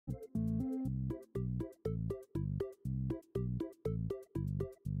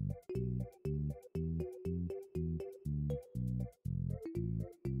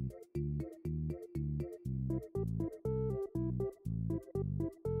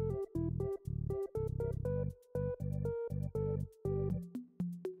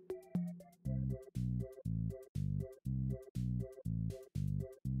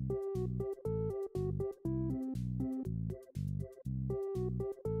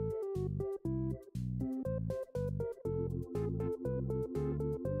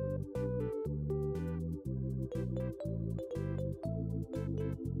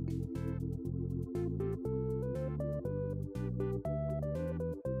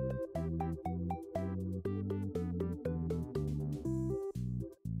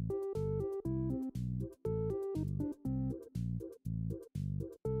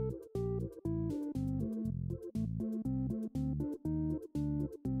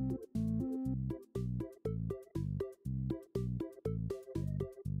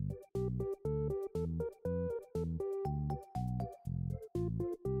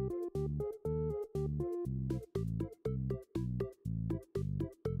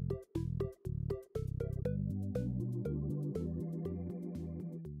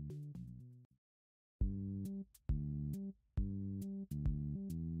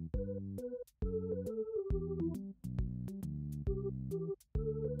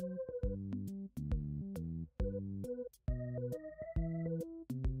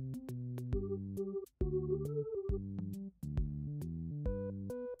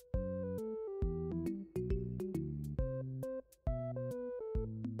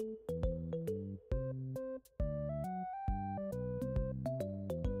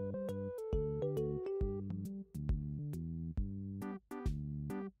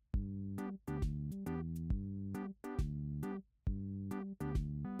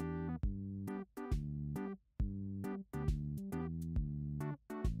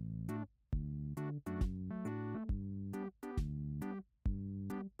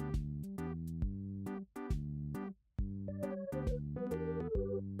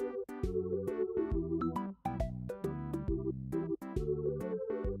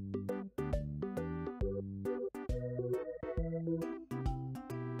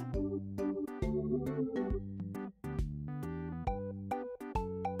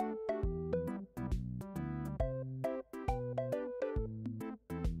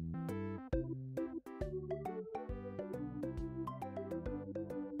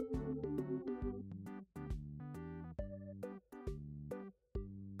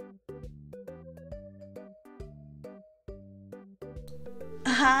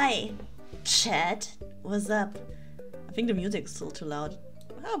Hi, chat. What's up? I think the music's still too loud.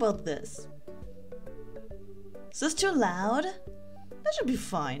 How about this? Is this too loud? That should be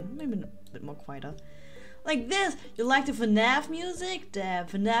fine. Maybe a bit more quieter. Like this. You like the FNAF music? The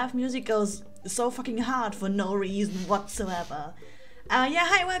FNAF music goes so fucking hard for no reason whatsoever. Yeah,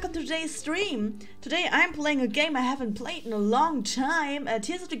 hi, welcome to today's stream. Today I'm playing a game I haven't played in a long time,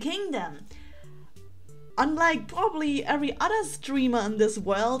 Tears of the Kingdom. Unlike probably every other streamer in this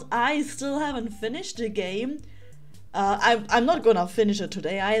world, I still haven't finished the game. I'm not gonna finish it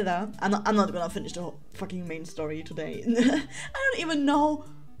today either. I'm not gonna finish the whole fucking main story today. I don't even know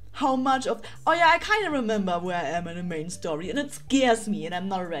how much of... Oh yeah, I kind of remember where I am in the main story, and it scares me, and I'm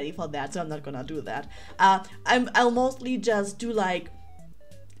not ready for that, so I'm not gonna do that. I'll mostly just do like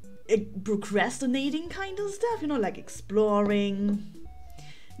procrastinating kind of stuff, you know, like exploring,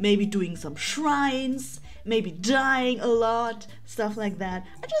 maybe doing some shrines, maybe dying a lot, stuff like that.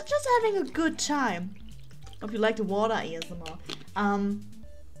 I'm just having a good time. Hope you like the water ASMR.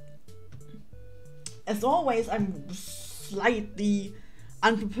 As always, I'm slightly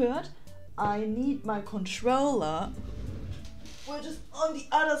unprepared. I need my controller, which is on the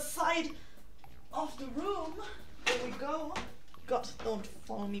other side of the room. There we go. God, don't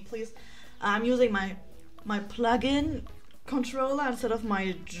follow me, please. I'm using my plug-in controller instead of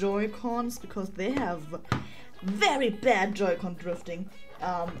my Joy-Cons because they have very bad Joy-Con drifting.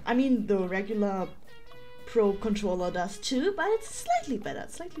 I mean, the regular Pro controller does too, but it's slightly better.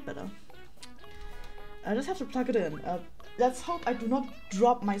 I just have to plug it in. Let's hope I do not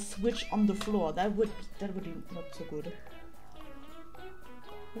drop my Switch on the floor. That would be not so good.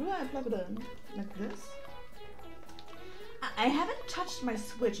 How do I plug it in? Like this? I haven't touched my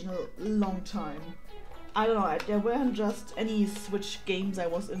Switch in a long time. I don't know, there weren't just any Switch games I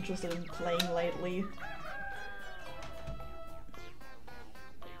was interested in playing lately.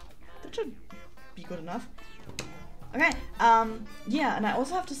 That should be good enough. Okay, yeah, and I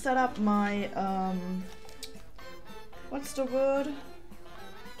also have to set up my, what's the word?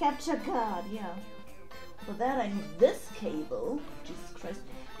 Capture card, yeah. For that I need this cable. Jesus Christ.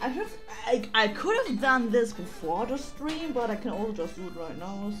 I could have done this before the stream, but I can also just do it right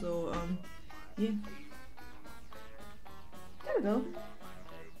now, so, yeah. There we go.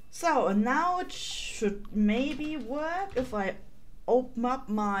 So, and now it should maybe work if I open up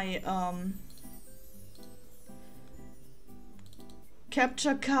my,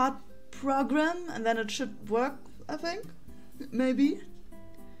 capture card program, and then it should work, I think. Maybe.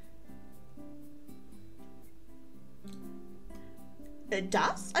 It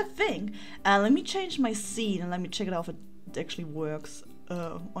does, I think. Let me change my scene and let me check it out if it actually works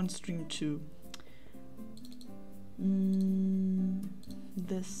on stream too.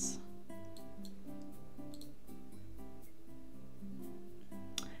 This.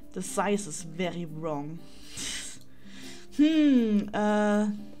 The size is very wrong.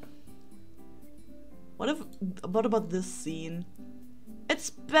 What about this scene? It's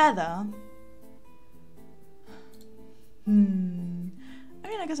better. I mean,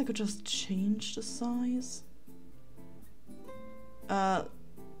 I guess I could just change the size.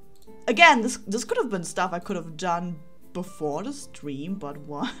 Again, this could have been stuff I could have done before the stream, but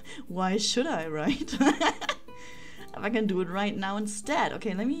why should I, right? If I can do it right now instead.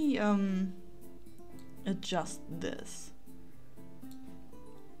 Okay, let me adjust this.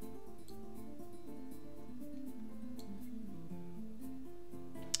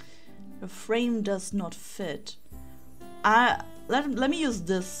 The frame does not fit. Let me use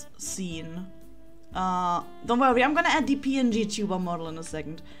this scene. Don't worry, I'm gonna add the PNGtuber model in a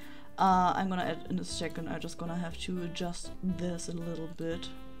second. I'm gonna add in a second. I'm just gonna have to adjust this a little bit.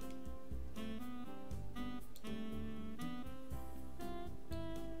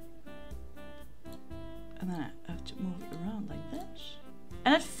 And then I have to move it around like this.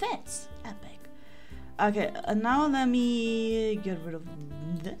 And it fits! Epic. Okay, and now let me get rid of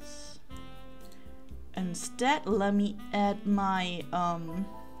this. Instead, let me add my, my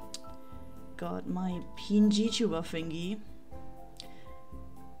PNGtuber thingy.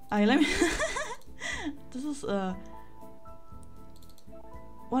 Okay, let me... This is,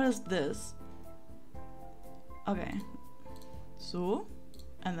 what is this? Okay. So,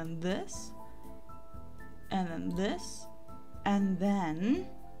 and then this. And then this. And then...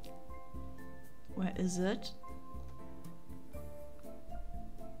 Where is it?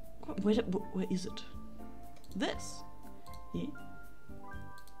 Where is it? This. Yeah.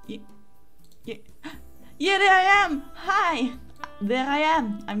 Yeah. Yeah. Yeah, there I am! Hi! There I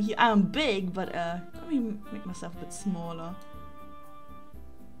am! I'm here. I'm big, but let me make myself a bit smaller.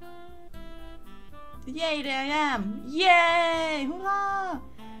 Yay, there I am! Yay! Hurrah!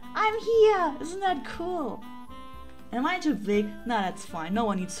 I'm here! Isn't that cool? Am I too big? Nah, that's fine. No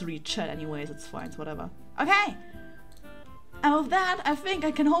one needs to read chat anyways. It's fine. It's whatever. Okay! And with that, I think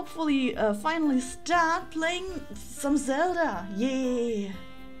I can hopefully finally start playing some Zelda. Yeah!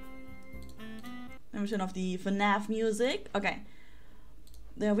 Let me turn off the FNAF music. Okay.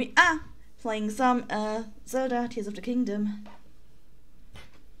 There we are! Playing some Zelda Tears of the Kingdom.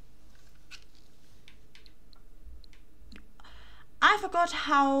 I forgot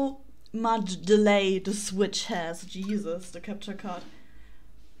how much delay the Switch has. Jesus, the capture card.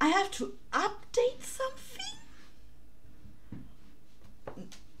 I have to update something?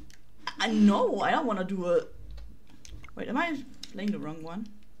 No, I don't want to do a... Wait, am I playing the wrong one?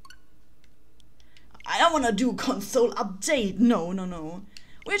 I don't want to do console update. No, no, no.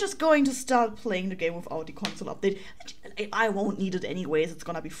 We're just going to start playing the game without the console update. I won't need it anyways. It's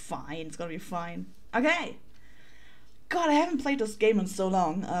gonna be fine. It's gonna be fine. Okay. God, I haven't played this game in so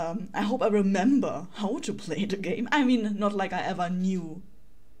long. I hope I remember how to play the game. I mean, not like I ever knew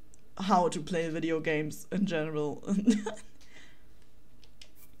how to play video games in general.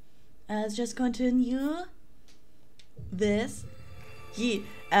 Let's just continue this. Yeah,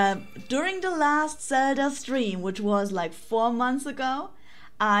 during the last Zelda stream, which was like 4 months ago,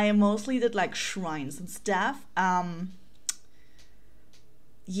 I mostly did like shrines and stuff.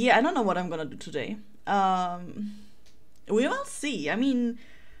 Yeah, I don't know what I'm gonna do today. We will see. I mean,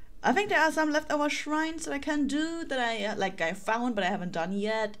 I think there are some leftover shrines that I can do that I found but I haven't done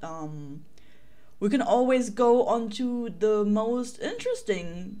yet. We can always go on to the most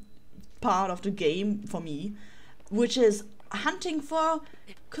interesting part of the game for me, which is hunting for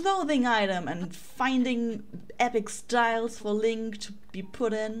clothing item and finding epic styles for Link to be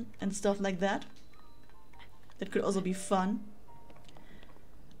put in and stuff like that. That could also be fun.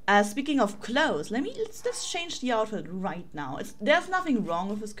 Speaking of clothes, let's change the outfit right now. There's nothing wrong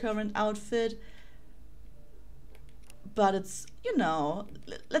with his current outfit, but it's, you know,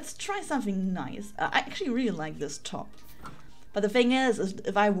 let's try something nice. I actually really like this top. But the thing is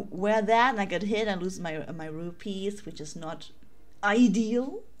if I wear that and I get hit, I lose my rupees, which is not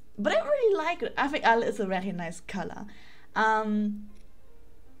ideal. But I really like it. I think it's a very nice color.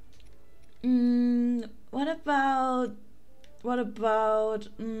 What about?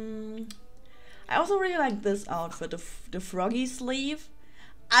 I also really like this outfit, the froggy sleeve.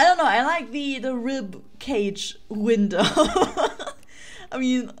 I don't know. I like the rib cage window. I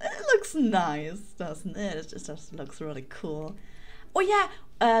mean, it looks nice, doesn't it? It just looks really cool. Oh yeah,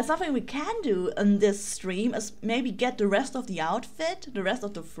 something we can do in this stream is maybe get the rest of the outfit, the rest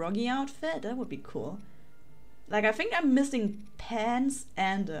of the froggy outfit. That would be cool. Like, I think I'm missing pants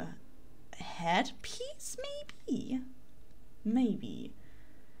and a headpiece, maybe? Maybe.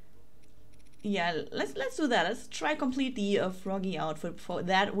 Yeah, let's do that. Let's try complete the froggy outfit. For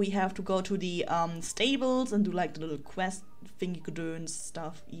that, we have to go to the stables and do like the little quest thingy doing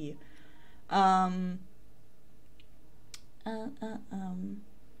stuff. Yeah. I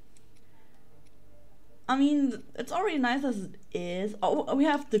mean, it's already nice as it is. Oh, we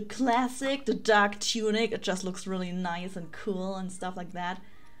have the classic, the dark tunic. It just looks really nice and cool and stuff like that.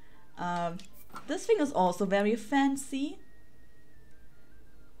 This thing is also very fancy.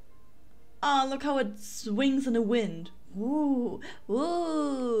 Oh, look how it swings in the wind. Ooh,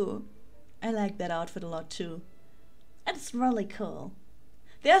 ooh. I like that outfit a lot too. It's really cool.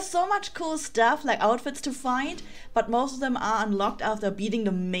 There's so much cool stuff, like outfits to find, but most of them are unlocked after beating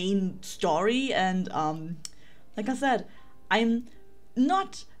the main story. And like I said, I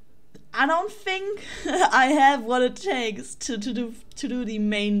don't think I have what it takes to do the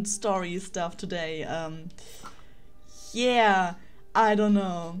main story stuff today. Yeah, I don't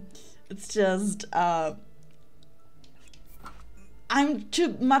know. It's just, I'm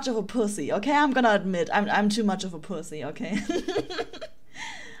too much of a pussy, okay? I'm gonna admit, I'm too much of a pussy, okay?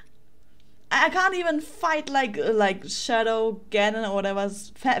 I can't even fight like Shadow Ganon or whatever,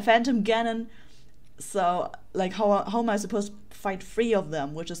 Phantom Ganon. So, like, how am I supposed to fight 3 of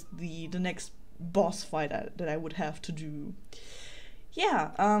them, which is the next boss fight that I would have to do?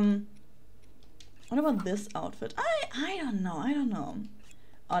 Yeah, what about this outfit? I don't know.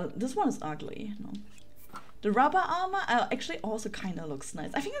 This one is ugly. No. The rubber armor actually also kind of looks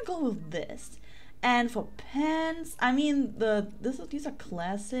nice. I think I'll go with this. And for pants, I mean, these are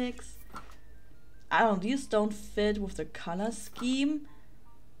classics. I don't know, these don't fit with the color scheme.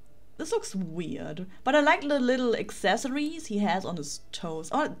 This looks weird. But I like the little accessories he has on his toes.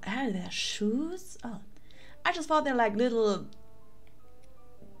 Oh, are there shoes? Oh, I just thought they're like little,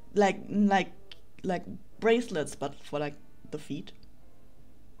 like bracelets, but for like the feet.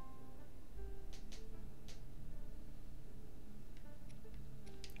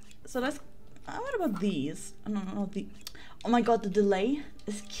 So let's. What about these? No, oh my god, the delay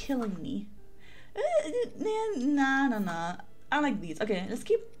is killing me. Nah. I like these. Okay, let's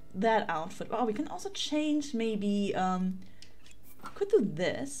keep that outfit. Oh, we can also change maybe. Could do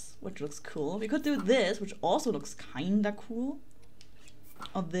this, which looks cool. We could do this, which also looks kinda cool.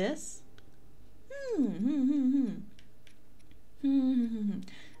 Or this. We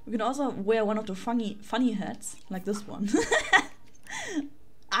can also wear one of the funny hats, like this one.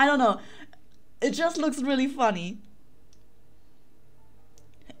 I don't know. It just looks really funny.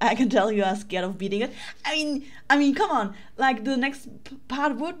 I can tell you are scared of beating it. I mean, come on. Like, the next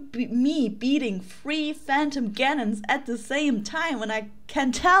part would be me beating 3 Phantom Ganons at the same time, and I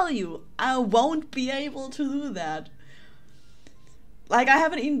can tell you, I won't be able to do that. Like, I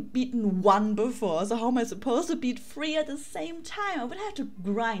haven't even beaten 1 before, so how am I supposed to beat 3 at the same time? I would have to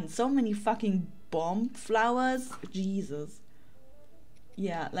grind so many fucking bomb flowers. Jesus.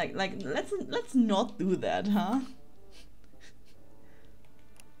 Yeah, like let's not do that, huh?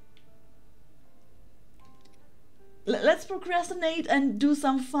 Let's procrastinate and do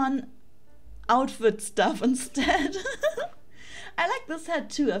some fun outfit stuff instead. I like this hat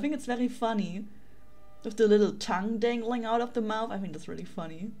too. I think it's very funny. With the little tongue dangling out of the mouth. I think that's really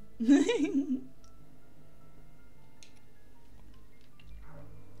funny. Oops,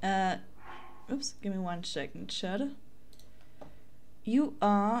 give me 1 second, chat. You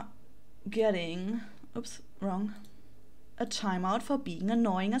are getting... Oops, wrong. A timeout for being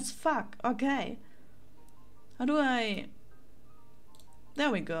annoying as fuck. Okay. How do I... There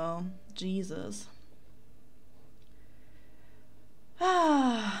we go. Jesus.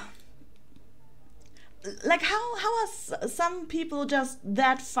 Ah. Like, how are some people just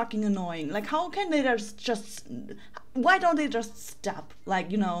that fucking annoying? Like, how can they just why don't they just stop,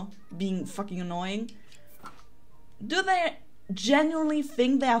 like, you know, being fucking annoying? Do they genuinely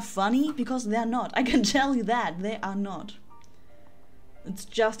think they are funny? Because they're not. I can tell you that. They are not. It's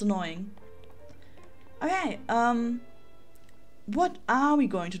just annoying. Okay, what are we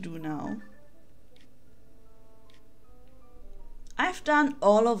going to do now? I've done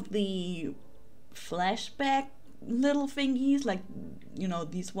all of the flashback little thingies, like, you know,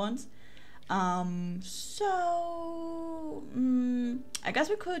 these ones. I guess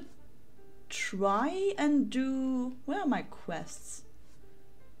we could try and do... Where are my quests?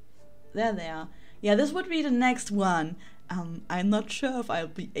 There they are. Yeah, this would be the next one. I'm not sure if I'll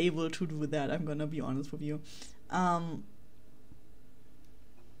be able to do that, I'm gonna be honest with you. Do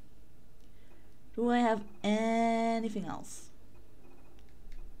I have anything else?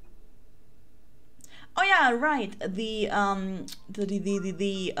 Oh yeah, right.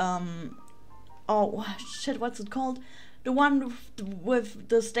 Oh shit, what's it called? The one with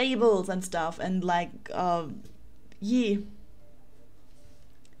the stables and stuff, and like yeah,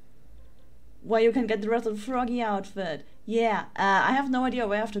 where you can get the rest of the froggy outfit. Yeah, I have no idea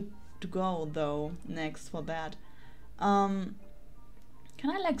where I have to go though next for that. Can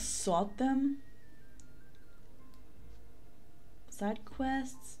I like sort them? Side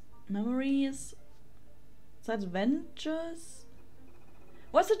quests, memories. Side adventures?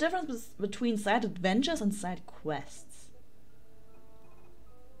 What's the difference between side adventures and side quests?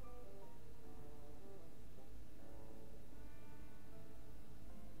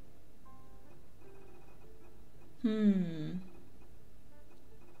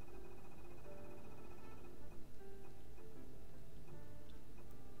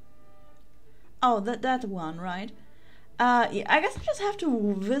 Oh, that one, right? Yeah, I guess I just have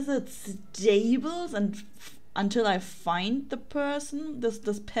to visit stables and until I find the person, this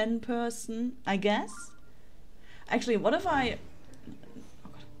pen person, I guess. Actually, what if I...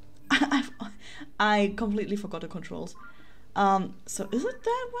 Oh God. I completely forgot the controls. So is it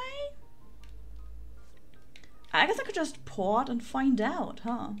that way? I guess I could just port and find out,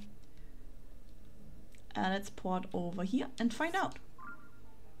 huh? Let's port over here and find out.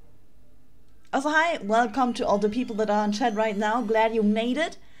 Also, hi, welcome to all the people that are in chat right now. Glad you made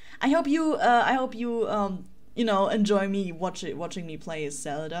it. I hope you you know, enjoy me watching me play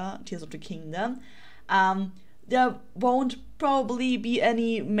Zelda, Tears of the Kingdom. There won't probably be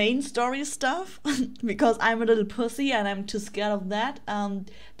any main story stuff because I'm a little pussy and I'm too scared of that.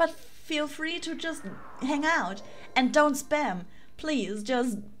 But feel free to just hang out and don't spam. Please,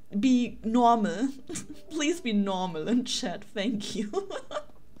 just be normal. Please be normal in chat. Thank you.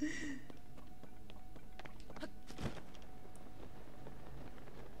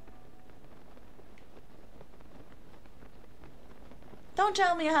 Don't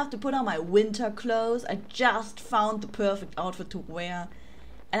tell me I have to put on my winter clothes. I just found the perfect outfit to wear.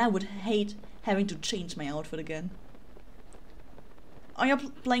 And I would hate having to change my outfit again. Are you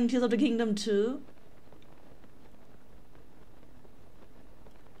playing Tears of the Kingdom too?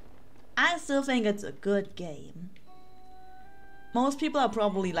 I still think it's a good game. Most people are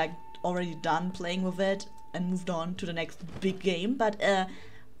probably like already done playing with it and moved on to the next big game, but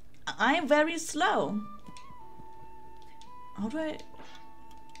I am very slow. How do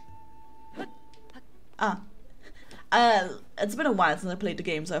I... it's been a while since I played the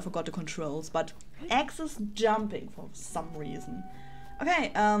game, so I forgot the controls, but X is jumping for some reason.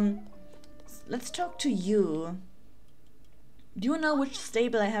 Okay, let's talk to you. Do you know which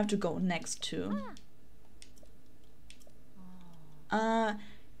stable I have to go next to?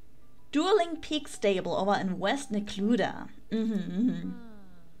 Dueling Peak Stable over in West Necluda.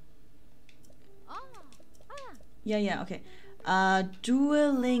 Yeah, okay.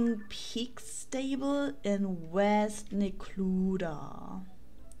 Dueling Peak Stable in West Necluda.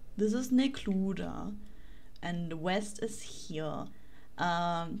 This is Necluda. And West is here.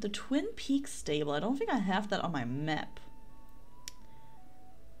 The Twin Peaks Stable. I don't think I have that on my map.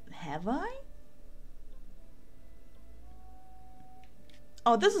 Have I?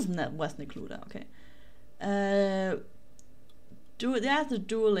 Oh, this is West Necluda, okay. There's the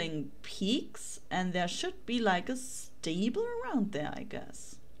Dueling Peaks, and there should be like a stable around there, I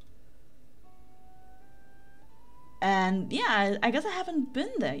guess. And yeah, I guess I haven't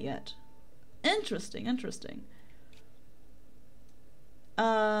been there yet. Interesting, interesting.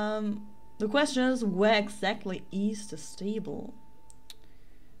 The question is, where exactly is the stable?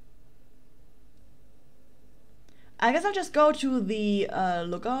 I guess I'll just go to the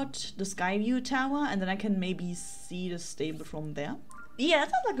lookout, the Skyview Tower, and then I can maybe see the stable from there. Yeah, that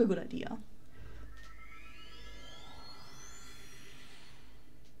sounds like a good idea.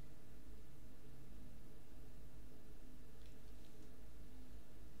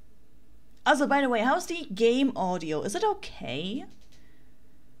 Also, by the way, how's the game audio? Is it okay?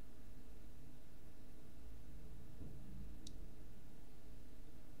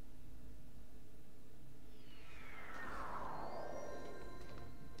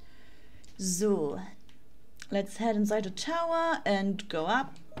 So, let's head inside the tower and go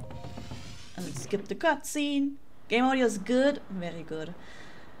up. And let's skip the cutscene. Game audio is good, very good.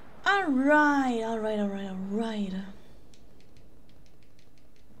 Alright.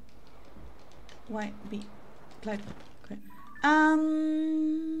 Why be glide? Okay.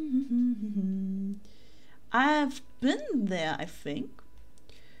 I've been there, I think.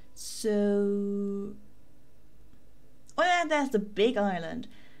 So, oh yeah, there's the big island.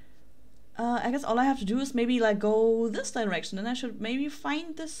 I guess all I have to do is maybe like go this direction, and I should maybe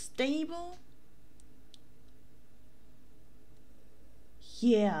find the stable.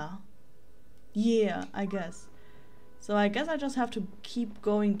 Yeah, I guess. So I guess I just have to keep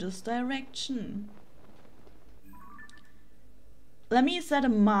going this direction. Let me set a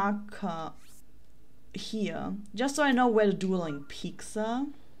marker here, just so I know where the Dueling Peaks are.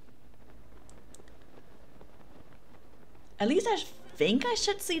 At least I think I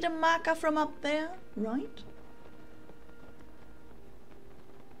should see the marker from up there, right?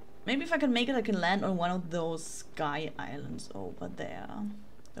 Maybe if I can make it, I can land on one of those sky islands over there.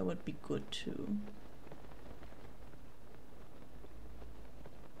 That would be good too.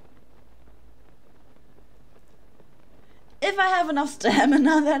 If I have enough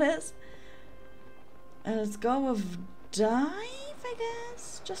stamina, that is. Let's go with dive, I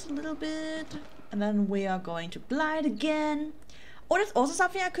guess. Just a little bit. And then we are going to glide again. Oh, that's also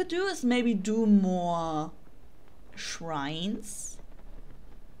something I could do, is maybe do more shrines.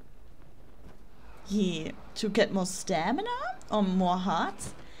 Yeah, to get more stamina or more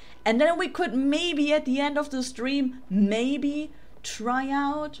hearts. And then we could maybe at the end of the stream, maybe try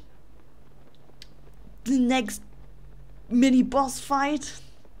out the next mini boss fight.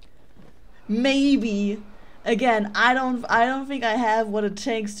 Maybe. Again, I don't think I have what it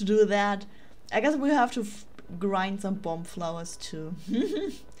takes to do that. I guess we have to grind some bomb flowers too.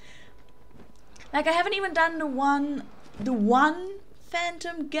 Like, I haven't even done the one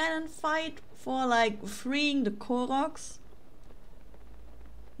Phantom Ganon fight for like freeing the Koroks.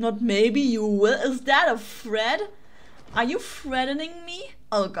 Not maybe you will. Is that a threat? Are you threatening me?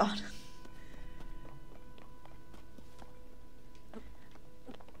 Oh god.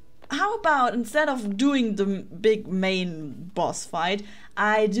 How about instead of doing the big main boss fight,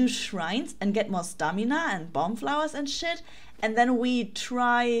 I do shrines and get more stamina and bomb flowers and shit, and then we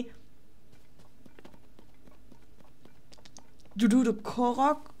try to do the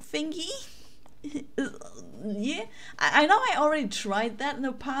Korok thingy? Yeah, I know I already tried that in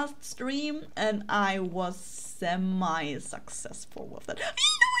the past stream and I was semi-successful with it. No, I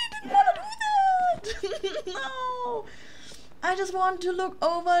didn't want to do that! No! I just want to look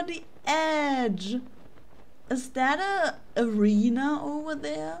over the edge. Is that a arena over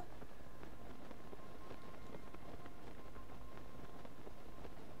there?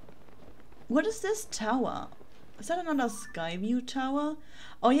 What is this tower? Is that another Skyview tower?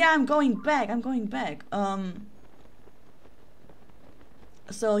 Oh yeah, I'm going back.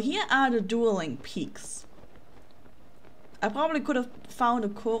 So here are the dueling peaks. I probably could have found a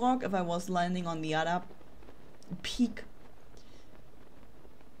Korok if I was landing on the other peak.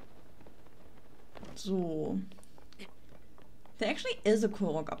 So there actually is a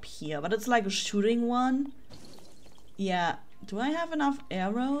Korok up here, but it's like a shooting one. Yeah, do I have enough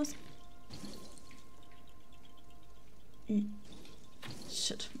arrows?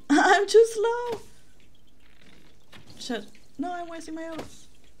 Shit. I'm too slow. Shit. No, I'm wasting my arrows.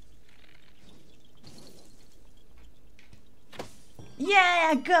 Yeah,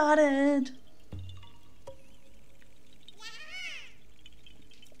 I got it.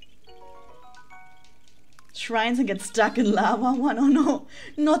 Shrines and get stuck in lava one. Oh no,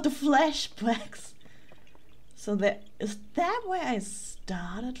 not the flashbacks. So there is that where I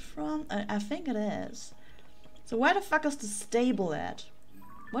started from? I think it is. So where the fuck is the stable at?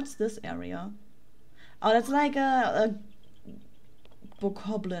 What's this area? Oh, that's like a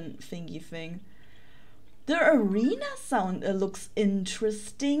bokoblin thingy thing. The arena sound looks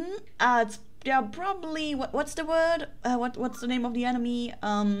interesting. It's they're probably what's the word? What's the name of the enemy?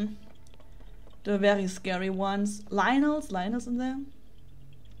 The very scary ones. Lionel's in there.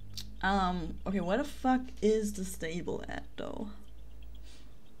 Okay, where the fuck is the stable at though?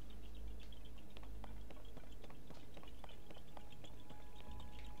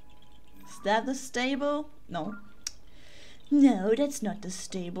 Is that the stable? No. No, that's not the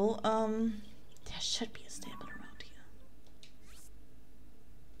stable. There should be a stable around here.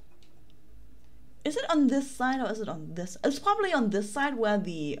 Is it on this side or is it on this? It's probably on this side where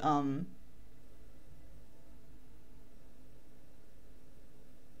the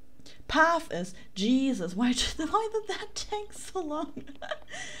path is. Jesus, why did that take so long?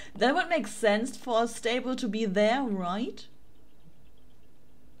 That would make sense for a stable to be there, right?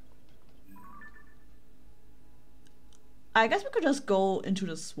 I guess we could just go into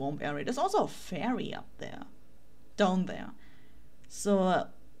the swamp area. There's also a ferry up there. Down there. So,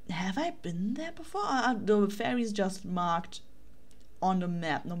 have I been there before? Or are the ferries just marked on the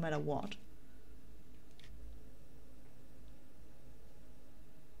map no matter what?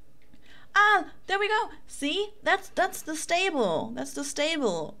 Ah, there we go. See? That's the stable. That's the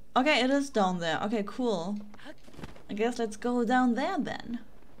stable. Okay, it is down there. Okay, cool. I guess let's go down there then.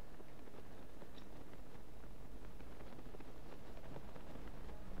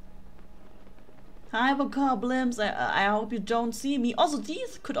 Hi, bokoblins. I hope you don't see me. Also,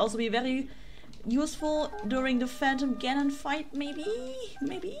 these could also be very useful during the Phantom Ganon fight, maybe?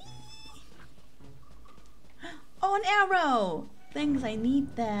 Maybe? Oh, an arrow! Thanks, I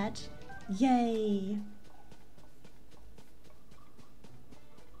need that. Yay!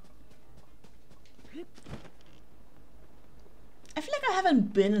 I feel like I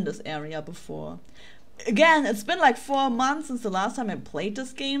haven't been in this area before. Again, it's been like 4 months since the last time I played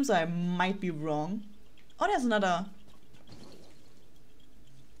this game, so I might be wrong. Oh, there's another.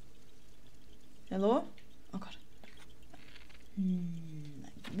 Hello? Oh god.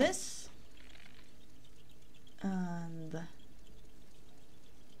 Like this. And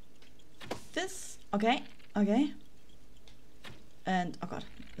this. Okay, okay. And oh god,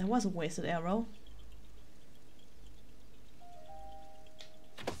 there was a wasted arrow.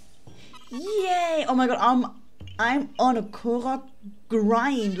 Yay! Oh my god, I'm on a Korok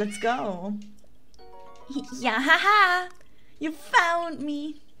grind. Let's go. Yeah, haha! You found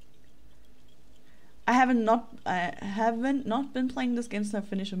me. I haven't not been playing this game since I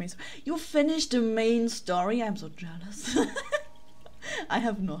finished the main story. You finished the main story? I'm so jealous. I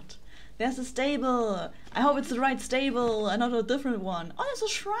have not. There's a stable. I hope it's the right stable and not a different one. Oh, there's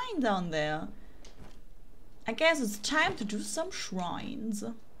a shrine down there. I guess it's time to do some shrines.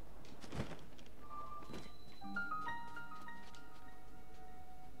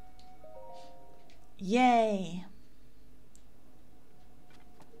 Yay!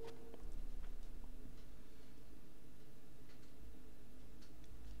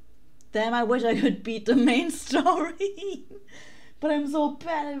 Damn, I wish I could beat the main story. But I'm so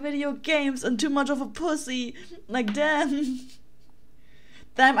bad at video games and too much of a pussy. Like, damn.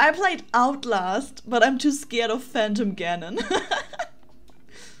 Damn, I played Outlast, but I'm too scared of Phantom Ganon.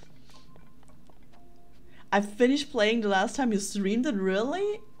 I finished playing the last time you streamed it,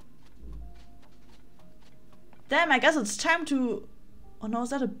 really? Damn, I guess it's time to... Oh no,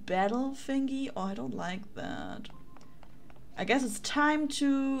 is that a battle thingy? Oh, I don't like that. I guess it's time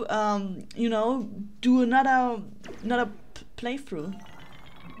to, you know, do another playthrough.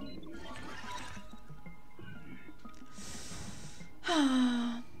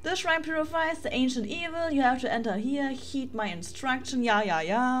 The shrine purifies the ancient evil. You have to enter here. Heed my instruction.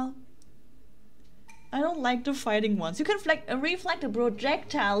 Yeah. I don't like the fighting ones. You can reflect a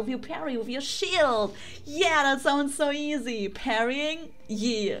projectile if you parry with your shield. Yeah, that sounds so easy. Parrying?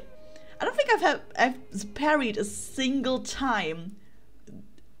 Yeah. I don't think I've parried a single time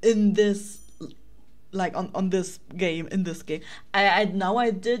in this, like on this game, I know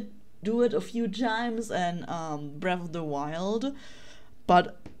I did do it a few times in Breath of the Wild,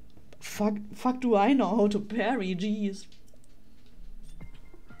 but fuck do I know how to parry, jeez.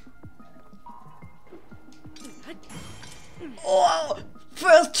 Oh,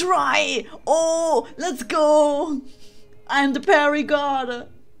 first try! Oh, let's go! I'm the parry god!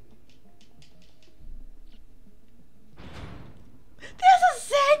 There's a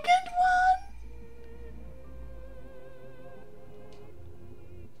second one?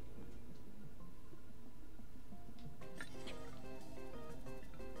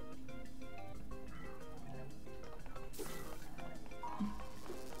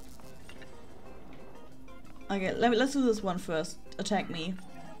 Okay, let's do this one first. Attack me.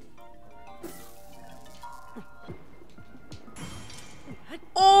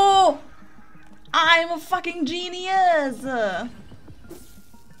 Oh! I'm a fucking genius!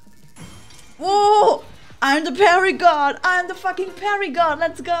 Whoa! I'm the parry god! I'm the fucking parry god!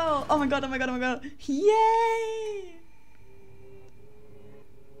 Let's go! Oh my god, oh my god, oh my god! Yay!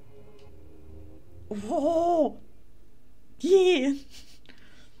 Whoa! Yeah!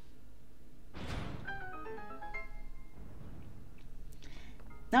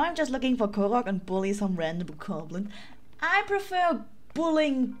 Now I'm just looking for Korok and bully some random bokoblin. I prefer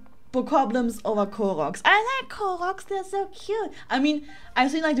bullying bokoblins over Koroks. I like Koroks, they're so cute. I mean,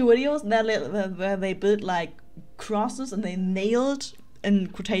 I've seen like the videos where they built like crosses and they nailed, in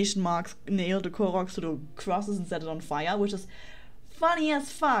quotation marks, nailed the Koroks to the crosses and set it on fire, which is funny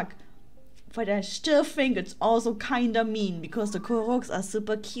as fuck. But I still think it's also kinda mean, because the Koroks are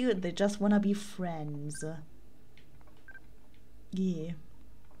super cute, they just wanna be friends. Yeah.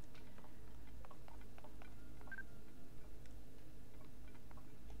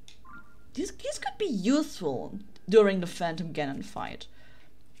 These could be useful during the Phantom Ganon fight.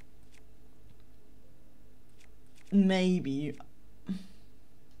 Maybe.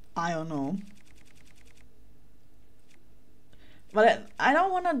 I don't know. But I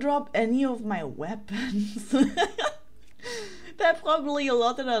don't want to drop any of my weapons. There are probably a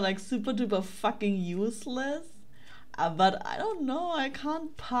lot that are like super duper fucking useless. But I don't know, I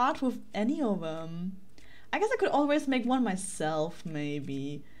can't part with any of them. I guess I could always make one myself,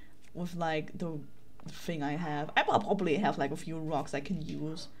 maybe. With like the thing I have. I probably have like a few rocks I can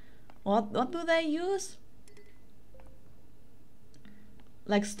use. What do they use?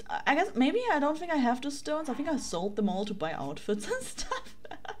 Like, I guess maybe I don't think I have the stones. I think I sold them all to buy outfits and stuff.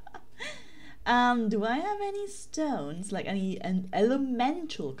 Do I have any stones? Like an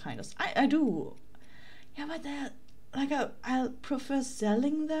elemental kind of. I do. Yeah, but they're like I prefer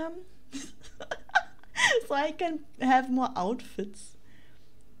selling them so I can have more outfits.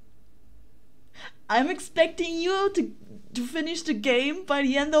 I'm expecting you to finish the game by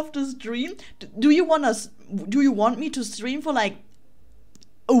the end of the stream. Do you want me to stream for like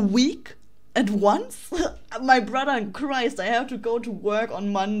a week at once? My brother in Christ, I have to go to work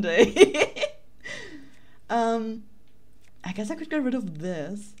on Monday. I guess I could get rid of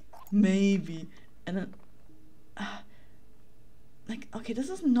this, maybe, and then like, okay, this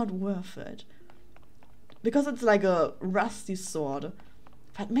is not worth it because it's like a rusty sword,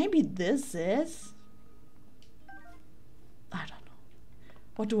 but maybe this is. I don't know.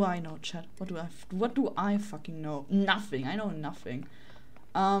 What do I know, chat? What do I fucking know? Nothing. I know nothing.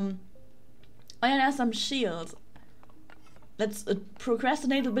 Oh yeah, there's some shields. Let's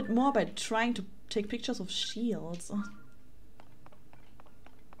procrastinate a bit more by trying to take pictures of shields.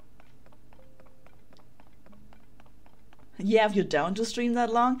 Yeah, if you're down to stream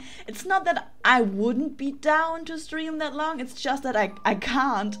that long. It's not that I wouldn't be down to stream that long. It's just that I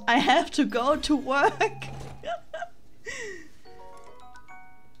can't. I have to go to work.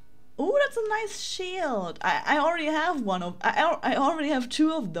 Oh, that's a nice shield. I already have one of. I already have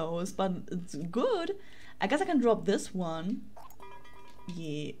two of those, but it's good. I guess I can drop this one.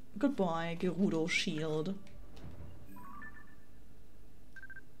 Yeah. Goodbye, Gerudo shield.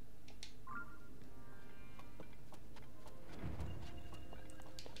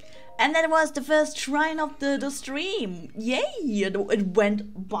 And that was the first shrine of the stream. Yay! It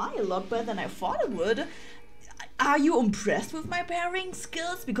went by a lot better than I thought it would. Are you impressed with my pairing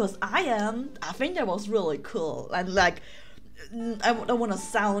skills? Because I am. I think that was really cool. And like, I don't want to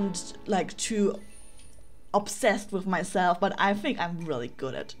sound like too obsessed with myself, but I think I'm really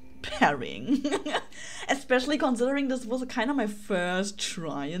good at pairing. Especially considering this was kind of my first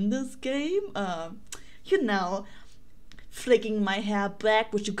try in this game. You know, flicking my hair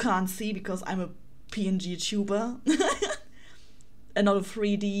back, which you can't see because I'm a PNGtuber. And not a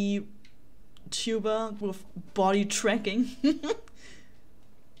 3D tuber with body tracking.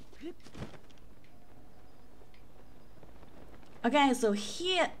 Okay, so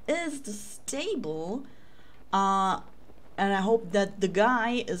here is the stable. And I hope that the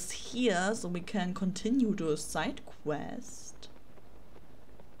guy is here so we can continue the side quest.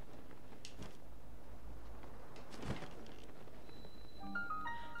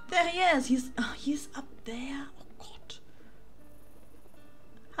 There he is. He's up there. Oh God.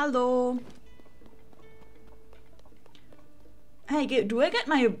 Hello. Hey, do I get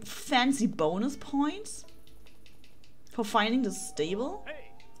my fancy bonus points for finding the stable?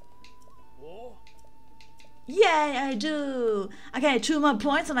 Hey. Whoa. Yay, I do! Okay, 2 more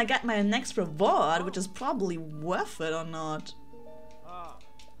points and I get my next reward, which is probably worth it or not.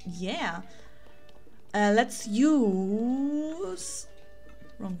 Yeah. Let's use...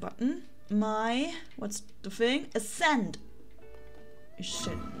 Wrong button. My... What's the thing? Ascend.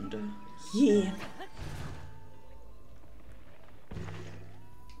 Ascend. Yeah.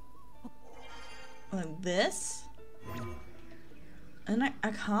 Like this. And I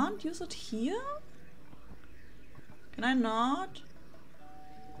can't use it here? Can I not?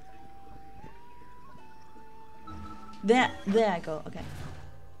 There I go, okay.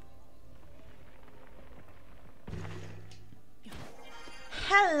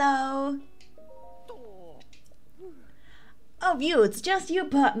 Hello! Oh, you, it's just you,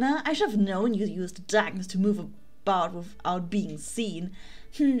 partner. I should have known you used the darkness to move about without being seen.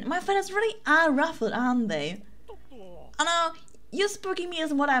 My feathers really are ruffled, aren't they? Oh no, you spooking me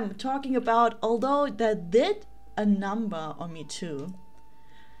isn't what I'm talking about, although that did a number on me too.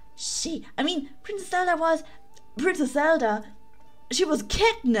 Princess Zelda, she was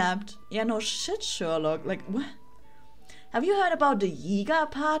kidnapped. Yeah, no shit, Sherlock. Like, what? Have you heard about the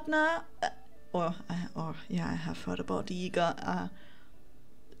Yiga, partner? Yeah, I have heard about the Yiga.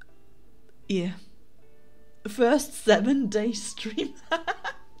 Yeah. First 7-day stream.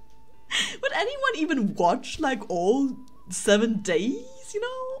 Would anyone even watch like all 7 days, you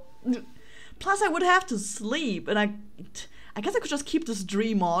know? Plus I would have to sleep, and I guess I could just keep the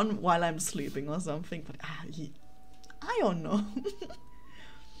stream on while I'm sleeping or something, but I don't know.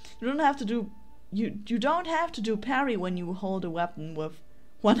 You don't have to do parry when you hold a weapon with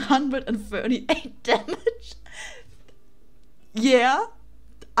 138 damage. Yeah,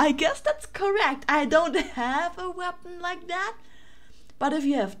 I guess that's correct. I don't have a weapon like that. But if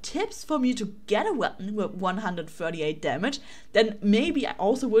you have tips for me to get a weapon with 138 damage, then maybe I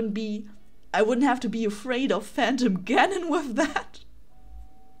wouldn't have to be afraid of Phantom Ganon with that.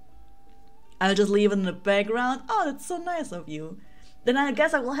 I'll just leave it in the background. Oh, that's so nice of you. Then I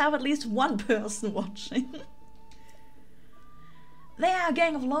guess I will have at least one person watching. They are a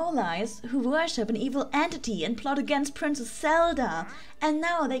gang of lowlights who worship an evil entity and plot against Princess Zelda. And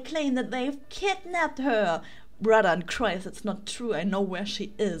now they claim that they've kidnapped her. Brother in Christ, it's not true. I know where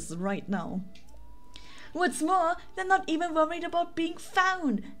she is right now. What's more, they're not even worried about being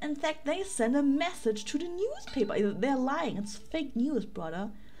found. In fact, they send a message to the newspaper. They're lying. It's fake news,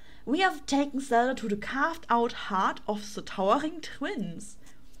 brother. We have taken Zelda to the carved-out heart of the towering twins.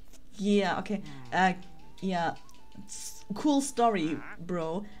 Yeah, okay. Yeah. Cool story,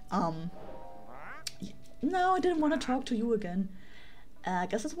 bro. No, I didn't want to talk to you again. I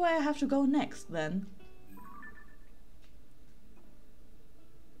guess that's where I have to go next, then.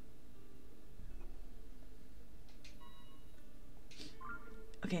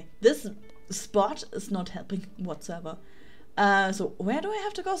 Okay, this spot is not helping whatsoever. So where do I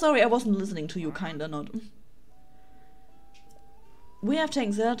have to go? Sorry, I wasn't listening to you, kinda not. We have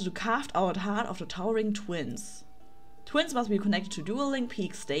taken Zelda to the carved-out heart of the towering twins. Twins must be connected to Dueling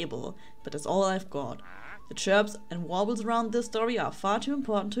Peak Stable, but that's all I've got. The chirps and warbles around this story are far too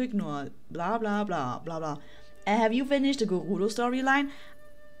important to ignore. Blah blah blah blah blah. Have you finished the Gerudo storyline?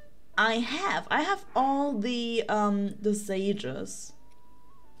 I have. I have all the sages.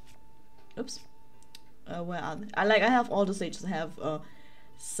 Oops. Where are they? I have all the sages. I have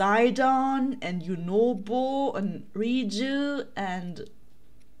Sidon and Yunobo and Riju and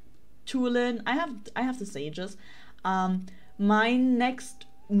Tulin. I have the sages. My next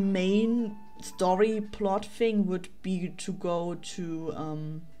main story plot thing would be to go to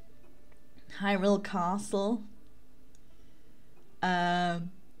Hyrule Castle and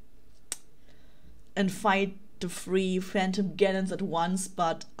fight the 3 phantom cannons at once,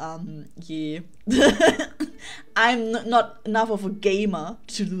 but yeah. I'm not enough of a gamer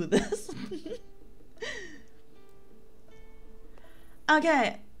to do this.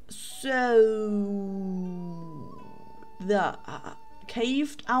 Okay, so the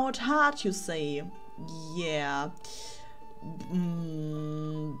caved out heart, you say? Yeah.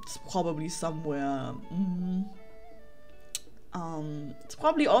 It's probably somewhere. It's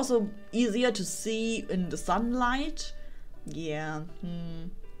probably also easier to see in the sunlight. Yeah.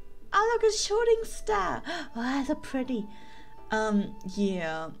 Oh, look, a shooting star. Oh, so pretty.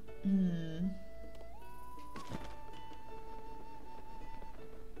 Yeah.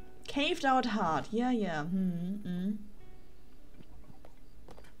 Caved out heart. Yeah, yeah.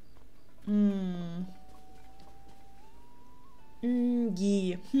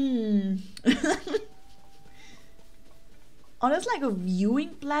 Yeah. Oh, there's like a viewing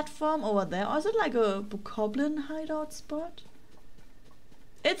platform over there. Or is it like a bokoblin hideout spot?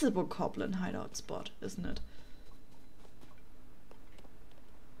 It's a bokoblin hideout spot, isn't it?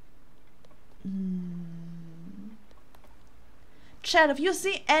 Chat, if you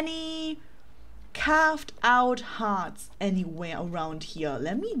see any carved out hearts anywhere around here,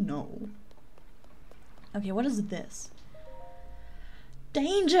 let me know. Okay, what is this?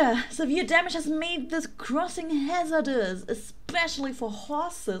 Danger! Severe damage has made this crossing hazardous, especially for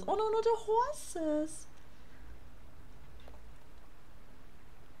horses. Oh no, not the horses!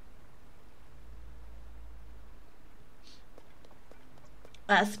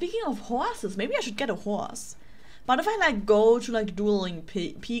 Speaking of horses, maybe I should get a horse. But if I like go to like dueling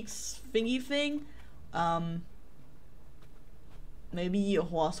peaks thingy thing, maybe a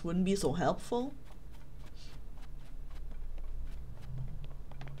horse wouldn't be so helpful.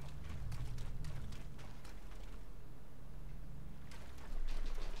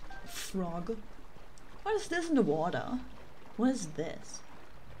 Frog. What is this in the water? What is this?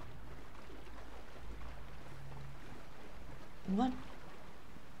 What?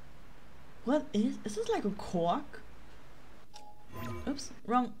 What is this like a cork? Oops,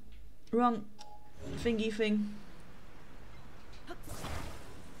 wrong thingy thing.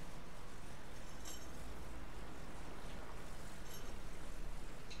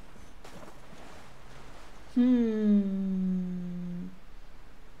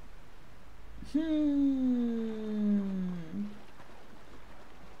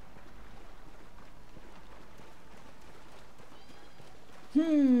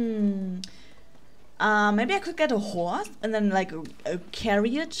 Maybe I could get a horse and then like a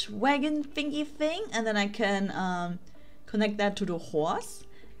carriage wagon thingy thing, and then I can connect that to the horse,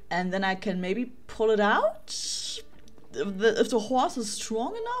 and then I can maybe pull it out if the horse is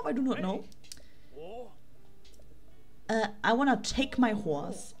strong enough. I do not know. I wanna take my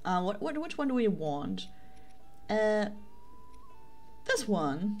horse. Which one do we want? This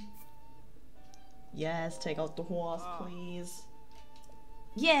one. Yes, take out the horse, please.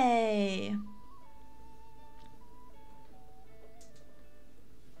 Yay!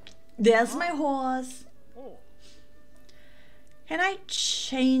 There's my horse. Can I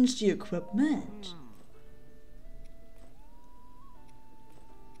change the equipment?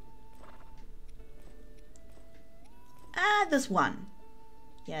 This one.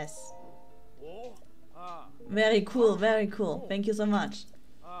 Yes. Very cool, very cool. Thank you so much.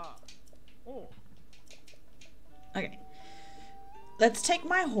 Okay. Let's take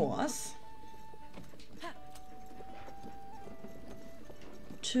my horse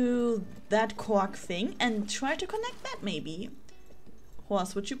to that cork thing and try to connect that maybe.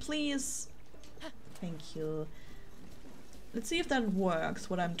 Horse, would you please? Thank you. Let's see if that works,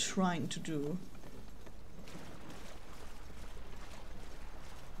 what I'm trying to do.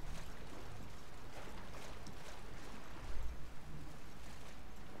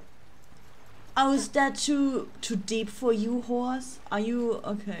 Oh, is that too deep for you, horse? Are you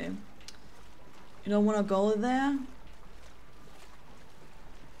okay? You don't want to go there?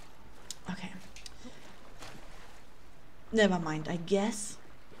 Okay. Never mind, I guess.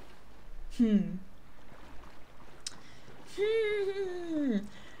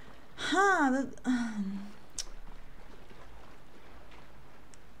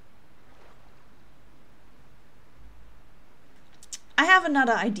 I have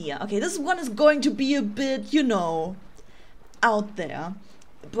another idea. Okay, this one is going to be a bit, you know, out there.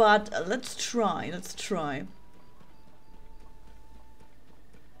 But let's try, let's try.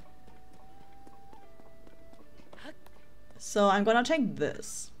 So I'm gonna take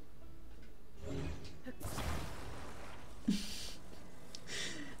this.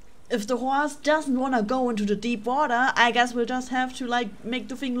 if the horse doesn't want to go into the deep water, I guess we'll just have to like make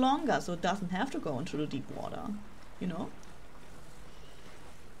the thing longer so it doesn't have to go into the deep water, you know?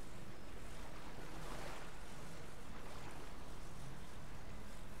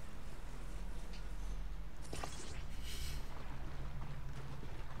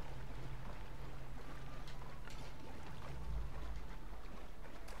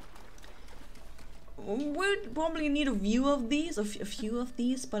 We'll probably need a view of these, a few of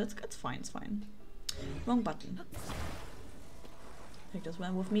these, but it's fine, it's fine. Wrong button. Take this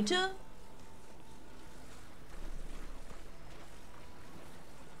one with me too.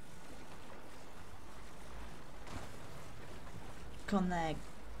 Connect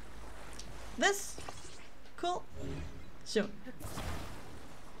this. Cool. So,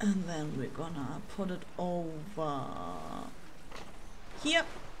 and then we're gonna put it over here.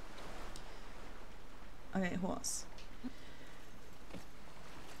 Okay, horse.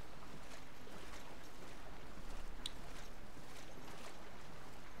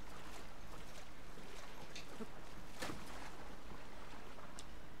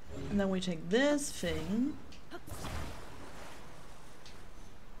 And then we take this thing.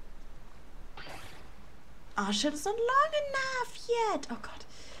 Oh shit, it's not long enough yet. Oh god.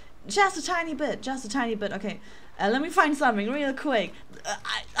 Just a tiny bit, just a tiny bit. Okay, let me find something real quick.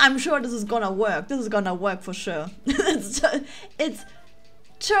 I'm sure this is gonna work. This is gonna work for sure. It's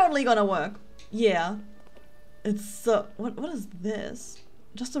totally gonna work. Yeah. It's so... What is this?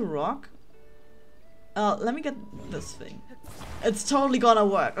 Just a rock? Let me get this thing. It's totally gonna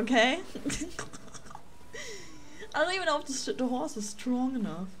work, okay? I don't even know if the horse is strong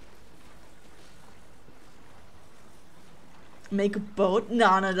enough. Make a boat?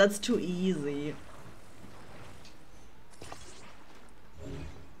 No, that's too easy.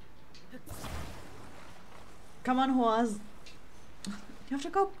 Come on, horse. You have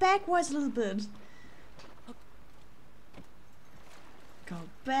to go backwards a little bit. Go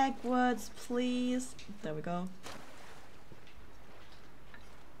backwards, please. There we go.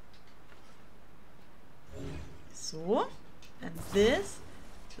 So, and this,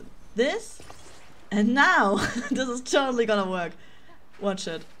 this, and now this is totally gonna work. Watch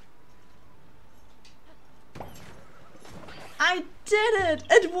it. I did it!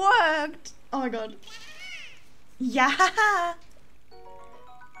 It worked! Oh my god. Yeah!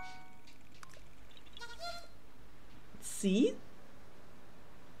 See?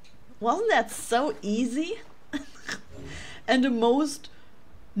 Wasn't that so easy? And the most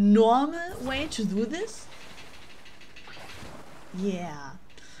normal way to do this? Yeah.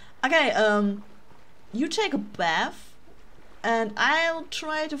 Okay, you take a bath and I'll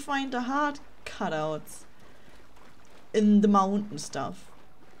try to find the hard cutouts in the mountain stuff.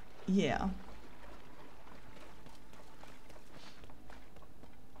 Yeah.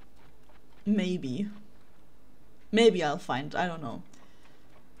 Maybe. Maybe I'll find, I don't know.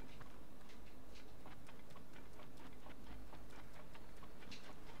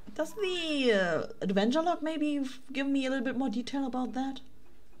 Does the adventure log maybe give me a little bit more detail about that?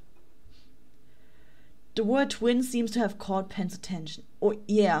 The word twin seems to have caught Pen's attention. Oh,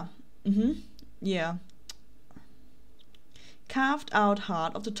 yeah. Yeah. Carved out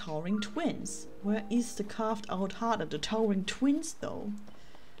heart of the towering twins. Where is the carved out heart of the towering twins, though?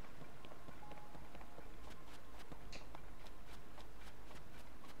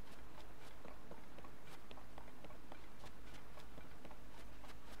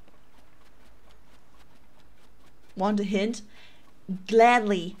 Want a hint?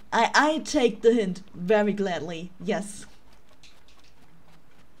 Gladly. I take the hint very gladly. Yes.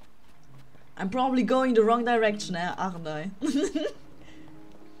 I'm probably going the wrong direction, aren't I?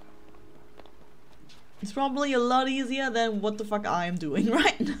 It's probably a lot easier than what the fuck I'm doing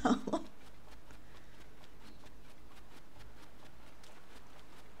right now.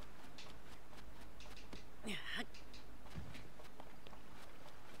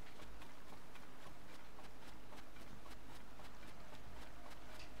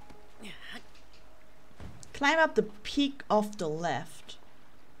 Climb up the peak of the left.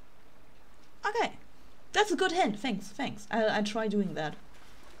 Okay, that's a good hint. Thanks. I'll try doing that.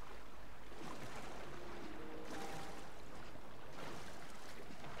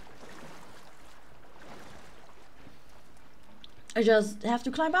 I just have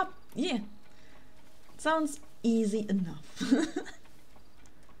to climb up. Yeah, sounds easy enough.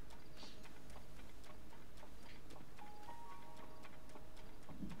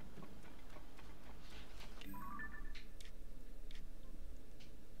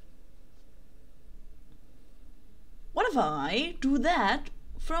 What if I do that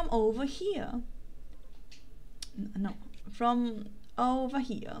from over here? No, from over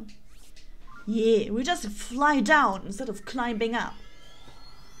here. Yeah, we just fly down instead of climbing up.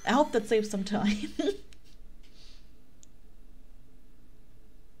 I hope that saves some time.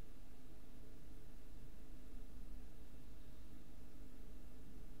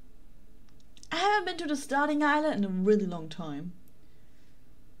 I haven't been to the starting island in a really long time.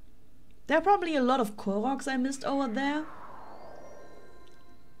 There are probably a lot of Koroks I missed over there.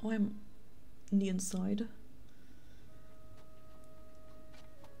 Oh, I'm on the inside.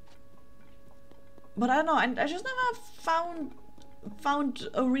 But I don't know, I just never found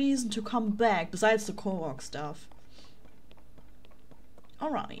a reason to come back besides the Korok stuff.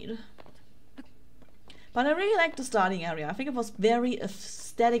 Alright. But I really liked the starting area. I think it was very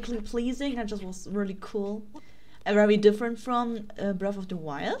aesthetically pleasing and just was really cool. And very different from Breath of the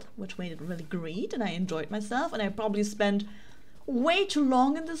Wild, which made it really great and I enjoyed myself. And I probably spent way too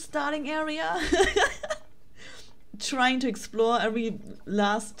long in the starting area. Trying to explore every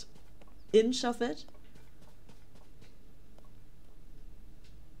last inch of it.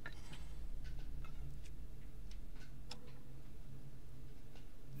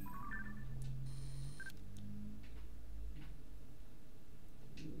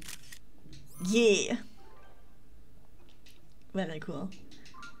 Yeah. Very cool.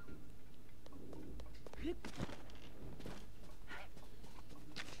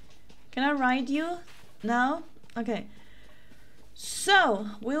 Can I ride you now? Okay. So,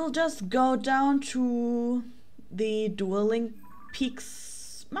 we'll just go down to the Dueling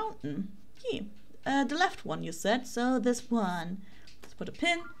Peaks mountain. Yeah. The left one you said, so this one. Let's put a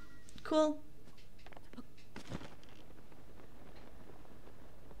pin. Cool.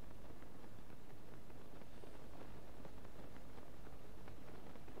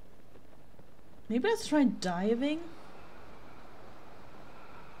 Maybe let's try diving.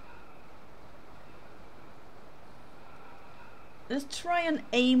 Let's try and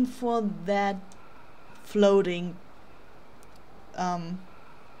aim for that floating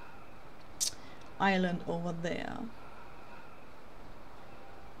island over there.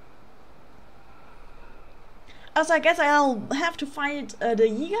 Also, I guess I'll have to fight the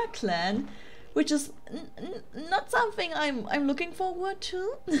Yiga clan, which is not something I'm looking forward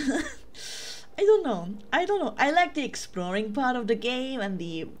to. I don't know. I like the exploring part of the game and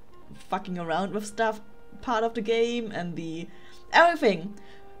the fucking around with stuff part of the game and the everything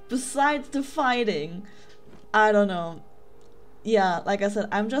besides the fighting. I don't know. Yeah, like I said,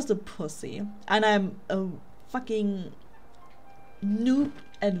 I'm just a pussy and I'm a fucking noob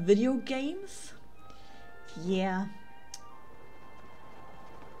at video games. Yeah.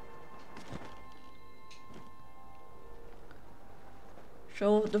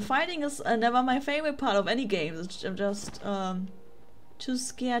 So the fighting is never my favorite part of any game. I'm just too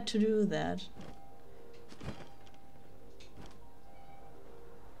scared to do that.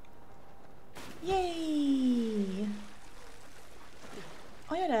 Yay!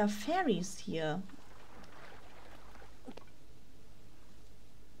 Oh yeah, there are fairies here.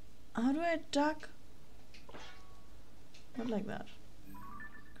 How do I duck? Not like that.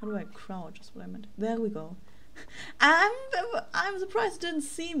 How do I crouch? That's what I meant. There we go. I'm surprised it didn't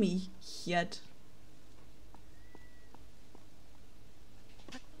see me yet.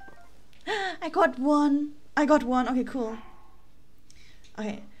 I got one. Okay, cool.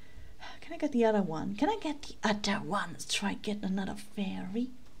 Okay. Can I get the other one? Can I get the other one? Let's try get another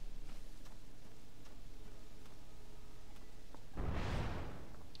fairy.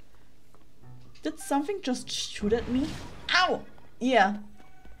 Did something just shoot at me? Ow! Yeah.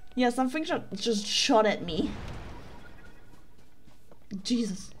 Yeah, something just shot at me.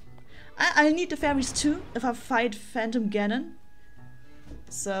 Jesus. I need the fairies too if I fight Phantom Ganon.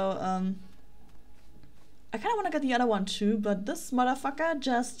 So, I kinda wanna get the other one too, but this motherfucker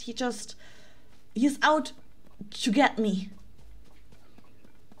he's out to get me.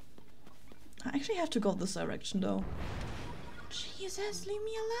 I actually have to go this direction though. Jesus, leave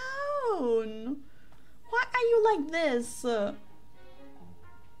me alone. Why are you like this?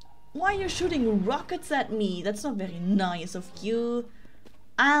 Why are you shooting rockets at me? That's not very nice of you.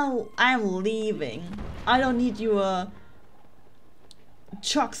 I'm leaving. I don't need your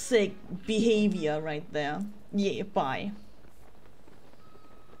toxic behavior right there. Yeah, bye.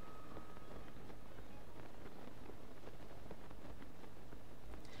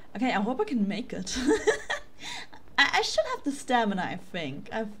 Okay, I hope I can make it. I should have the stamina, I think.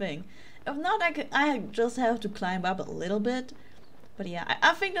 If not, I just have to climb up a little bit. But yeah,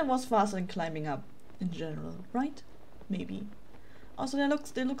 I think that was faster than climbing up in general, right? Maybe. Also, there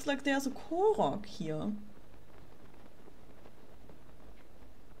looks like there's a Korok here.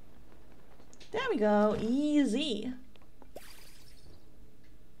 There we go, easy.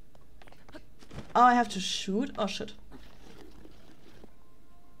 Oh, I have to shoot? Oh, shit.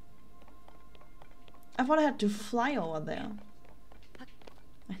 I thought I had to fly over there.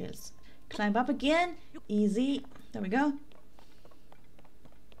 Okay, let's climb up again. Easy. There we go.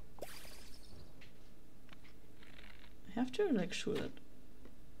 I have to, like, shoot it.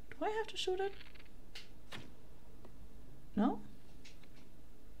 Do I have to shoot it? No?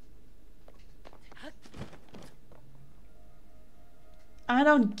 I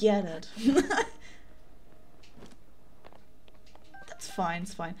don't get it. That's fine,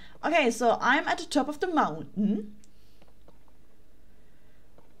 it's fine. Okay, so I'm at the top of the mountain.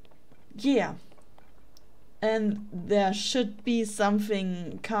 Yeah. And there should be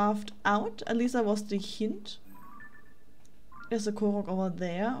something carved out. At least that was the hint. There's a Korok over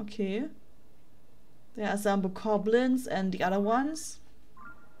there, okay. There are some bokoblins and the other ones.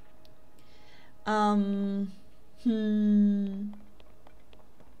 Am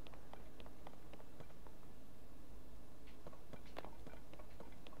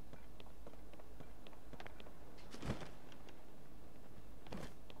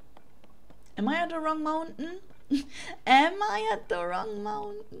I at the wrong mountain? Am I at the wrong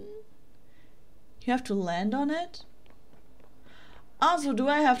mountain? You have to land on it? Also, do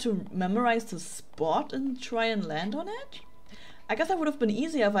I have to memorize the spot and try and land on it? I guess that would have been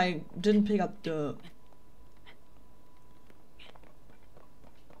easier if I didn't pick up the...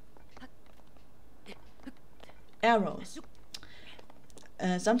 arrows.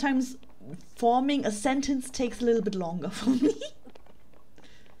 Sometimes forming a sentence takes a little bit longer for me.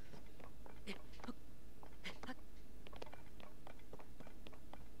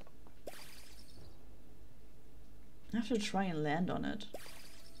 I have to try and land on it.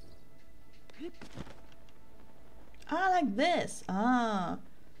 Ah, like this. Ah.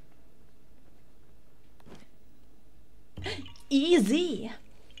 Easy.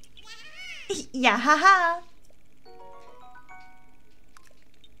 Yeah, haha.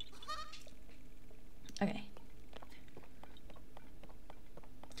 Okay.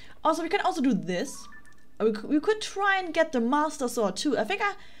 Also, we can also do this. We could try and get the Master Sword too. I think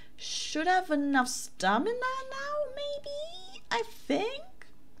I should have enough stamina now, maybe? I think?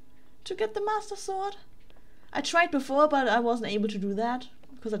 To get the Master Sword? I tried before, but I wasn't able to do that.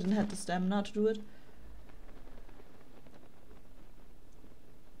 Because I didn't have the stamina to do it.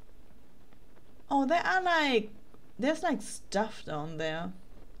 Oh, there are like... there's like stuff down there.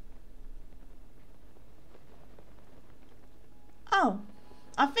 Oh,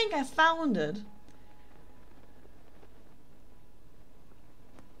 I think I found it.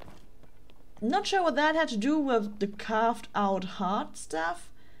 Not sure what that had to do with the carved out heart stuff.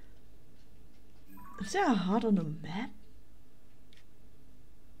 Is there a heart on the map?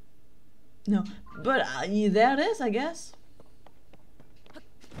 No, but there it is, I guess.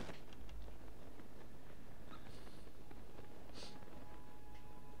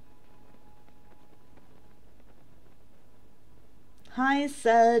 Hi,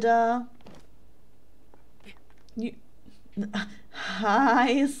 Zelda. You...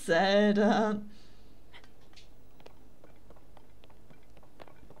 Hi, Zelda.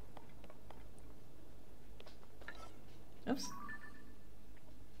 Oops.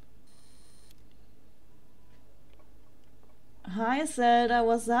 Hi, Zelda,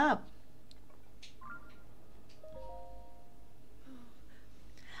 what's up?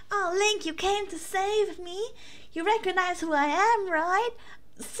 Oh, Link, you came to save me? You recognize who I am, right?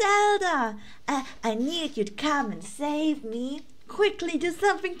 Zelda! I need you to come and save me. Quickly, do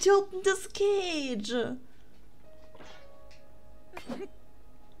something to open this cage.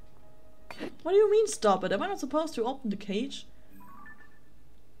 What do you mean, stop it? Am I not supposed to open the cage?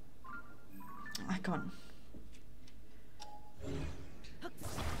 Ah, come on.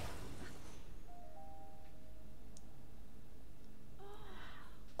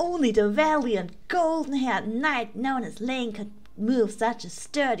 Only the valiant golden-haired knight known as Link could move such a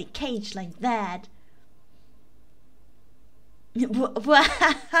sturdy cage like that.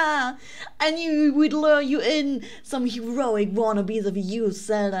 I knew we'd lure you in, some heroic wannabes of you,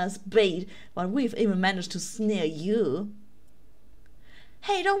 Zelda's bait, but we've even managed to snare you.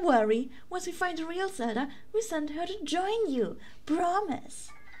 Hey, don't worry. Once we find the real Zelda, we send her to join you.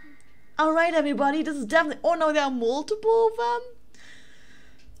 Promise. Alright, everybody, this is definitely... Oh no, there are multiple of them?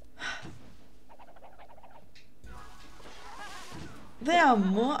 There are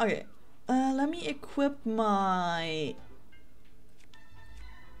more. Okay, let me equip my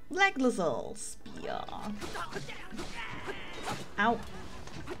Black Lizard Spear. Ow.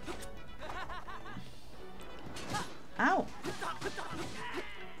 Ow.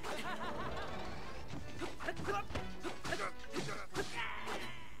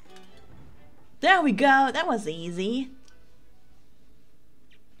 There we go. That was easy.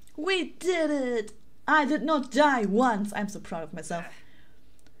 We did it. I did not die once. I'm so proud of myself.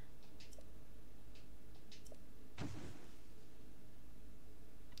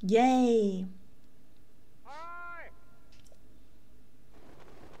 Yay.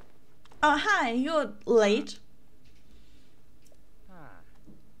 Oh, hi, you're late.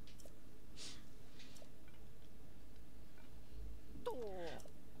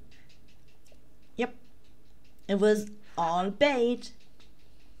 Yep, it was all bait.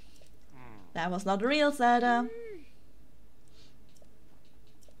 That was not real Zelda.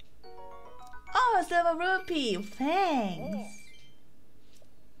 Oh, a silver rupee, thanks.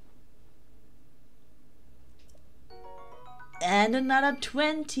 And another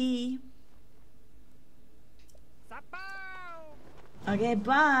 20. Okay,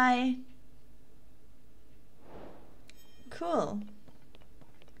 bye. Cool.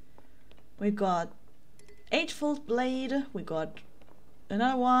 We got 8-fold blade. We got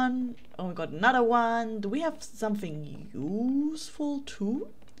another one. Oh, we got another one. Do we have something useful too?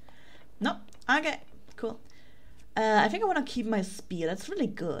 No. Okay, cool. I think I want to keep my spear. That's really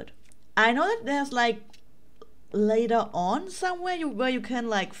good. I know that there's like later on somewhere where you can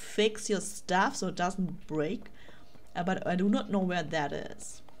like fix your stuff so it doesn't break. But I do not know where that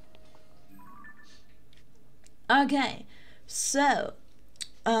is. Okay, so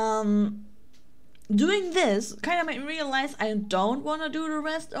doing this kind of made me realize I don't want to do the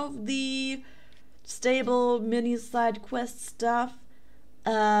rest of the stable mini side quest stuff.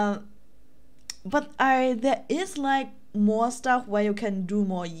 But there is like more stuff where you can do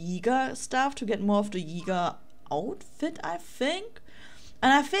more Yiga stuff to get more of the Yiga outfit, I think.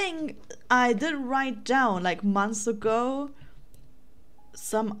 And I think I did write down like months ago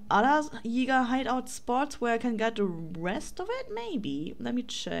some other Yiga hideout spots where I can get the rest of it, maybe. Let me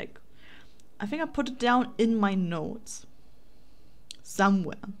check. I think I put it down in my notes.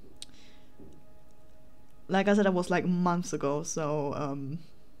 Somewhere. Like I said, it was like months ago, so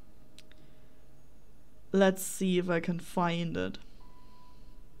let's see if I can find it.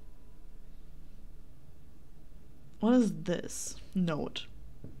 What is this? Note.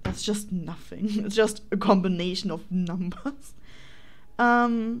 That's just nothing. It's just a combination of numbers.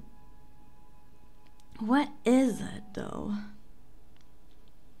 What is it though?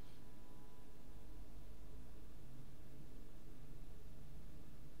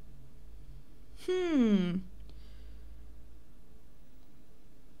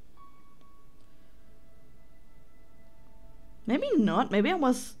 Maybe not. Maybe I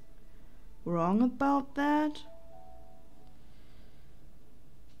was wrong about that.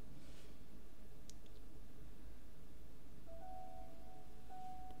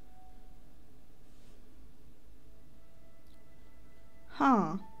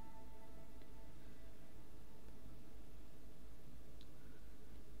 Huh.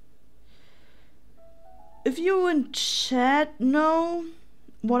 If you in chat know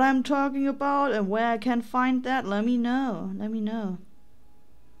what I'm talking about and where I can find that, let me know. Let me know.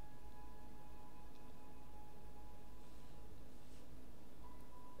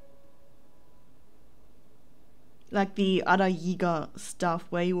 Like the other Yiga stuff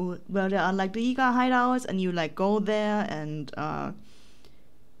where there are like the Yiga hideouts and you like go there and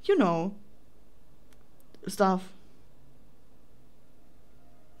you know, stuff.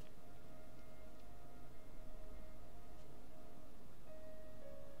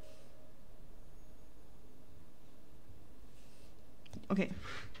 Okay,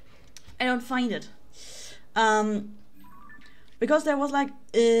 I don't find it. Because there was like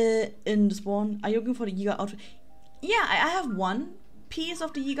in the spawn, are you looking for the Yiga outfit? Yeah, I have one piece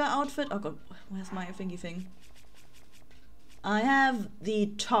of the Yiga outfit. Oh god, where's my thingy thing? I have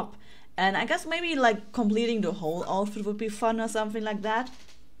the top, and I guess maybe like completing the whole outfit would be fun or something like that.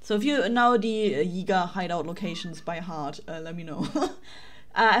 So if you know the Yiga hideout locations by heart, let me know.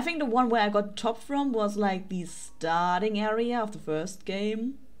 I think the one where I got top from was like the starting area of the first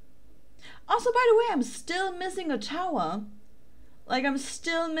game. Also, by the way, I'm still missing a tower. Like, I'm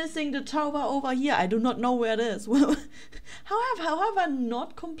still missing the tower over here. I do not know where it is. Well, how have I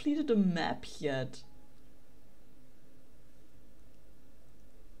not completed the map yet?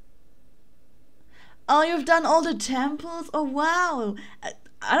 Oh, you've done all the temples? Oh, wow.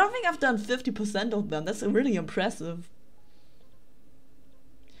 I don't think I've done 50% of them. That's really impressive.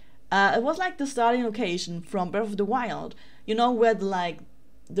 It was like the starting location from Breath of the Wild. You know, where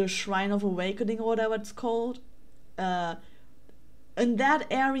the Shrine of Awakening or whatever it's called? In that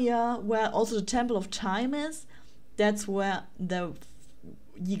area where also the Temple of Time is, that's where the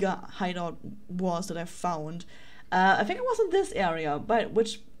Yiga hideout was that I found. I think it was in this area, but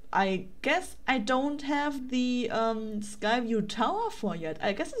which I guess I don't have the Skyview Tower for yet.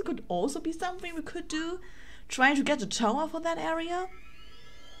 I guess it could also be something we could do. Trying to get a tower for that area.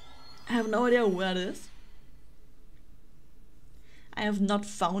 I have no idea where it is. I have not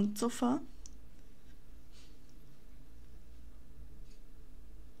found so far.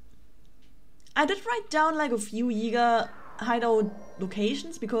 I did write down like a few Yiga hideout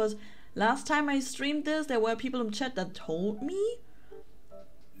locations because last time I streamed this there were people in chat that told me,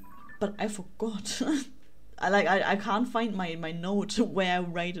 but I forgot. I can't find my note where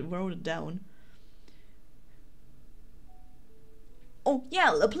I wrote it down. Oh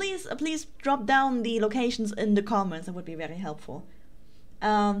yeah, please drop down the locations in the comments. That would be very helpful.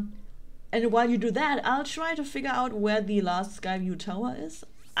 And while you do that, I'll try to figure out where the last Skyview Tower is.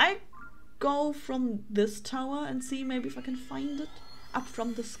 I go from this tower and see maybe if I can find it up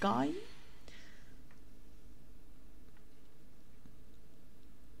from the sky.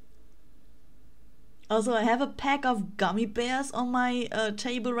 Also, I have a pack of gummy bears on my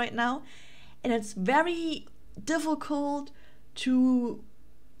table right now, and it's very difficult to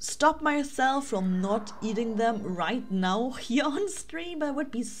stop myself from not eating them right now here on stream. But it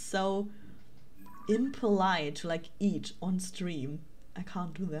would be so impolite to like eat on stream. I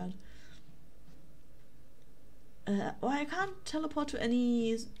can't do that. Well, I can't teleport to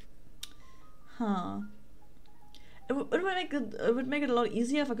any. Huh. It would make it a lot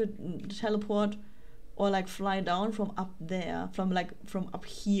easier if I could teleport or like fly down from up there, from up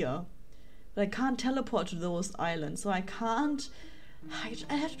here. But I can't teleport to those islands, so I can't.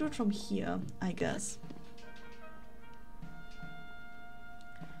 I have to do it from here, I guess.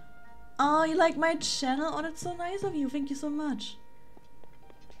 Oh, you like my channel? Oh, that's so nice of you. Thank you so much.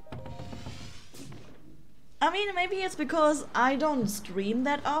 I mean, maybe it's because I don't stream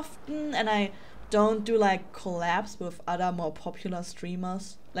that often and I don't do like collabs with other more popular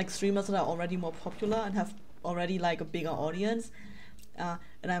streamers, like streamers that are already more popular and have already like a bigger audience,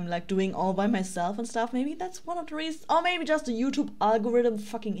 and I'm like doing all by myself and stuff. Maybe that's one of the reasons, or maybe just the YouTube algorithm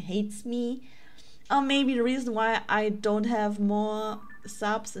fucking hates me, or maybe the reason why I don't have more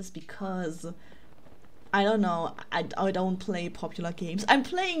subs is because I don't know, I don't play popular games. I'm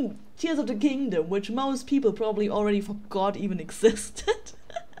playing Tears of the Kingdom, which most people probably already forgot even existed.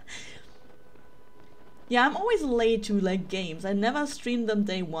 Yeah, I'm always late to like games. I never stream them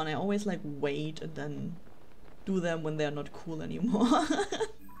day one. I always like wait and then do them when they're not cool anymore.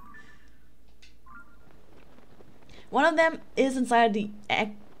 One of them is inside the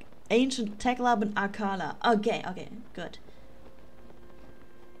ancient tech lab in Akala. Okay, good.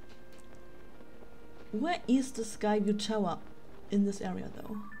 Where is the Skyview Tower in this area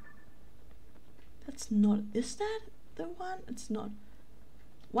though? That's not, is that the one? It's not.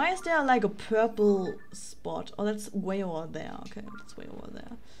 Why is there like a purple spot? Oh, that's way over there. Okay, that's way over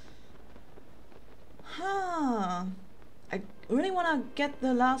there. Huh. I really want to get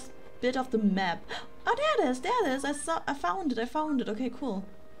the last bit of the map. Oh, there it is, there it is. I found it. Okay, cool.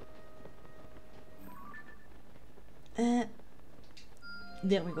 There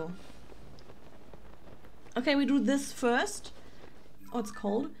we go. Okay, we do this first. Oh, it's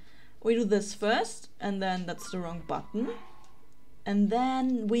cold. We do this first, and then that's the wrong button. And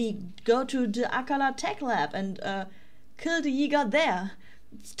then we go to the Akala Tech Lab and kill the Yiga there.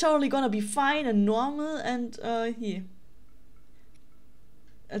 It's totally gonna be fine and normal, and here.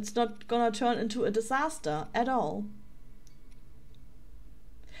 It's not gonna turn into a disaster at all.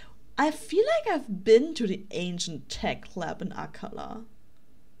 I feel like I've been to the ancient tech lab in Akala.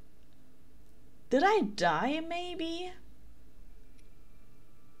 Did I die, maybe?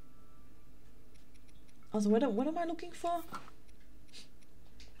 Also, what am I looking for?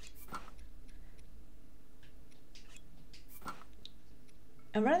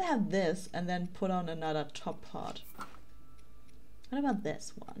 I'd rather have this and then put on another top part. What about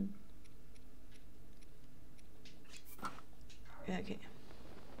this one? Okay.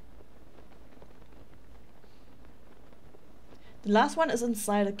 The last one is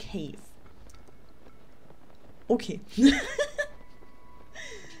inside a cave. Okay.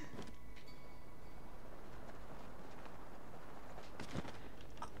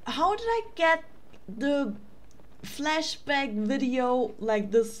 How did I get the flashback video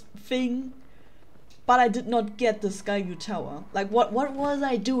like this thing, but I did not get the Skyview Tower? Like what was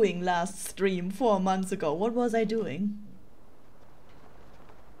I doing last stream 4 months ago? What was I doing?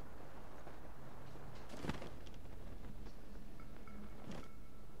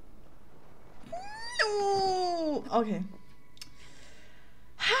 No! Okay.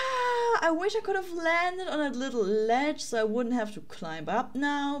 I wish I could have landed on a little ledge so I wouldn't have to climb up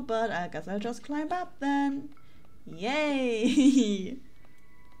now, but I guess I'll just climb up then. Yay!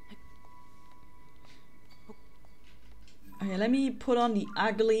 Okay, let me put on the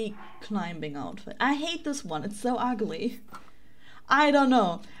ugly climbing outfit. I hate this one. It's so ugly. I don't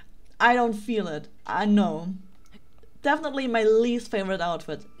know. I don't feel it. I know. Definitely my least favorite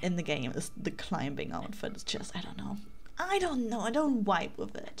outfit in the game is the climbing outfit. It's just, I don't know. I don't know. I don't vibe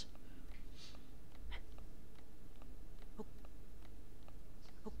with it.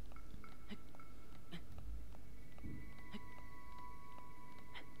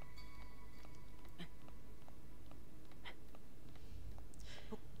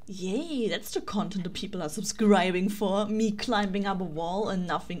 Yay, that's the content the people are subscribing for. Me climbing up a wall and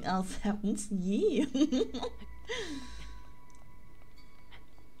nothing else happens. Yay.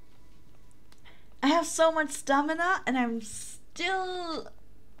 I have so much stamina and I'm still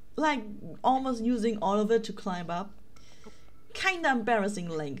like almost using all of it to climb up. Kinda embarrassing,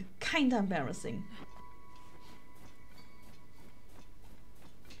 Link. Kinda embarrassing.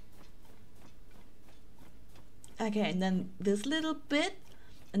 Okay, and then this little bit.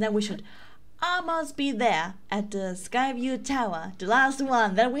 And then we should almost be there at the Skyview Tower. The last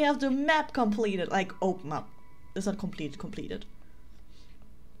one. Then we have the map completed. Like, open up. It's not completed. Completed.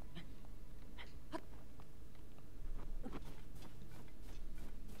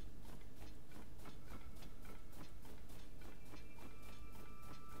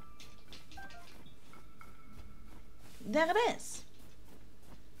 There it is.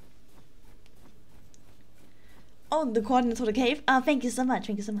 Oh, the coordinates for the cave. Oh, thank you so much.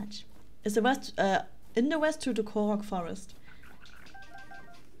 Thank you so much. It's the west, in the west to the Korok forest.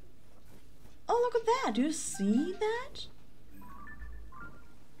 Oh, look at that. Do you see that?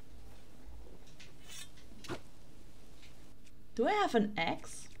 Do I have an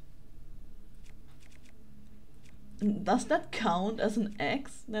X? Does that count as an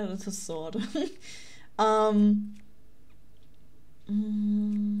X? No, it's a sword.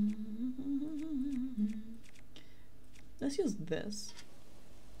 Let's use this.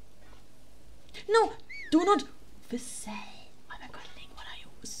 No! Do not whistle! Oh my god, Link, what are you?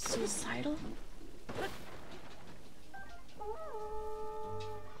 Suicidal?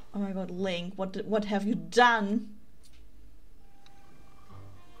 Oh my god, Link, what have you done?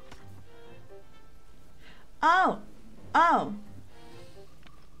 Oh! Oh!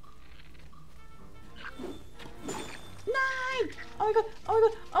 No! Oh my god, oh my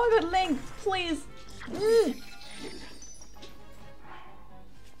god, oh my god, Link, please!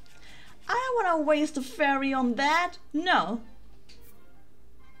 I don't want to waste a fairy on that. No.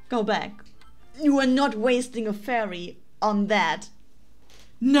 Go back. You are not wasting a fairy on that.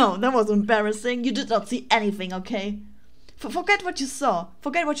 No, that was embarrassing. You did not see anything, okay? Forget what you saw.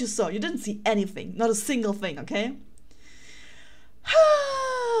 Forget what you saw. You didn't see anything. Not a single thing, okay?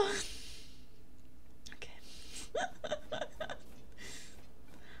 Okay.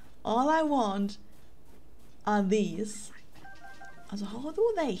 All I want are these. Also, how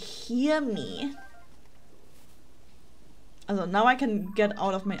do they hear me? Also, now I can get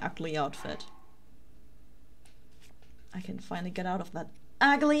out of my ugly outfit. I can finally get out of that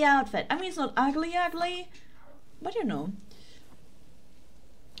ugly outfit. I mean, it's not ugly, but you know.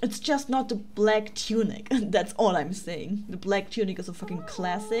 It's just not the black tunic. That's all I'm saying. The black tunic is a fucking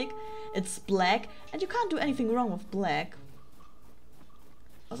classic. It's black, and you can't do anything wrong with black.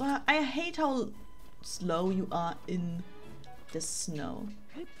 Also, I hate how slow you are in the snow.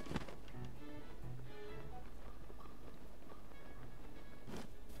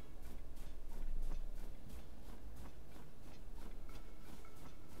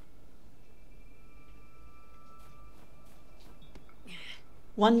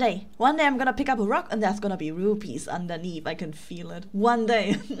 One day I'm gonna pick up a rock and there's gonna be rupees underneath. I can feel it. One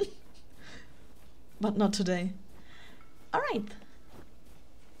day. But not today. Alright.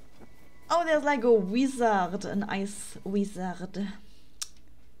 Oh, there's like a wizard, an ice wizard.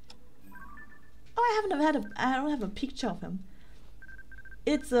 Oh, I don't have a picture of him.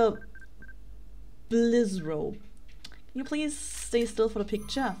 It's a Blizzrobe. Can you please stay still for the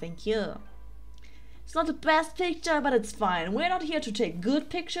picture? Thank you. It's not the best picture, but it's fine. We're not here to take good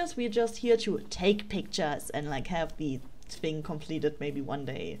pictures, we're just here to take pictures and like have the thing completed maybe one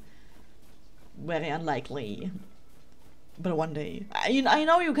day. Very unlikely. But one day. I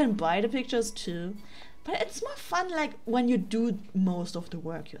know you can buy the pictures too, but it's more fun like when you do most of the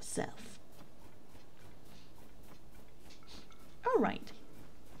work yourself. Alright.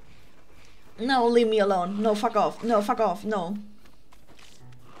 No, leave me alone. No, fuck off. No, fuck off. No.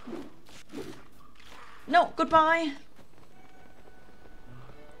 No, goodbye.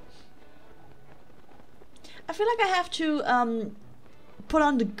 I feel like I have to put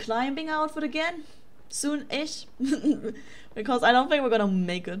on the climbing outfit again soon-ish because I don't think we're gonna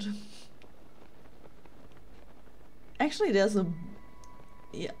make it. Actually, there's a...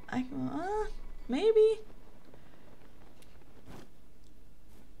 Yeah, maybe?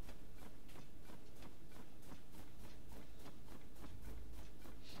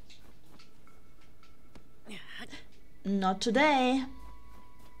 Not today.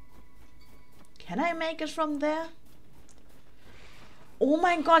 Can I make it from there? Oh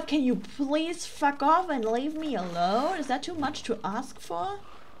my god, can you please fuck off and leave me alone? Is that too much to ask for?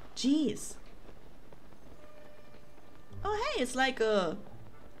 Jeez. Oh hey, it's like a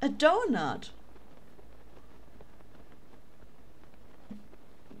donut.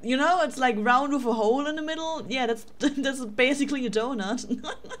 You know, it's like round with a hole in the middle. Yeah, that's basically a donut.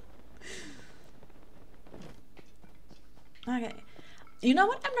 Okay. You know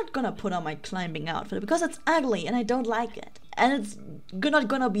what? I'm not gonna put on my climbing outfit because it's ugly and I don't like it. And it's not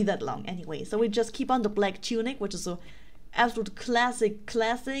gonna be that long anyway. So we just keep on the black tunic, which is a absolute classic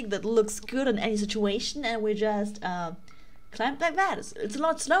that looks good in any situation, and we just climb like that. It's a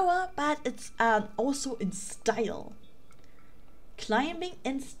lot slower, but it's also in style. Climbing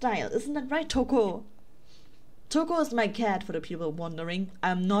in style, isn't that right, Toko? Toko is my cat, for the people wondering.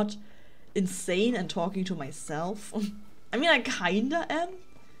 I'm not insane and talking to myself. I mean, I kinda am,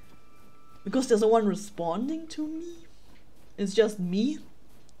 because there's no one responding to me. It's just me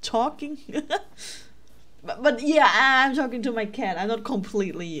talking. but yeah, I'm talking to my cat. I'm not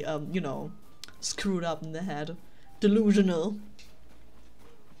completely, you know, screwed up in the head. Delusional.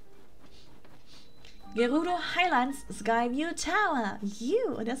 Gerudo Highlands Skyview Tower.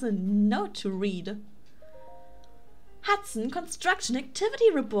 There's a note to read. Hudson Construction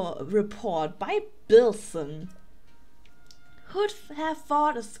Activity Report by Bilson. Who'd have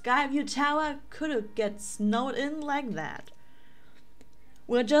thought a Skyview Tower could get snowed in like that?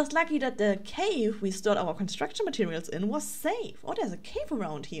 We're just lucky that the cave we stored our construction materials in was safe. Oh, there's a cave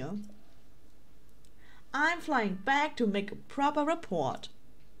around here. I'm flying back to make a proper report.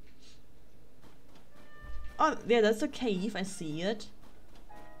 Oh, yeah, that's a cave. I see it.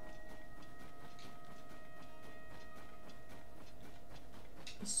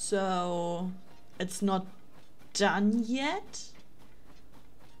 So, it's not done yet?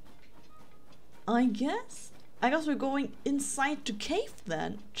 I guess we're going inside the cave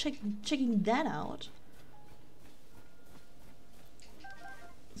then. Checking that out.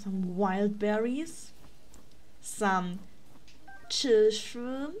 Some wild berries. Some chill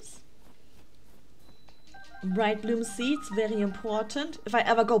shrooms. Bright bloom seeds, very important. If I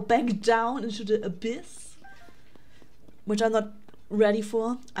ever go back down into the abyss, which I'm not ready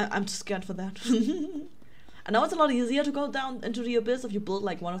for. I'm too scared for that. I know it's a lot easier to go down into the abyss if you build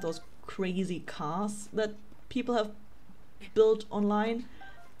like one of those crazy cars that people have built online.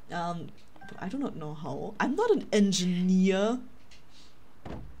 But I do not know how. I'm not an engineer.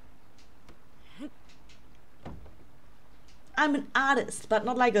 I'm an artist, but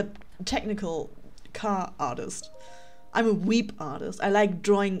not like a technical car artist. I'm a weep artist. I like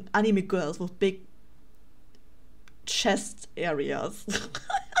drawing anime girls with big chest areas.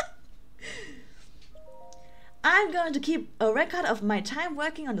 I'm going to keep a record of my time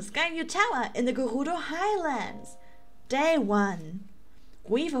working on the Skyview Tower in the Gerudo Highlands. Day 1.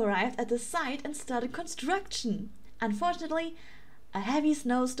 We've arrived at the site and started construction. Unfortunately, a heavy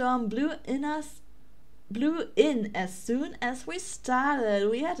snowstorm blew in as soon as we started.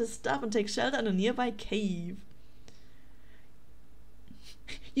 We had to stop and take shelter in a nearby cave.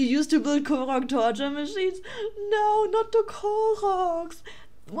 You used to build Korok torture machines? No, not the Koroks.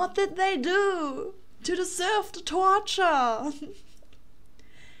 What did they do to deserve the torture?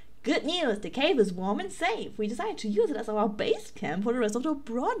 Good news, the cave is warm and safe. We decided to use it as our base camp for the rest of the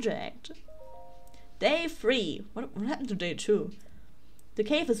project. Day 3. What happened to day 2? The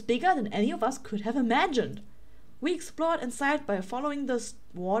cave is bigger than any of us could have imagined. We explored inside by following the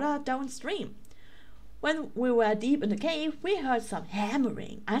water downstream. When we were deep in the cave, we heard some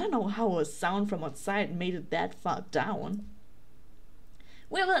hammering. I don't know how a sound from outside made it that far down.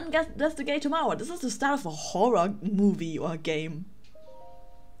 We will investigate tomorrow. This is the start of a horror movie or game.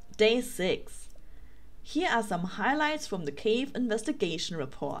 Day 6. Here are some highlights from the cave investigation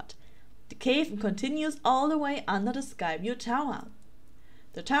report. The cave continues all the way under the Skyview Tower.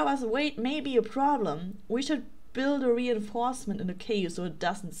 The tower's weight may be a problem. We should build a reinforcement in the cave so it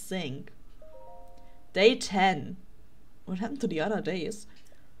doesn't sink. Day 10. What happened to the other days?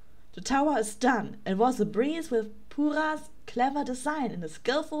 The tower is done. It was a breeze with Pura's clever design and the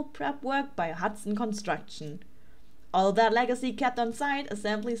skillful prep work by Hudson Construction. All that legacy kept on site,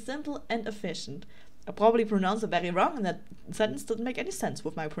 assembly simple and efficient. I probably pronounced it very wrong and that sentence doesn't make any sense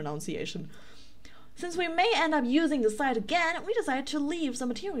with my pronunciation. Since we may end up using the site again, we decided to leave some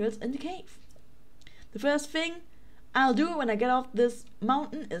materials in the cave. The first thing I'll do when I get off this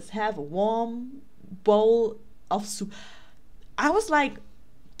mountain is have a warm bowl of soup.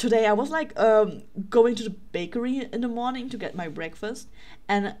 Today I was like going to the bakery in the morning to get my breakfast,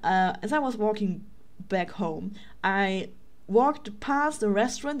 and as I was walking back home, I walked past a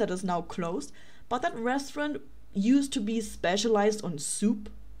restaurant that is now closed, but that restaurant used to be specialized on soup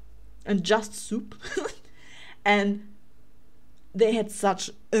and just soup. And they had such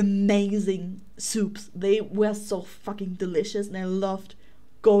amazing soups. They were so fucking delicious, and I loved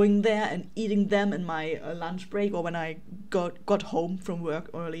going there and eating them in my lunch break or when I got home from work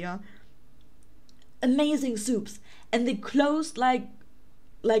earlier. Amazing soups. And they closed like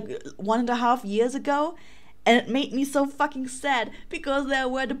 1.5 years ago, and it made me so fucking sad because they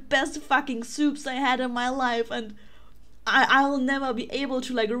were the best fucking soups I had in my life, and I'll never be able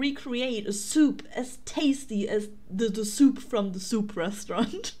to like recreate a soup as tasty as the soup from the soup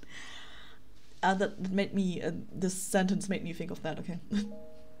restaurant. That made me, this sentence made me think of that, okay.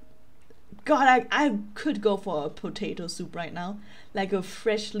 God, I could go for a potato soup right now. Like a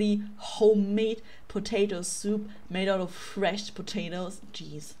freshly homemade potato soup made out of fresh potatoes.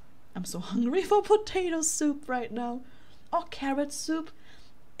 Jeez, I'm so hungry for potato soup right now. Or carrot soup.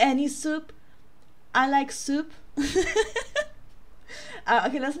 Any soup. I like soup.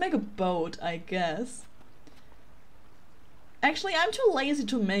 Okay, let's make a boat, I guess. Actually, I'm too lazy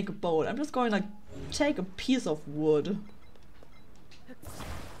to make a boat. I'm just going to like take a piece of wood.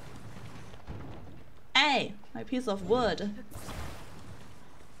 Hey, my piece of wood.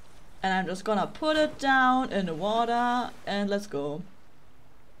 And I'm just gonna put it down in the water and let's go.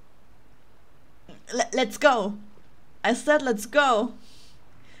 Let's go. I said let's go.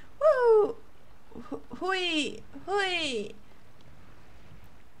 Woo! Hui! Hui!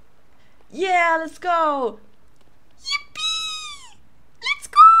 Yeah, let's go! Yippee! Let's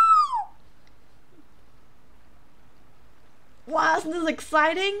go! Wow, isn't this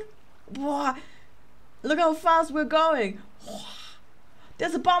exciting? Wow. Look how fast we're going.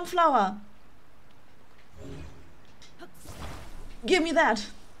 There's a bomb flower. Give me that.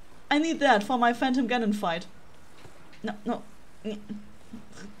 I need that for my Phantom Ganon fight. No, no.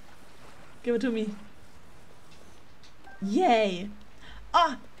 Give it to me. Yay.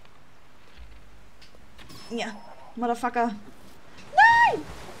 Ah. Yeah. Motherfucker. No!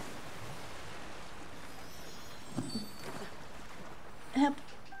 Help.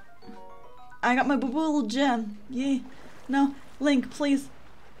 I got my bubble gem. Yay. No. Link, please.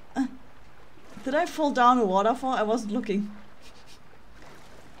 Did I fall down a waterfall? I wasn't looking.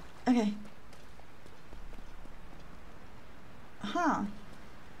 Okay. Huh.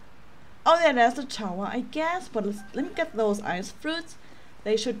 Oh yeah, there's the tower, I guess. But let me get those ice fruits.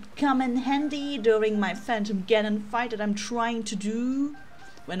 They should come in handy during my Phantom Ganon fight that I'm trying to do.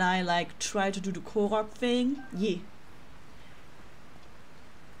 When I like try to do the Korok thing. Yeah.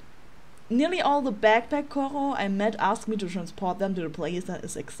 Nearly all the backpack Koro I met asked me to transport them to the place that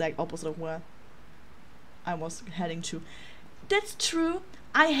is exact opposite of where I was heading to. That's true.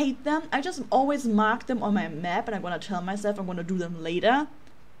 I hate them. I just always mark them on my map and I'm gonna tell myself I'm gonna do them later.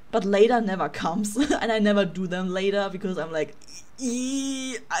 But later never comes. And I never do them later because I'm like,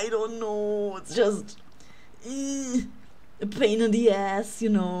 I don't know. It's just a pain in the ass, you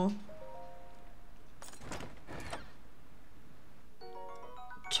know.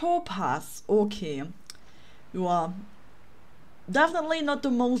 Topaz, okay. You are definitely not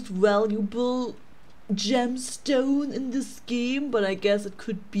the most valuable gemstone in this game, but I guess it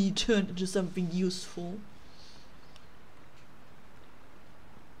could be turned into something useful.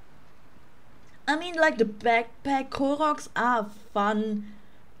 I mean, like the backpack Koroks are a fun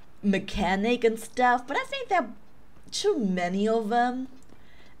mechanic and stuff, but I think there are too many of them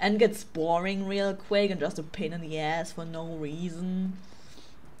and gets boring real quick and just a pain in the ass for no reason.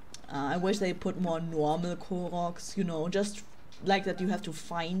 I wish they put more normal Koroks, you know, just like that you have to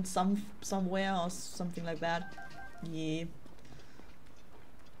find somewhere or something like that. Yeah.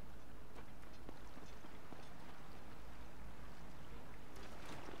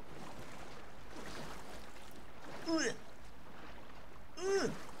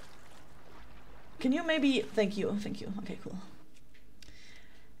 Can you maybe... Thank you. Okay, cool.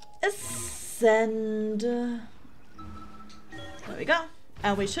 Ascend. There we go.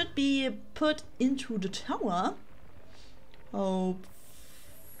 And we should be put into the tower. Hopefully.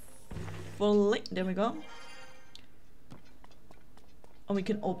 There we go. And we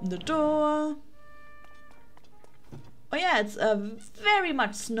can open the door. Oh yeah, it's very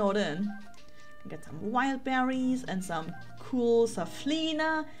much snowed in. Get some wild berries and some cool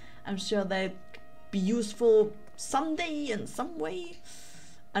saflina. I'm sure they'd be useful someday in some way.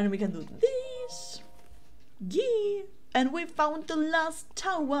 And we can do this. Yeah, and we found the last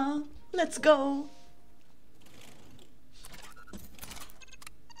tower. Let's go.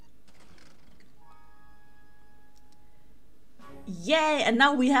 Yay, and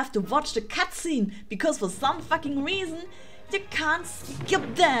now we have to watch the cutscene, because for some fucking reason you can't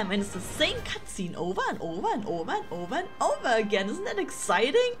skip them, and it's the same cutscene over and over and over and over and over again. Isn't that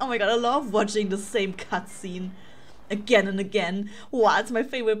exciting? Oh my god, I love watching the same cutscene again and again. Wow, it's my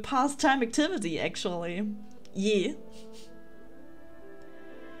favorite pastime activity, actually. Yeah.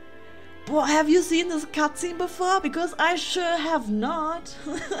 Boy, have you seen this cutscene before? Because I sure have not.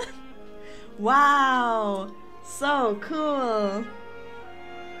 Wow. So cool!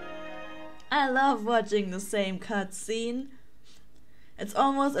 I love watching the same cutscene. It's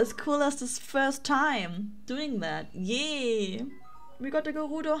almost as cool as this first time doing that. Yay! We got the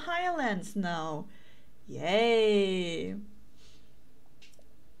Gerudo Highlands now. Yay!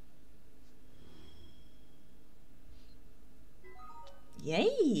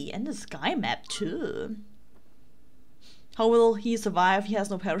 Yay! And the sky map too. How will he survive? He has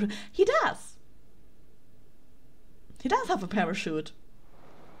no parachute. He does! He does have a parachute.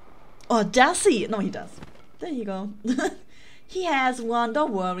 Or does he? No, he does. There you go. He has one.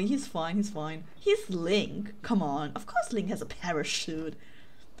 Don't worry. He's fine. He's fine. He's Link. Come on. Of course Link has a parachute.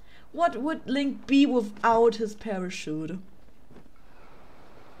 What would Link be without his parachute?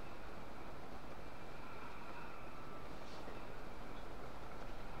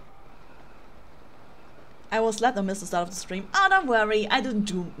 I was glad I missed the start of the stream. Oh, don't worry. I didn't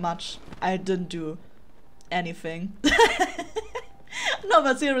do much. I didn't do anything. No,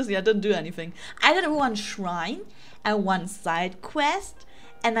 but seriously, I didn't do anything. I did one shrine and one side quest,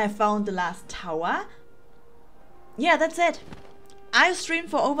 and I found the last tower. Yeah, that's it. I streamed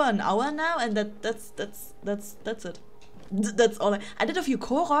for over an hour now, and that's it. That's all. I did a few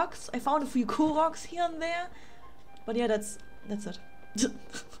Koroks. I found a few Koroks here and there, but yeah, that's it.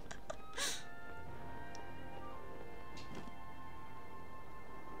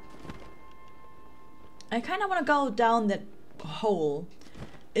 I kind of want to go down that hole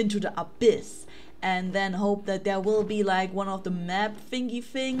into the abyss and then hope that there will be like one of the map thingy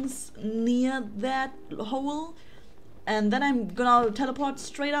things near that hole, and then I'm gonna teleport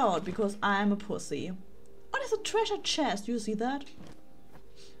straight out because I'm a pussy. Oh, there's a treasure chest. You see that?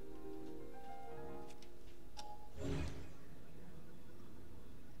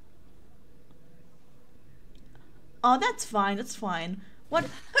 Oh, that's fine. That's fine. What?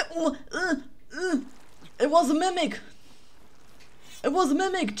 It was a mimic! It was a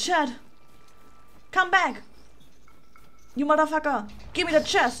mimic, Chad! Come back! You motherfucker! Give me the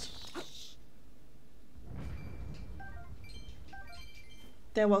chest!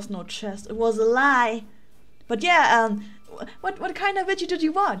 There was no chest. It was a lie! But yeah, what kind of video did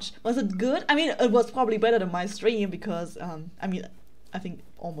you watch? Was it good? I mean, it was probably better than my stream because, I mean, I think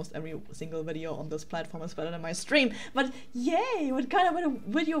almost every single video on this platform is better than my stream. But yay! What kind of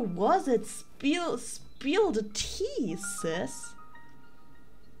video was it? Spill the tea, sis.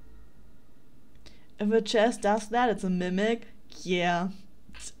 If a chest does that, it's a mimic. Yeah,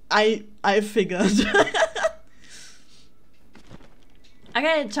 I figured.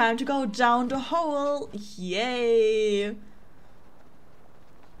 Okay, time to go down the hole. Yay!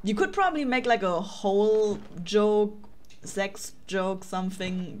 You could probably make like a hole joke, sex joke,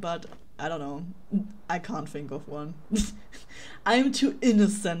 something, but I don't know. I can't think of one. I'm too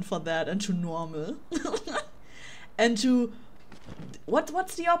innocent for that and too normal. And too...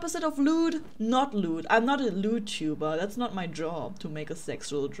 What's the opposite of lewd? Not lewd. I'm not a lewd tuber. That's not my job to make a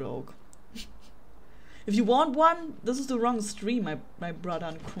sexual joke. If you want one, this is the wrong stream, my brother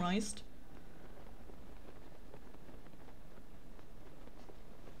in Christ.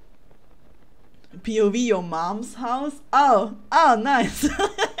 POV your mom's house? Oh, nice.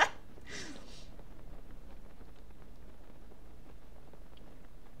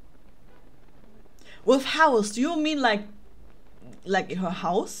 With house, do you mean like her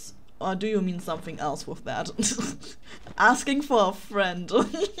house? Or do you mean something else with that? Asking for a friend.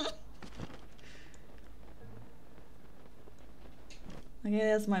 Okay,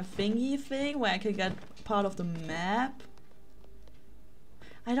 there's my thingy thing where I can get part of the map.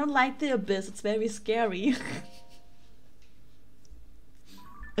 I don't like the abyss, it's very scary.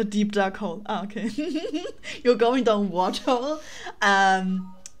 A deep dark hole. Ah, okay. You're going down what hole?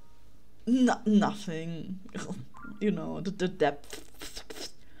 Nothing. You know, the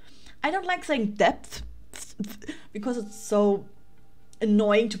depth. I don't like saying depth because it's so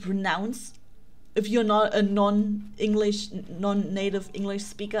annoying to pronounce if you're not a non-native English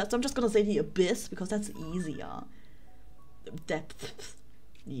speaker. So I'm just gonna say the abyss because that's easier. Depth.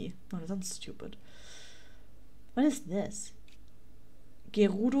 Yeah, no, that sounds stupid. What is this?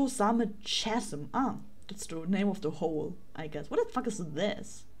 Gerudo Same Chasm. Ah, that's the name of the hole, I guess. What the fuck is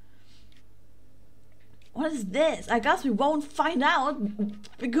this? What is this? I guess we won't find out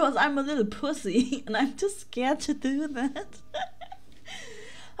because I'm a little pussy and I'm too scared to do that.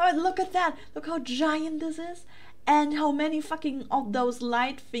 Alright, look at that. Look how giant this is. And how many fucking of those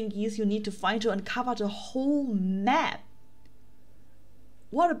light thingies you need to find to uncover the whole map.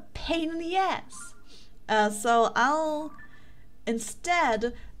 What a pain in the ass. So I'll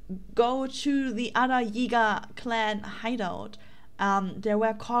instead go to the other Yiga clan hideout. There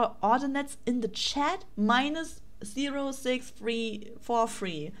were coordinates in the chat.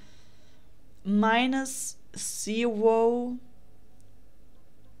 -06343 -0.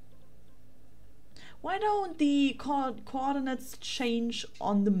 Why don't the coordinates change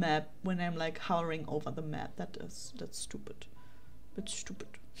on the map when I'm like hovering over the map? That's stupid. It's stupid.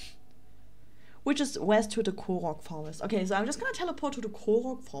 Which is west to the Korok forest. Okay, so I'm just gonna teleport to the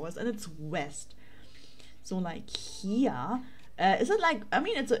Korok forest and it's west. So like here, is it like, I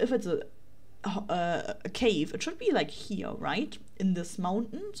mean, if it's a cave, it should be like here, right? In this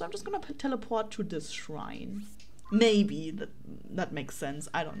mountain. So I'm just gonna teleport to this shrine. Maybe that makes sense.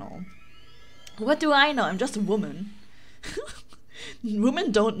 I don't know. What do I know? I'm just a woman.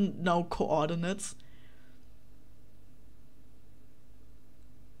 Women don't know coordinates.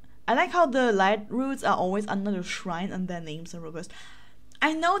 I like how the light roots are always under the shrine and their names are reversed.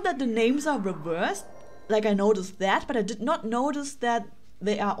 I know that the names are reversed, like I noticed that, but I did not notice that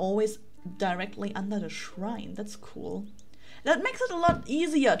they are always directly under the shrine. That's cool. That makes it a lot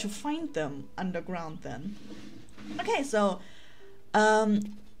easier to find them underground then. Okay, so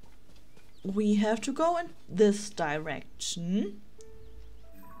we have to go in this direction.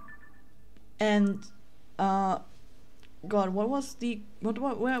 And God, what was the what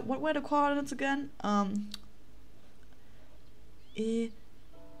were the coordinates again?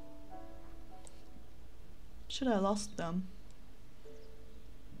 Should I lost them?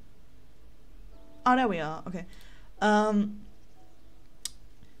 Oh, there we are. Okay. And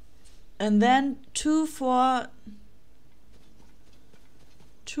then 2 4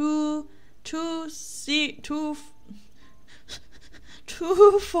 2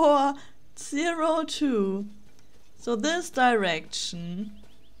 4 0 2. So this direction,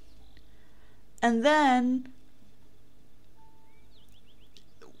 and then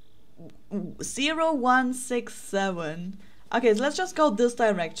 0 1 6 7. Okay, so let's just go this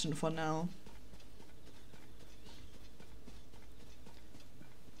direction for now.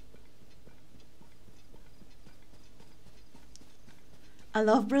 I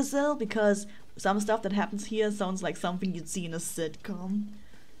love Brazil because some stuff that happens here sounds like something you'd see in a sitcom.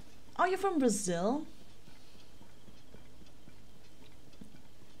 Oh, you're from Brazil?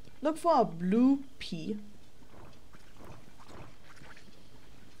 Look for a blue pea.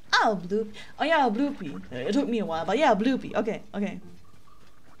 Oh, blue. Oh yeah, a blue pea. It took me a while, but yeah, a blue pea. Okay, okay.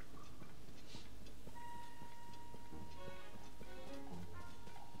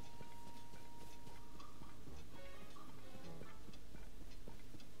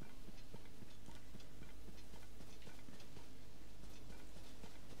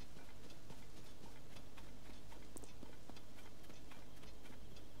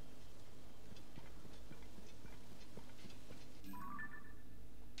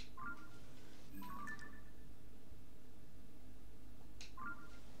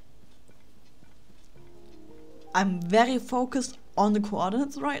 I'm very focused on the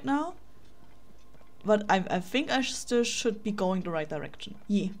coordinates right now, but I think I still should be going the right direction.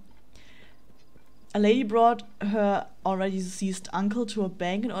 Yeah. A lady brought her already deceased uncle to a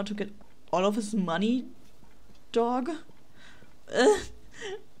bank in order to get all of his money, dog.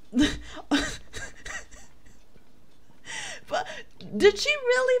 But did she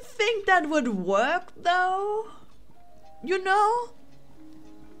really think that would work though? You know?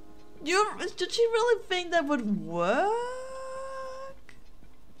 Did she really think that would work?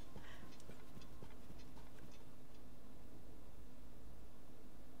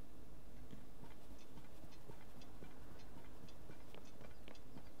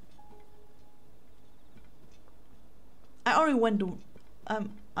 I already went to I'm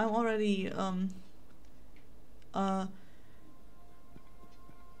already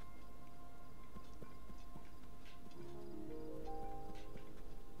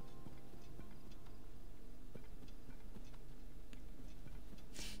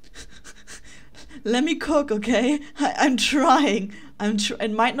let me cook, okay? I'm trying.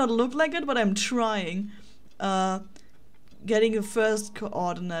 It might not look like it, but I'm trying. Getting a first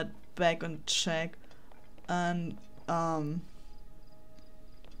coordinate back on check. And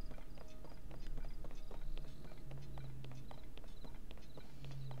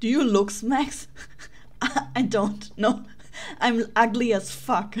Do you look smacks? I don't. No. I'm ugly as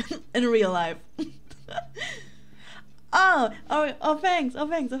fuck in real life. Oh, thanks.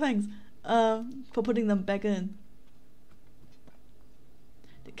 For putting them back in.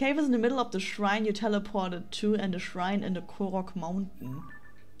 The cave is in the middle of the shrine you teleported to, and the shrine in the Korok Mountain.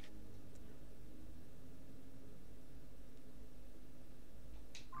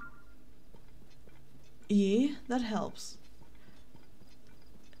 Yeah, that helps.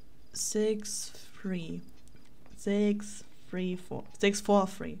 6, 3. 6, 3, 4. 6, 4,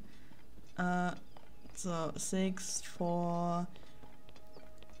 3. So 6, 4.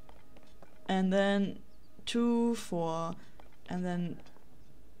 And then 2, 4. And then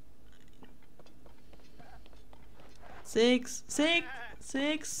 6, 6,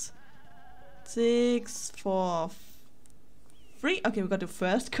 6, 6, 4, 3. Okay, we got the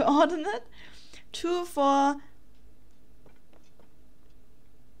first coordinate. 2, 4.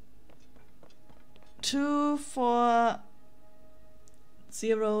 2, 4,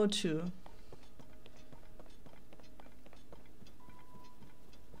 0, 2.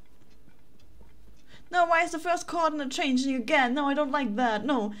 No, why is the first coordinate changing again? No, I don't like that.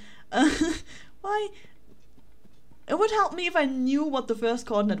 No. Why? It would help me if I knew what the first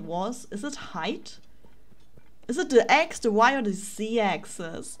coordinate was. Is it height? Is it the x, the y, or the z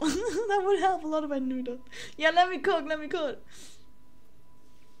axis? That would help a lot if I knew that. Yeah, let me cook.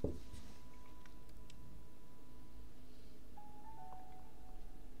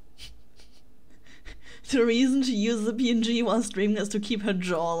 The reason to use the PNG while streaming is to keep her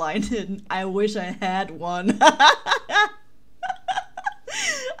jawline hidden. I wish I had one.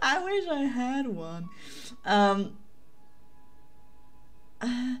 I wish I had one.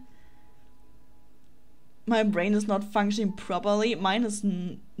 My brain is not functioning properly. Mine is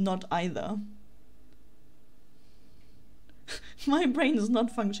not either. My brain is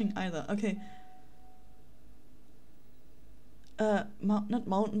not functioning either. Okay. Not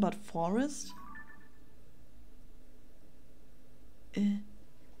mountain, but forest.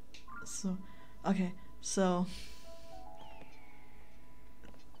 So, okay, so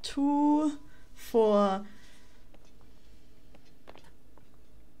 2, 4.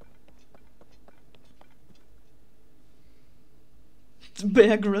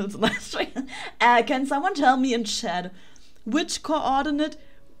 Bear Grylls last stream. Can someone tell me in chat which coordinate,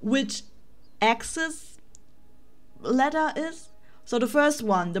 which axis letter is? So the first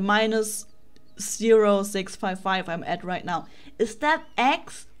one, the minus 0, 6, 5, 5 I'm at right now. Is that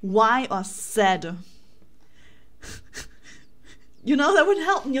X, Y, or Z? You know, that would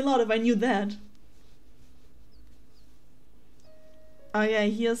help me a lot if I knew that. Oh yeah,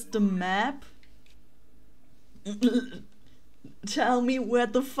 here's the map. Tell me where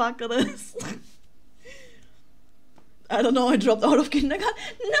the fuck it is. I don't know, I dropped out of kindergarten.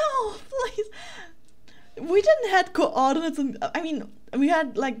 No, please. We didn't have coordinates, and I mean, we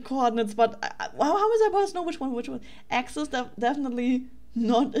had like coordinates, but how was I supposed to know which one? Axis, definitely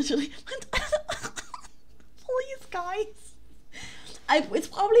not Italy. Please, guys. It's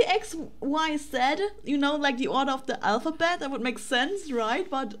probably X, Y, Z. You know, like the order of the alphabet. That would make sense, right?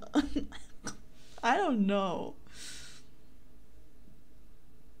 But I don't know.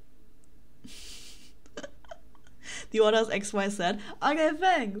 The order is X, Y, Z. Okay,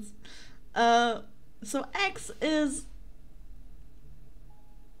 thanks. So X is...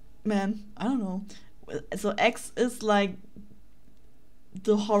 Man, I don't know. So X is like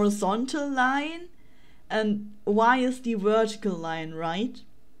the horizontal line, and Y is the vertical line, right?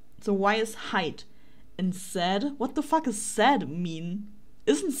 So Y is height. And Z? What the fuck does Z mean?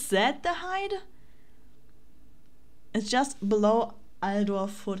 Isn't Z the height? It's just below Aldor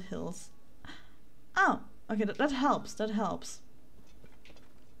foothills. Oh, okay, that helps. That helps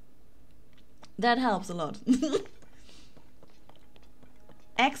a lot.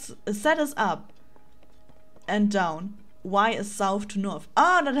 Z is up and down. Y is south to north.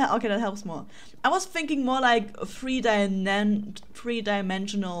 Ah, okay, that helps more. I was thinking more like a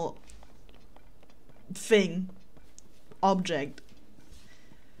three-dimensional thing, object,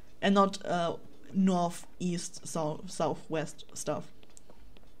 and not north, east, south, southwest stuff.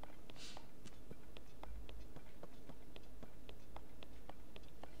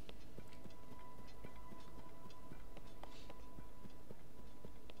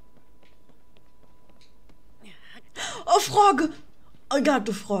 Oh, frog! I got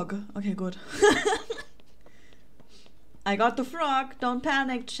the frog. Okay, good. I got the frog. Don't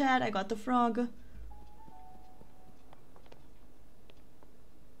panic, chat. I got the frog.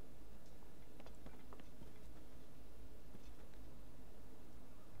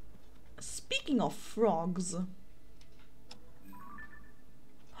 Speaking of frogs.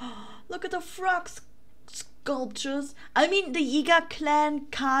 Look at the frogs sculptures. I mean, the Yiga clan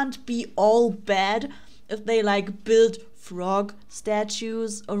can't be all bad if they like build frog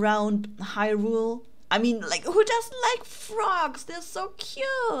statues around Hyrule. I mean, like, who doesn't like frogs? They're so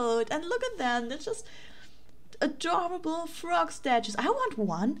cute. And look at them. They're just adorable frog statues. I want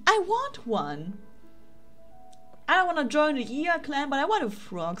one. I want one. I don't want to join the Yiga clan, but I want a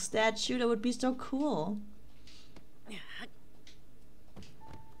frog statue. That would be so cool.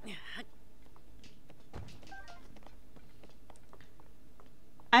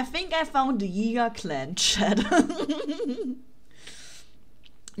 I think I found the Yiga clan chat.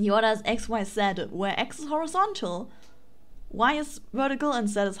 Yoda is X, Y, Z, where X is horizontal, Y is vertical, and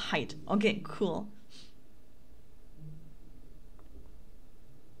Z is height. Okay, cool.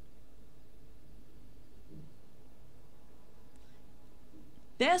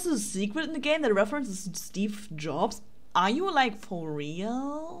 There's a secret in the game that references Steve Jobs. Are you like for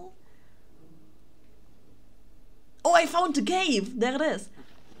real? Oh, I found the cave! There it is.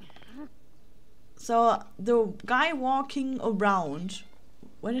 So, the guy walking around,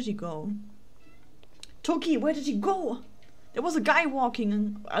 where did he go? Toki, where did he go? There was a guy walking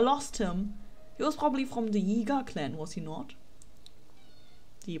and I lost him. He was probably from the Yiga clan, was he not?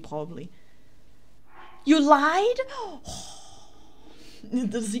 He probably. You lied?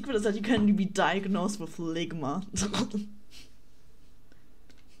 The secret is that you can be diagnosed with ligma.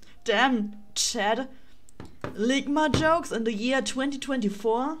 Damn, Chad. Ligma jokes in the year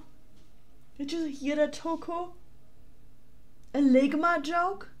 2024? Did you hear that, Toko? A ligma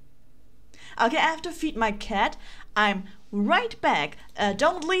joke? Okay, I have to feed my cat. I'm right back.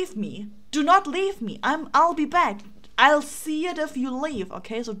 Don't leave me. Do not leave me. I'll be back. I'll see it if you leave,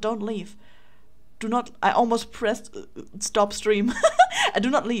 okay? So don't leave. Do not... I almost pressed stop stream.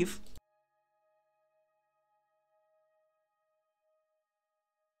 Do not leave.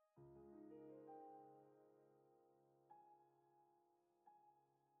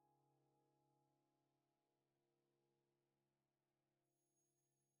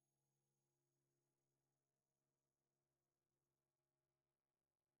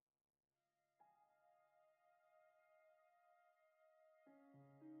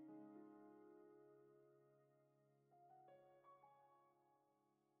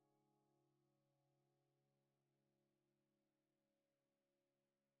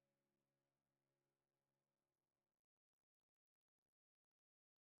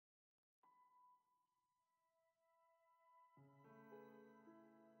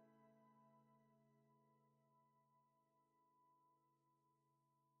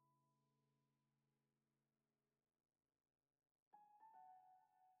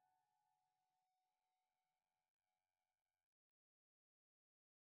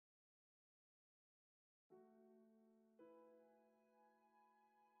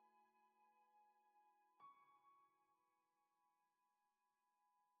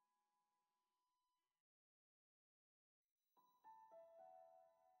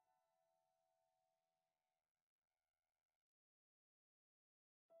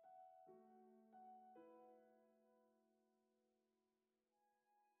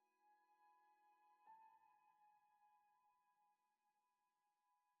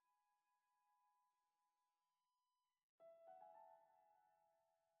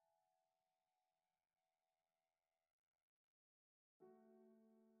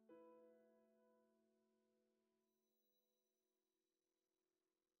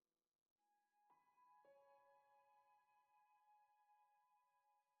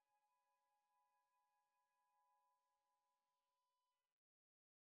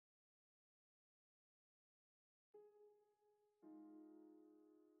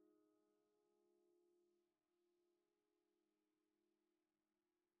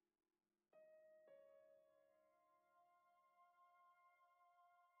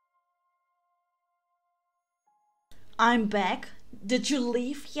 I'm back. Did you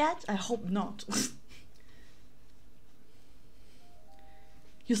leave yet? I hope not.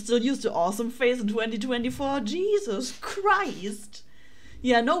 You still use the awesome face in 2024? Jesus Christ.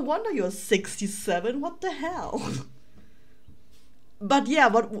 Yeah, no wonder you're 67. What the hell? But yeah,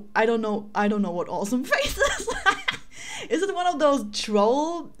 what I don't know what awesome face is. Is it one of those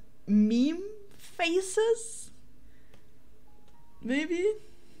troll meme faces? Maybe?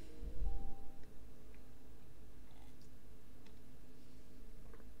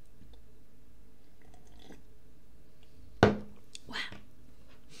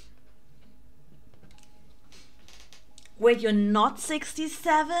 Wait, you're not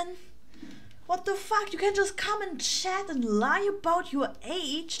 67? What the fuck? You can just come and chat and lie about your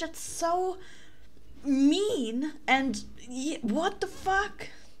age? That's so mean. And what the fuck?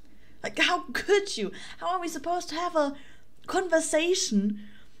 Like, how could you? How are we supposed to have a conversation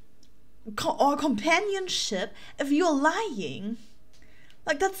or companionship if you're lying?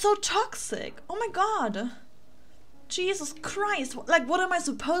 Like, that's so toxic. Oh my god. Jesus Christ. Like, what am I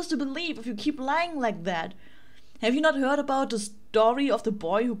supposed to believe if you keep lying like that? Have you not heard about the story of the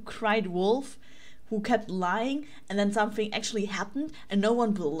boy who cried wolf? Who kept lying and then something actually happened and no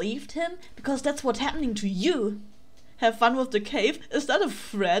one believed him? Because that's what's happening to you. Have fun with the cave? Is that a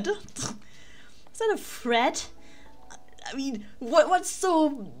threat? Is that a threat? I mean, what's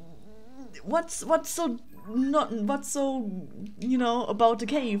so you know, about the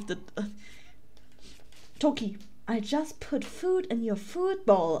cave that Toki, I just put food in your food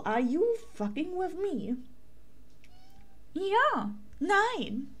bowl. Are you fucking with me? Ja,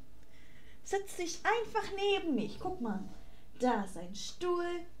 nein. Setz dich einfach neben mich. Guck mal, da ist ein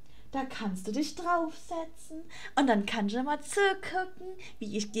Stuhl, da kannst du dich draufsetzen und dann kannst du mal zugucken,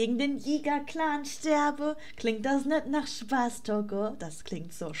 wie ich gegen den Jäger-Clan sterbe. Klingt das nicht nach Spaß, Toko? Das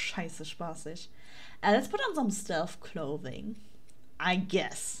klingt so scheiße spaßig. Let's put on some stealth clothing, I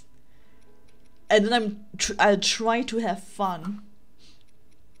guess. And then I'll try to have fun.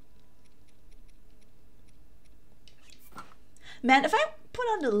 Man, if I put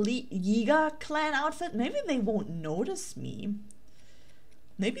on the Yiga clan outfit, maybe they won't notice me.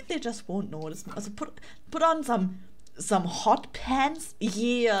 Maybe they just won't notice me. Also put on some hot pants.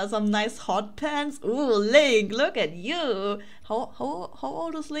 Yeah, some nice hot pants. Ooh, Link, look at you. How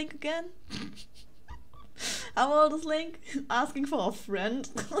old is Link again? How old is Link? Asking for a friend.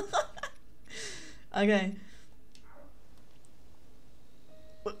 Okay.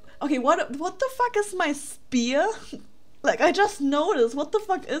 Okay, what the fuck is my spear? Like, I just noticed, what the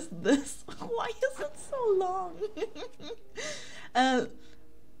fuck is this? Why is it so long?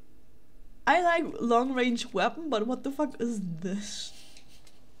 I like long range weapon, but what the fuck is this?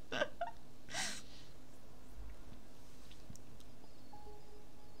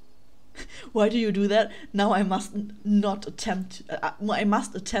 Why do you do that? Now I must not attempt. I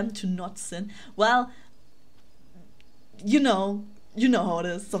must attempt to not sin. Well, you know how it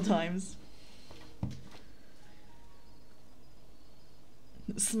is sometimes.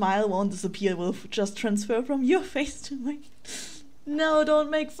 Smile won't disappear, will just transfer from your face to mine. No, don't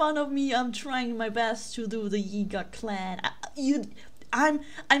make fun of me. I'm trying my best to do the Yiga clan. I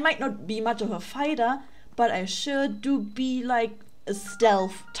might not be much of a fighter, but I sure do be like a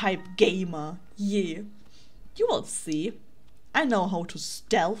stealth type gamer. Yeah. You will see. I know how to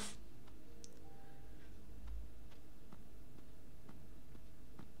stealth.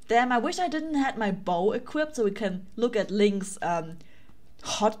 Damn, I wish I didn't have my bow equipped so we can look at Link's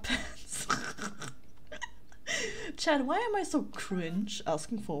hot pants. Chad, why am I so cringe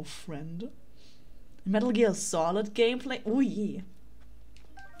asking for a friend? Metal Gear Solid gameplay? Oh yeah.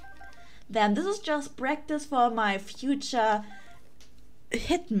 Then this is just practice for my future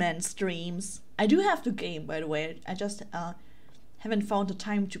Hitman streams. I do have the game, by the way. I just haven't found the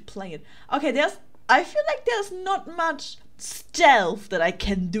time to play it. Okay, I feel like there's not much stealth that I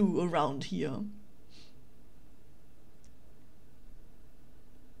can do around here.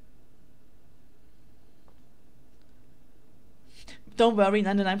 Don't worry,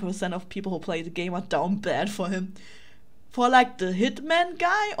 99% of people who play the game are down bad for him. For like the Hitman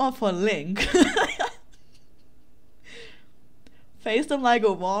guy or for Link? Face them like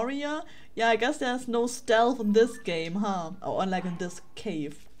a warrior? Yeah, I guess there's no stealth in this game, huh? Or like in this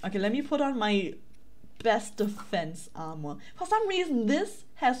cave. Okay, let me put on my best defense armor. For some reason this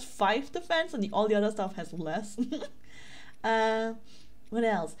has 5 defense and all the other stuff has less. What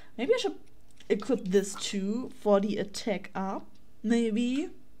else? Maybe I should equip this too for the attack up. Maybe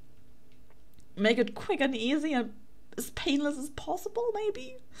make it quick and easy and as painless as possible,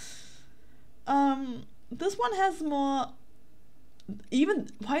 maybe. This one has more.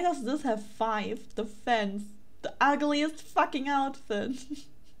 Even why does this have 5 defense? The ugliest fucking outfit.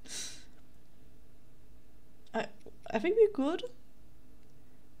 I think we're good.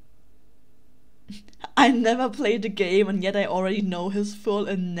 I never played the game and yet I already know his full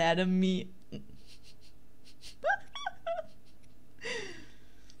anatomy.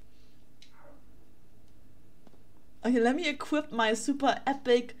 Okay, let me equip my super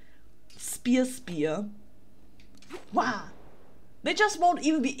epic spear. Wow! They just won't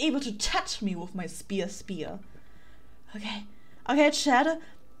even be able to touch me with my spear. Okay. Okay, chat.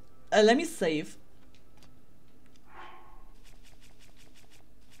 Let me save.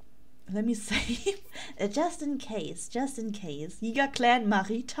 Just in case. Yiga Clan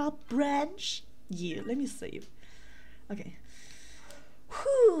Marita branch. Yeah, let me save. Okay.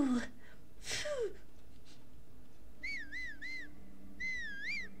 Whew.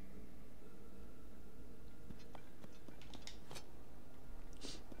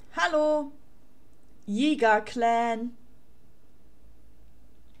 Yiga clan.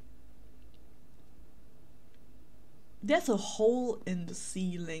 There's a hole in the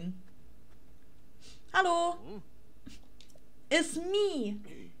ceiling. Hello. It's me.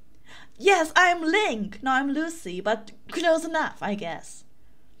 Yes, I'm Link. No, I'm Lucy, but close enough, I guess.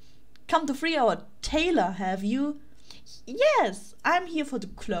 Come to free our tailor, have you? Yes, I'm here for the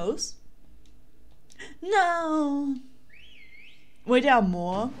clothes. No. Wait, there are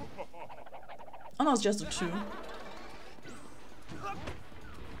more. Oh no, it's just the 2.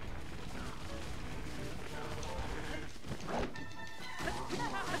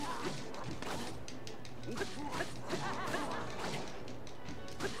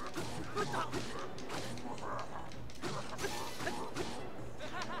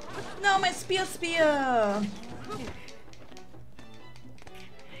 No, my spear!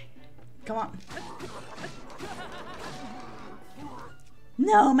 Come on.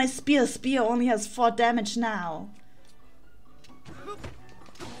 No, my spear only has 4 damage now.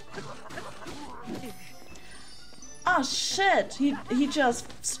 Oh shit, he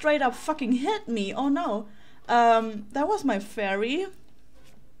just straight up fucking hit me. Oh no. That was my fairy.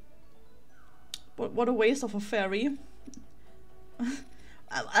 What a waste of a fairy.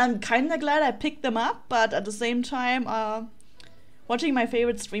 I'm kinda glad I picked them up, but at the same time, watching my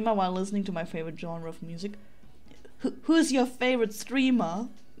favorite streamer while listening to my favorite genre of music. Who's your favorite streamer?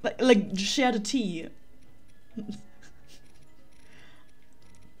 Like share the tea.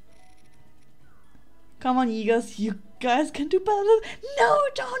 Come on, you guys can do better. No,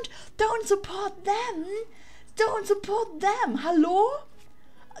 don't support them. Don't support them. Hello?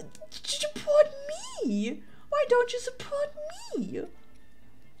 Support me. Why don't you support me?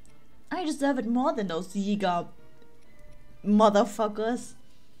 I deserve it more than those Yiga motherfuckers.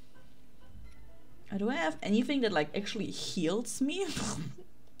 Do I have anything that like actually heals me?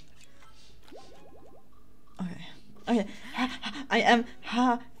 Okay. I'm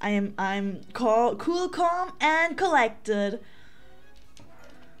cool, calm, and collected.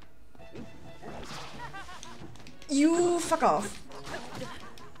 You fuck off.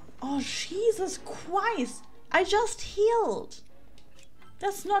 Oh, Jesus Christ. I just healed.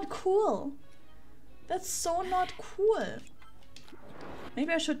 That's not cool. That's so not cool.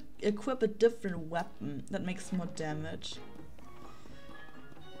 Maybe I should equip a different weapon that makes more damage.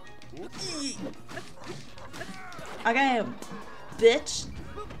 Okay, bitch.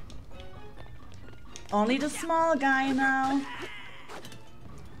 Only the small guy now.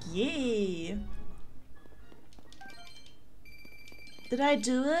 Yay. Did I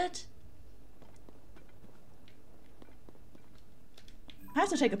do it? I have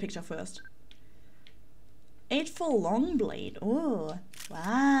to take a picture first. 8 for long blade. Oh,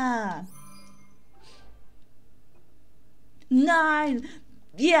 wow. 9.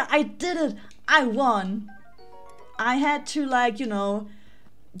 Yeah, I did it. I won. I had to, like, you know,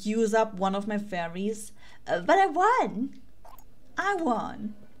 use up one of my fairies, but I won. I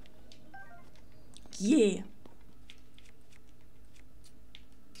won. Yeah.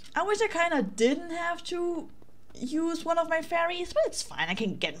 I wish I kind of didn't have to use one of my fairies, but it's fine. I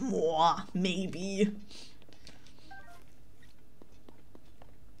can get more, maybe.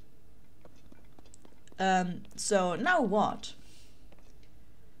 So now what?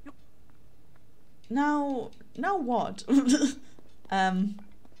 Now what?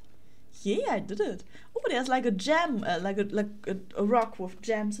 Yeah, I did it. Oh, there's like a gem, like a rock with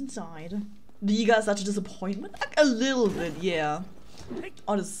gems inside. Do you guys such a disappointment? Like a little bit, yeah.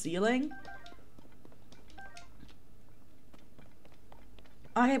 On the ceiling.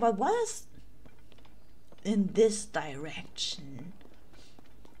 Okay, but what is in this direction?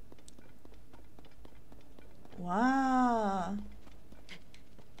 Wow.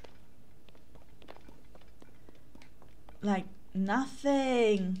 Like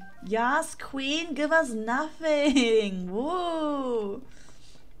nothing. Yes, queen, give us nothing. Woo.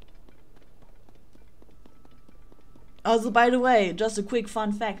 Also, by the way, just a quick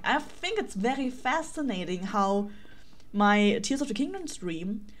fun fact. I think it's very fascinating how my Tears of the Kingdom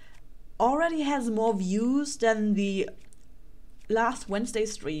stream already has more views than the last Wednesday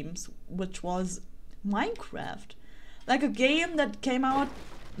streams, which was Minecraft. Like a game that came out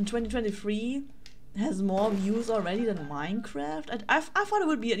in 2023 has more views already than Minecraft. I thought it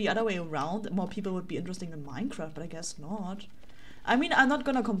would be the other way around, that more people would be interested in Minecraft, but I guess not. I mean, I'm not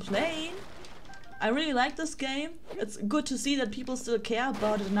gonna complain. I really like this game. It's good to see that people still care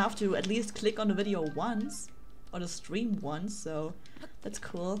about it enough to at least click on the video once, or the stream once, so that's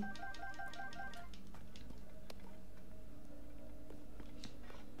cool.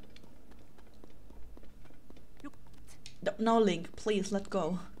 No, Link, please, let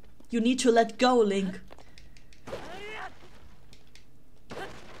go. You need to let go, Link.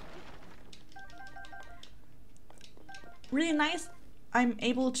 Really nice. I'm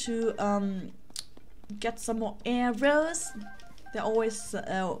able to get some more arrows. They're always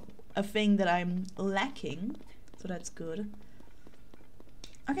a thing that I'm lacking, so that's good.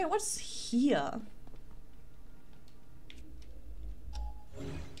 Okay, what's here?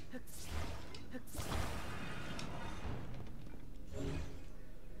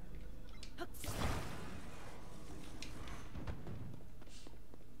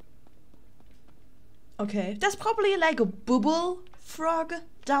 Okay, there's probably like a bubble frog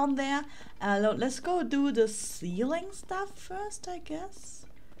down there. Let's go do the ceiling stuff first, I guess.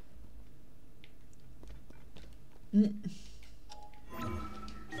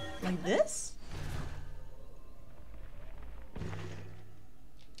 Like this?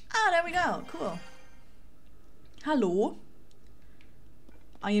 Ah, there we go. Cool. Hello.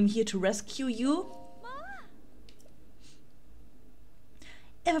 I am here to rescue you.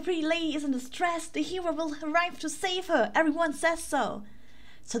 If a pretty lady is in distress, the hero will arrive to save her. Everyone says so.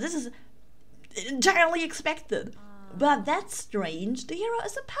 So this is entirely expected. But that's strange. The hero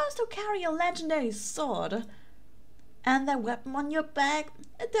is supposed to carry a legendary sword. And that weapon on your back,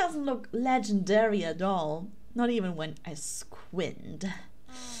 it doesn't look legendary at all. Not even when I squint.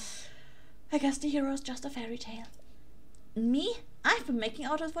 I guess the hero is just a fairy tale. Me? I've been making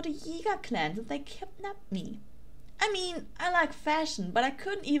outfits for the Yiga clan since they kidnapped me. I mean, I like fashion, but I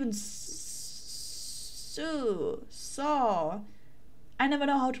couldn't even saw. I never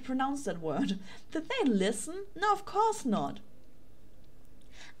know how to pronounce that word. Did they listen? No, of course not.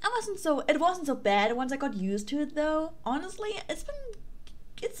 It wasn't so bad once I got used to it though. Honestly, I've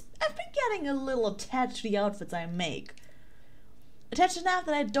been getting a little attached to the outfits I make. Attached enough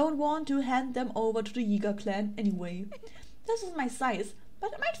that I don't want to hand them over to the Yiga clan anyway. This is my size,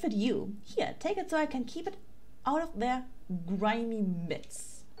 but it might fit you. Here, take it so I can keep it out of their grimy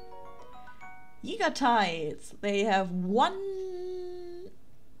mitts. Yiga tights. They have one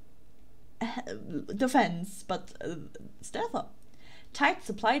defense, but stealther. Tights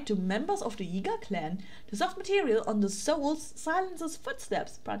supplied to members of the Yiga clan. The soft material on the soles silences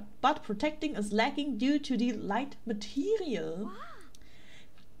footsteps, but protecting is lacking due to the light material. Wow.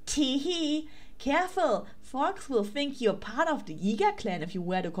 Teehee! Careful! Folks will think you're part of the Yiga clan if you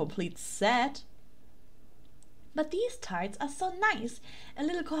wear the complete set. But these tights are so nice. A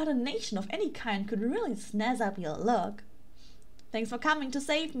little coordination of any kind could really snazz up your look. Thanks for coming to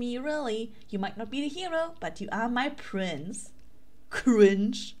save me, really. You might not be the hero, but you are my prince.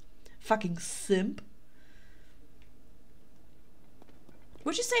 Cringe. Fucking simp.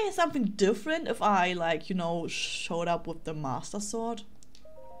 Would you say something different if I, like, you know, showed up with the Master Sword?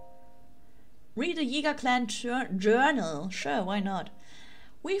 Read the Yiga clan journal. Sure, why not?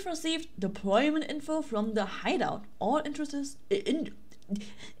 We've received deployment info from the hideout. All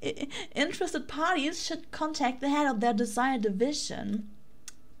interested parties should contact the head of their desired division.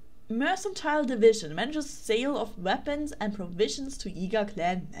 Mercantile Division manages sale of weapons and provisions to Yiga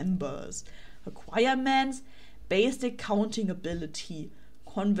clan members. Requirements: basic counting ability,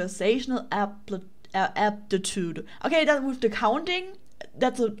 conversational aptitude. Okay, that with the counting,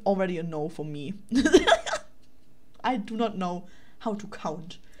 that's already a no for me. I do not know how to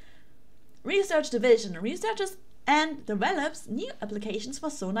count. Research Division researches and develops new applications for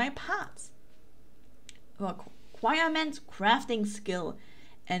Sonai parts. Requirements: crafting skill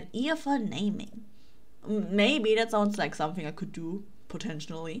and ear for naming. Maybe that sounds like something I could do,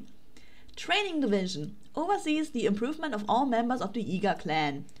 potentially. Training Division oversees the improvement of all members of the Yiga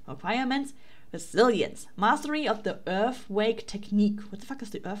clan. Requirements: resilience, mastery of the Earthquake technique. What the fuck is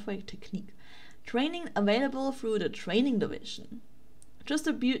the Earthquake technique? Training available through the Training Division.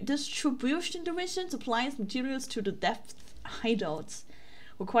 Distribution Division supplies materials to the depth hideouts.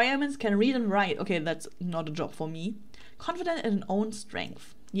 Requirements: can read and write. Okay, that's not a job for me. Confident in own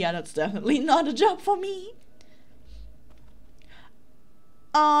strength. Yeah, that's definitely not a job for me.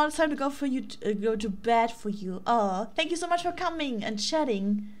 Oh, it's time to go for you. Go to bed for you. Oh, thank you so much for coming and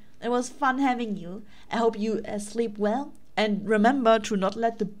chatting. It was fun having you. I hope you sleep well. And remember to not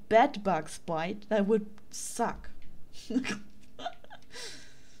let the bed bugs bite. That would suck.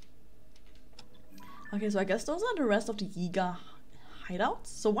 Okay, so I guess those are the rest of the Yiga hideouts.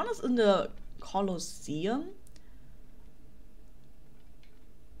 So one is in the Colosseum.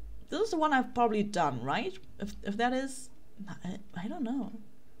 This is the one I've probably done, right? If that is... I don't know.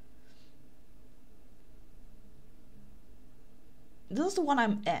 This is the one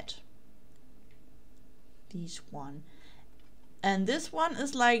I'm at. This one. And this one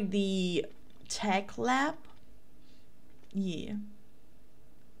is like the tech lab. Yeah.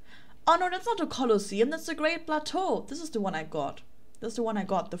 Oh no, that's not the Colosseum, that's the Great Plateau. This is the one I got. That's the one I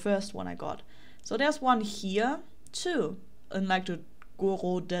got, the first one I got. So there's one here, too. In like the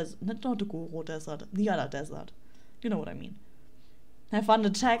Goro Desert, not the Goro Desert, the other desert. You know what I mean. Have fun the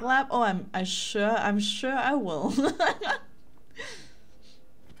tech lab? Oh, I'm sure I will.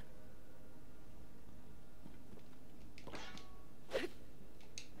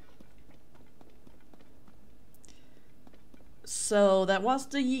 So that was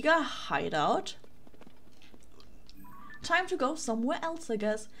the Yiga hideout. Time to go somewhere else, I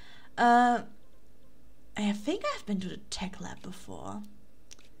guess. I think I've been to the tech lab before.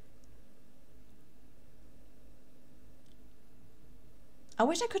 I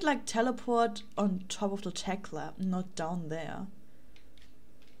wish I could like teleport on top of the tech lab, not down there.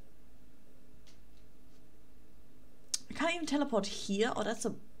 I can't even teleport here. Oh, that's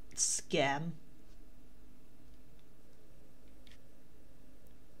a scam.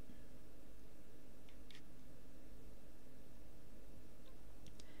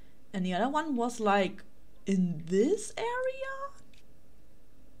 And the other one was like in this area?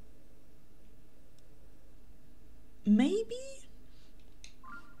 Maybe?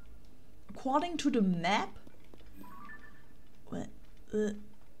 According to the map?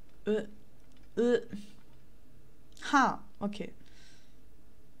 Huh, okay.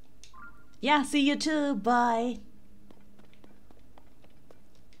 Yeah, see you too, bye.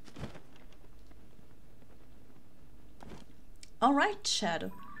 Alright,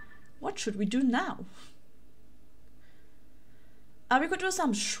 Shadow. What should we do now? We could do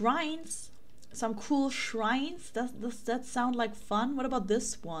some shrines. Some cool shrines. Does that sound like fun? What about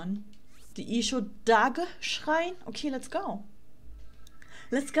this one? The Isho Dag Shrine? Okay, let's go.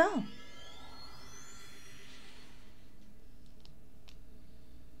 Let's go.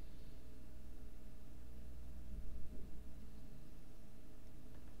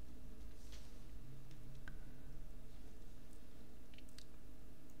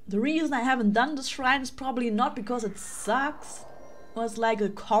 The reason I haven't done this shrine is probably not because it sucks, or it's like a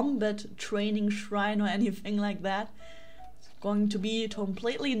combat training shrine or anything like that. It's going to be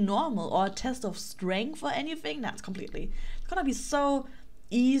completely normal, or a test of strength or anything. That's completely. It's gonna be so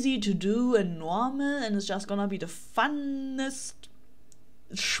easy to do and normal, and it's just gonna be the funnest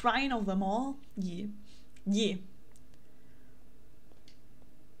shrine of them all. Yeah. Yeah.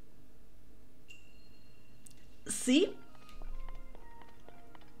 See?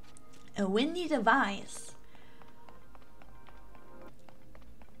 A windy device.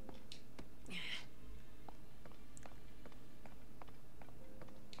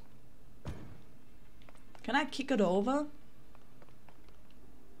 Can I kick it over?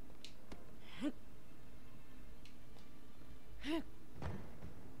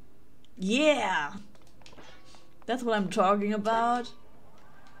 Yeah! That's what I'm talking about.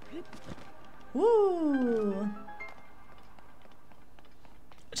 Woo!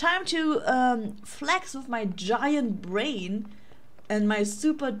 Time to flex with my giant brain and my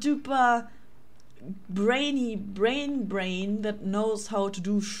super duper brainy brain that knows how to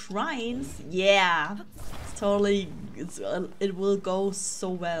do shrines. Yeah, it's totally, it will go so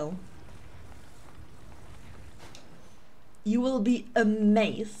well. You will be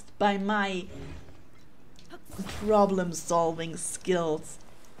amazed by my problem solving skills.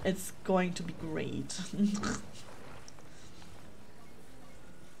 It's going to be great.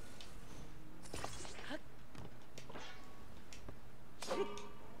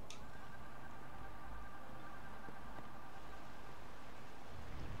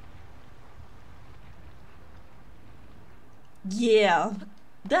 Yeah,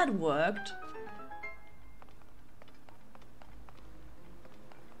 that worked.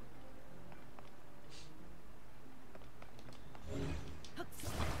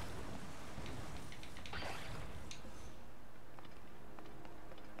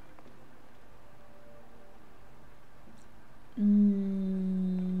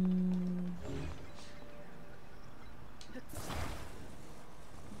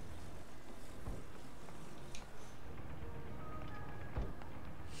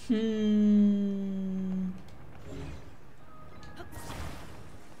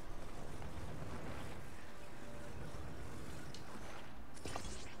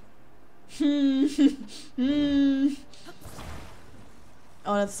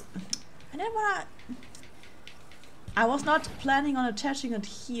 Oh, that's... I didn't wanna... I was not planning on attaching it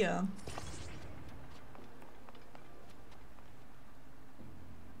here.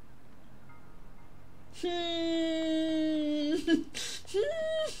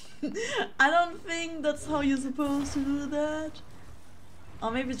 I don't think that's how you're supposed to do that.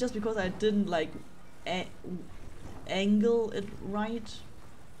 Or maybe it's just because I didn't like angle it right.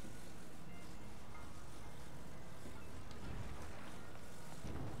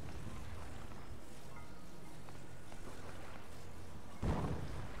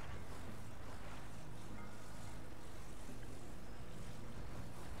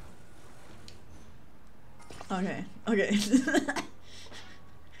 Okay, okay.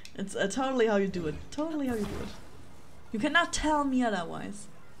 It's totally how you do it. Totally how you do it. You cannot tell me otherwise.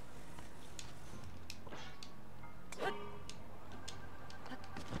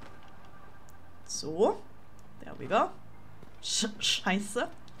 So, there we go. Scheiße.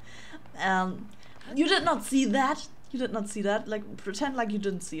 You did not see that. You did not see that. Like, pretend like you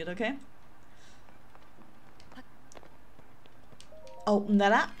didn't see it, okay? Open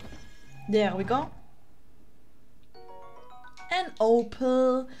that up. There we go. An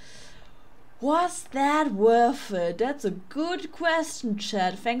opal. Was that worth it? That's a good question,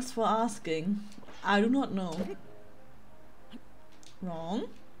 chat. Thanks for asking. I do not know. Wrong.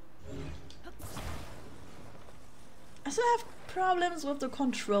 I still have problems with the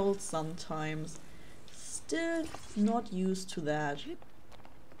controls sometimes. Still not used to that.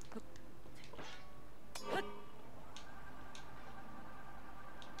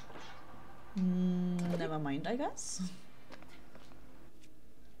 Never mind, I guess.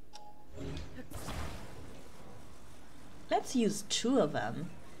 Let's use 2 of them.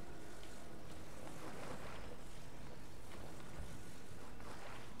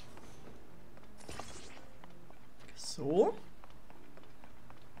 So.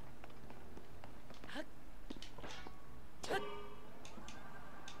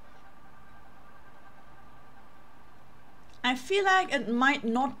 I feel like it might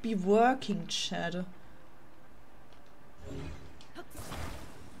not be working, chat.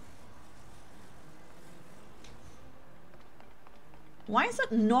 Why is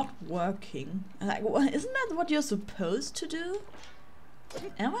it not working? Like, isn't that what you're supposed to do?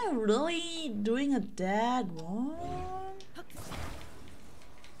 Am I really doing it that wrong?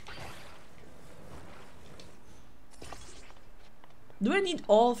 Do I need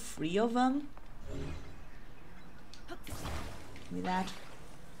all 3 of them? Give me that.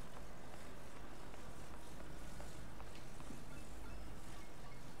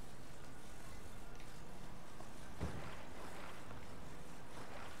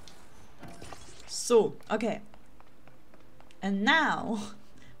 So, okay. And now,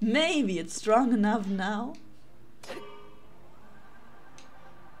 maybe it's strong enough now.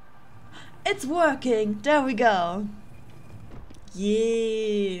 It's working! There we go!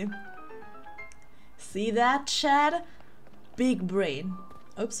 Yeah! See that, chat? Big brain.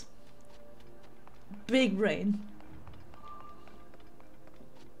 Oops. Big brain.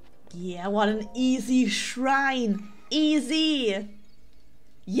 Yeah, what an easy shrine! Easy!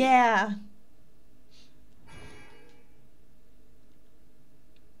 Yeah!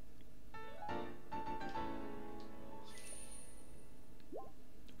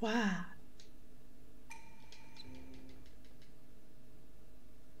 Wow.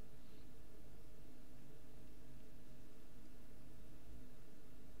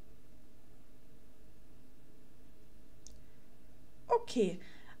 Okay.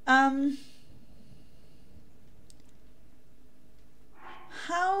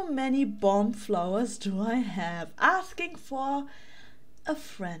 How many bomb flowers do I have? Asking for a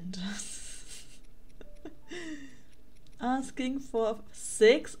friend. Asking for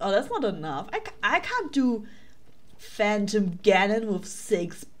 6? Oh, that's not enough. I can't do Phantom Ganon with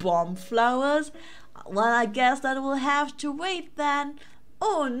 6 bomb flowers. Well, I guess that will have to wait then.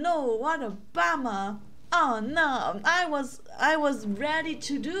 Oh no, what a bummer. Oh no, I was ready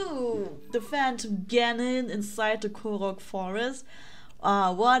to do the Phantom Ganon inside the Korok Forest.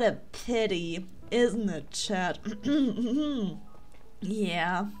 Ah, what a pity, isn't it, chat?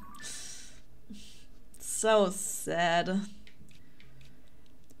 Yeah. So sad.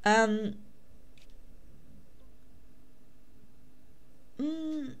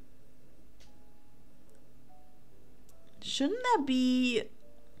 Shouldn't there be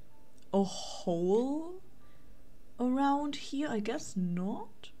a hole around here? I guess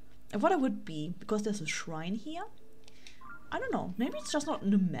not. I thought it would be, because there's a shrine here. I don't know, maybe it's just not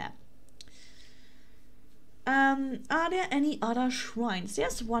in the map. Are there any other shrines?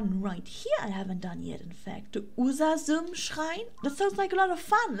 There's one right here I haven't done yet, in fact. The xism shrine? That sounds like a lot of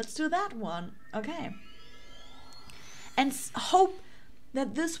fun. Let's do that one. Okay. And hope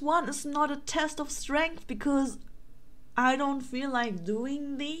that this one is not a test of strength, because I don't feel like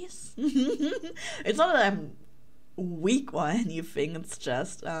doing these. It's not that I'm weak or anything, it's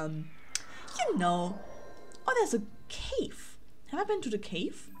just, you know. Oh, there's a cave. Have I been to the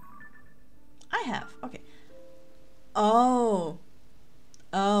cave? I have, okay. Oh,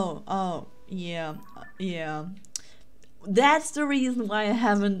 yeah, yeah. That's the reason why I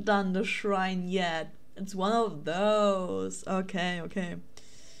haven't done the shrine yet. It's one of those. Okay, okay.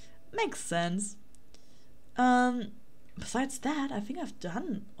 Makes sense. Besides that, I think I've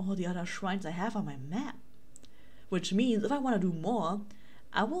done all the other shrines I have on my map. which means if I want to do more,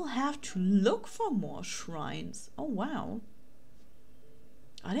 I will have to look for more shrines. Oh wow.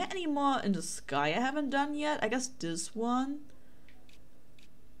 Are there any more in the sky I haven't done yet? I guess this one.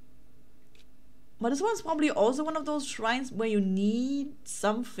 But this one's probably also one of those shrines where you need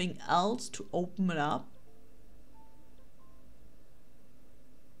something else to open it up.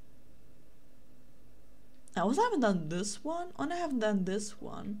 I also haven't done this one, and I haven't done this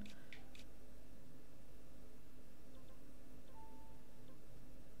one.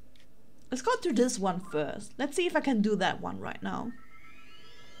 Let's go to this one first. Let's see if I can do that one right now.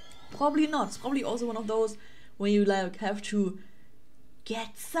 Probably not. It's probably also one of those where you like have to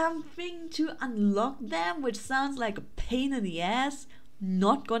get something to unlock them, which sounds like a pain in the ass,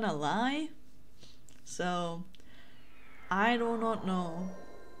 not gonna lie. So I do not know.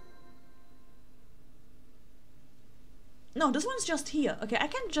 No, this one's just here. Okay, I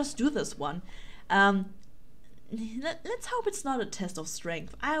can just do this one. Let's hope it's not a test of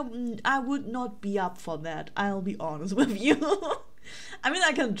strength. I would not be up for that. I'll be honest with you. I mean,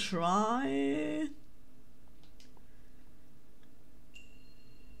 I can try.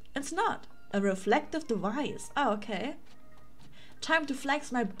 It's not a reflective device. Oh, okay. Time to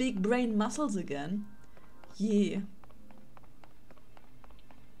flex my big brain muscles again. Yeah.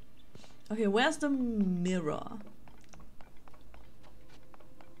 Okay, where's the mirror?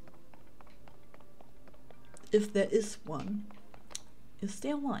 If there is one. Is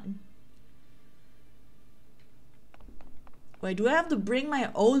there one? Wait, do I have to bring my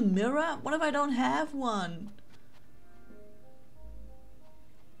own mirror? What if I don't have one?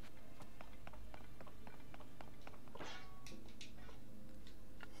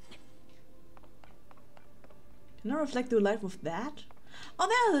 Can I reflect the light with that?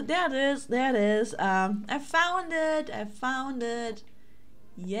 Oh, there it is. There it is. I found it. I found it.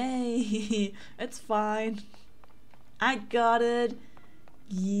 Yay. It's fine. I got it.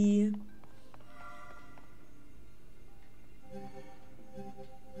 Yeah.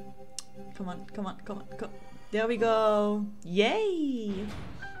 Come on, come on, come on, come on. There we go. Yay.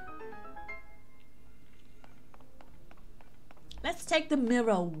 Let's take the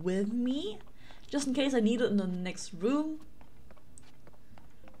mirror with me, just in case I need it in the next room.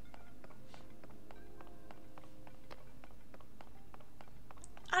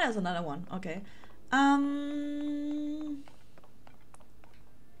 Ah, there's another one. Okay.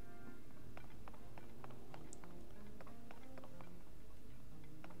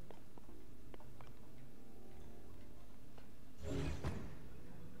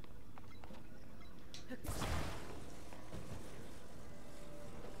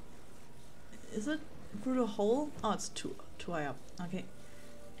 Is it through the hole? Oh, it's too high up. Okay.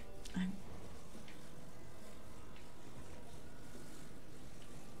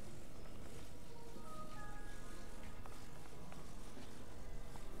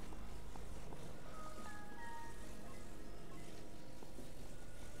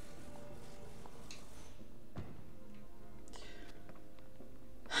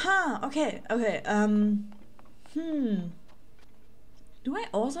 Okay, okay, do I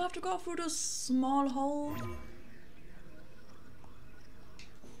also have to go through this small hole?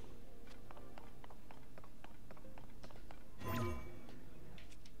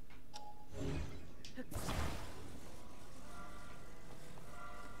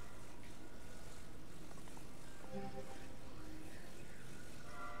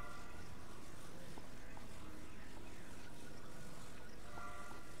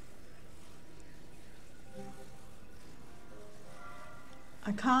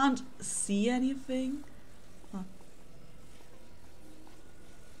 I can't see anything. Huh.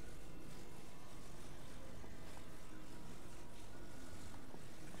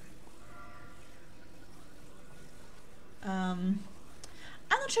 I'm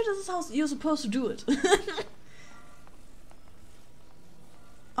not sure this is how you're supposed to do it.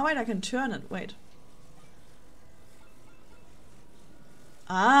 Oh wait, I can turn it. Wait.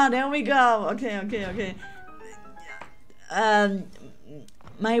 Ah, there we go. Okay, okay, okay.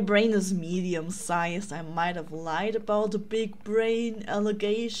 My brain is medium-sized. I might have lied about the big brain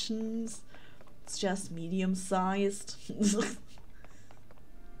allegations. It's just medium-sized.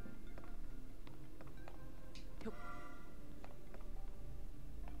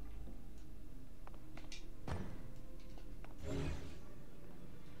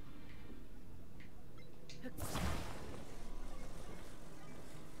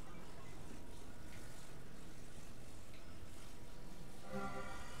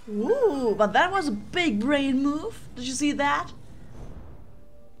 Ooh, but that was a big brain move. Did you see that?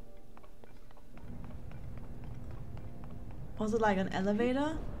 Was it like an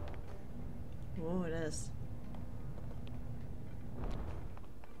elevator? Oh, it is.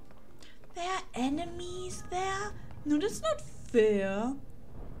 enemies there? No, that's not fair.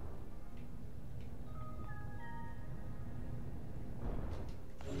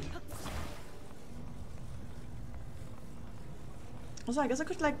 Also, I guess I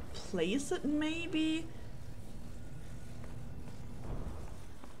could like place it maybe.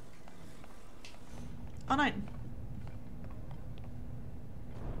 Oh, no.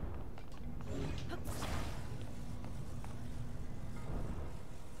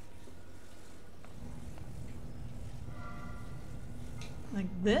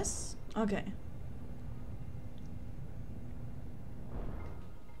 Like this? Okay.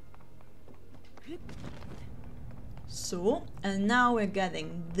 So, and now we're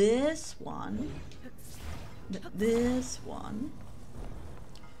getting this one, this one.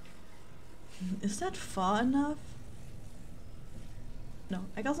 Is that far enough? No,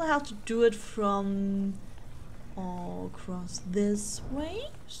 I guess I have to do it from all across this way.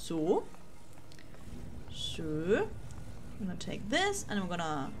 So, I'm gonna take this and I'm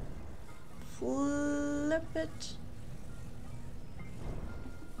gonna flip it.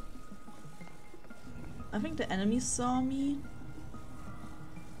 I think the enemy saw me.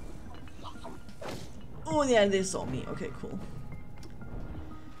 Oh yeah, they saw me. Okay, cool.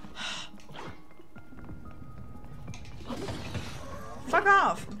 Fuck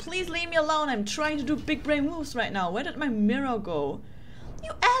off! Please leave me alone. I'm trying to do big brain moves right now. Where did my mirror go?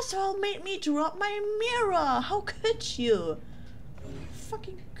 You asshole made me drop my mirror! How could you?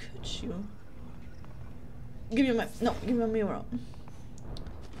 Fucking could you? Give me my... No, give me my mirror.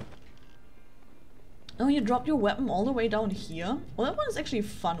 Oh, you dropped your weapon all the way down here? Well, that one is actually a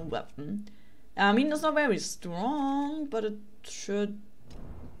fun weapon. I mean, it's not very strong, but it sure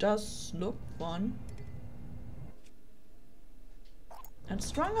does look fun. It's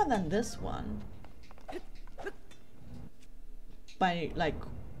stronger than this one. By, like,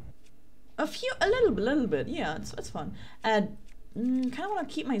 a little bit. Yeah, it's fun. And kind of want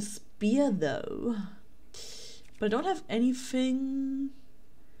to keep my spear, though. But I don't have anything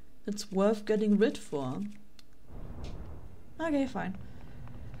that's worth getting rid for. Okay, fine.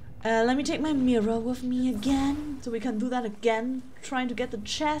 Let me take my mirror with me again, so we can do that again, trying to get the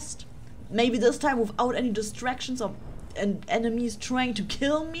chest. Maybe this time without any distractions or enemies trying to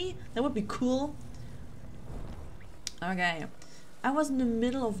kill me. That would be cool. Okay. I was in the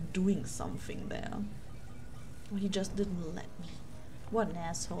middle of doing something there. Well, he just didn't let me. What an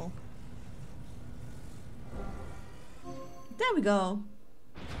asshole. There we go.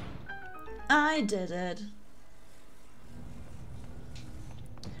 I did it.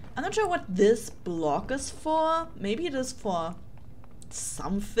 I'm not sure what this block is for. Maybe it is for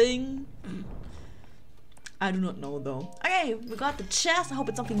something. I do not know though. Okay, we got the chest. I hope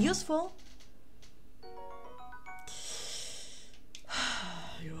it's something useful.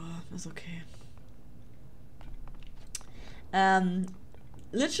 Yeah, that's okay.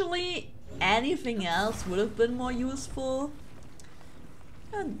 Literally anything else would have been more useful.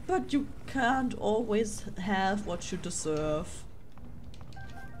 But you can't always have what you deserve.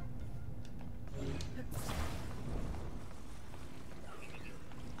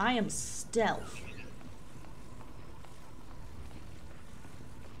 I am stealth.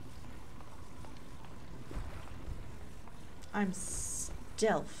 I'm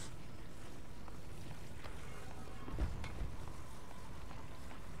stealth.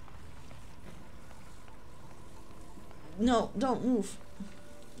 No, don't move.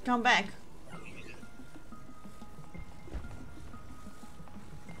 Come back.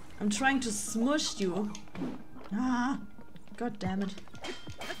 I'm trying to smush you. Ah, god damn it.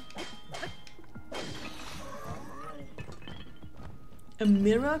 A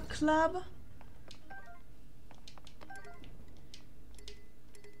mirror club?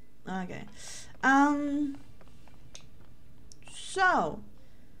 Okay. So.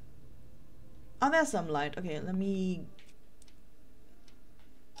 Oh, there's some light. Okay, let me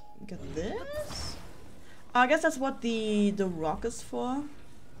get this. I guess that's what the rock is for.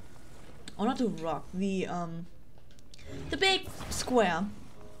 Oh, not the rock. The big square.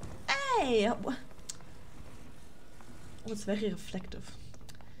 Hey! Oh, it's very reflective.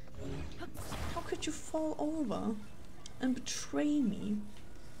 How could you fall over and betray me?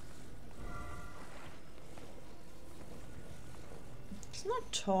 It's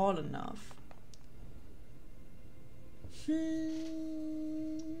not tall enough.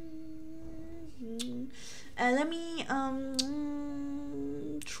 Let me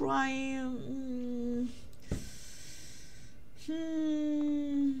try.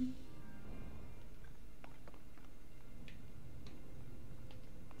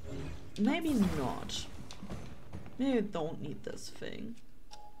 Maybe not. Maybe I don't need this thing.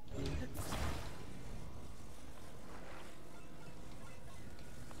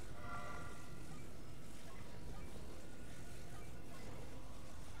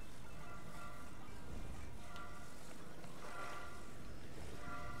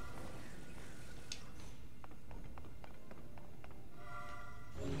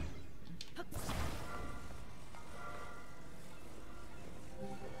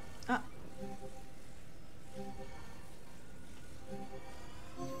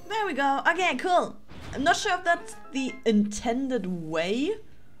 we go. Okay, cool. I'm not sure if that's the intended way.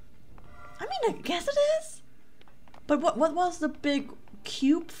 I mean, I guess it is. But what was the big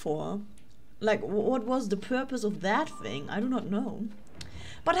cube for? Like, what was the purpose of that thing? I do not know.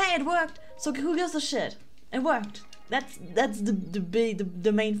 But hey, it worked. So who gives a shit? It worked. That's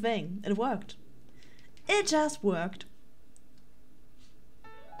the main thing. It worked. It just worked.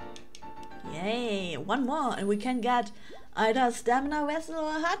 Yay, one more, and we can get either a stamina vessel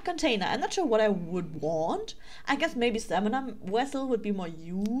or a heart container. I'm not sure what I would want. I guess maybe stamina vessel would be more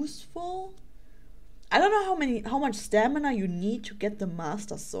useful. I don't know how much stamina you need to get the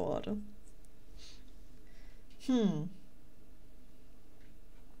master sword. Okay,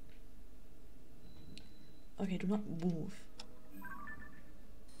 do not move.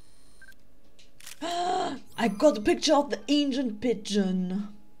 I got a picture of the ancient pigeon.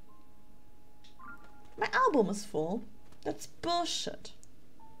 My album is full. That's bullshit.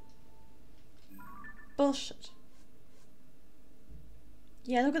 Bullshit.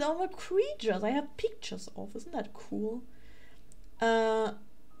 Yeah, look at all my creatures I have pictures of. Isn't that cool?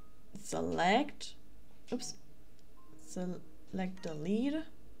 Select. Oops. Select delete.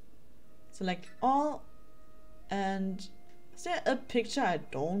 Select all. And is there a picture I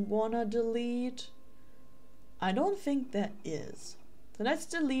don't wanna delete? I don't think there is. So let's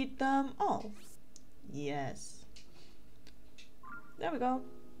delete them all. Yes. There we go.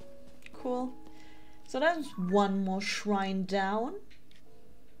 Cool. So that's one more shrine down.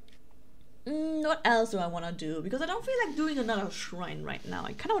 What else do I want to do? Because I don't feel like doing another shrine right now.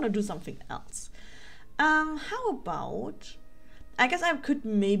 I kind of want to do something else. How about... I guess I could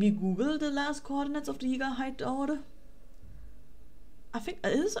maybe Google the last coordinates of the Yiga hideout. I think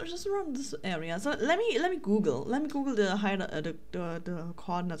it is just around this area. So let me Google. Let me Google the the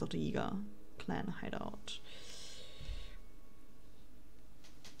coordinates of the Yiga clan hideout.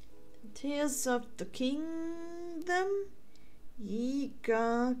 Tears of the Kingdom,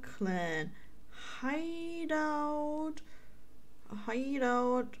 Yiga clan hideout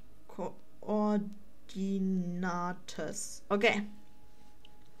coordinates. Okay.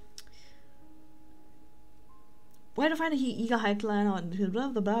 Where to find a Yiga high clan on blah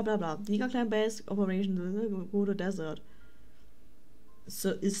blah blah blah blah. Yiga clan base operation Gerudo Desert.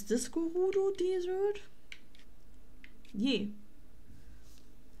 So is this Gerudo Desert? Yeah.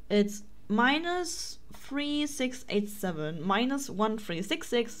 It's -3687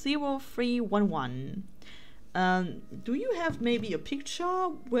 -13660311. Do you have maybe a picture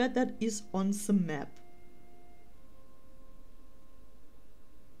where that is on the map?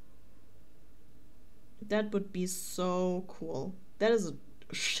 That would be so cool. That is a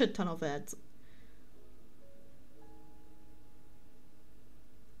shit ton of ads.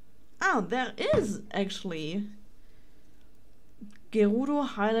 Oh, there is actually Gerudo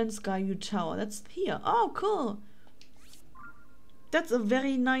Highland Sky Tower. That's here. Oh, cool. That's a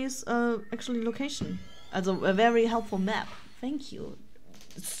very nice, actually, location. Also, a very helpful map. Thank you.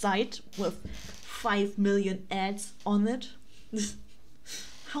 Site with 5 million ads on it.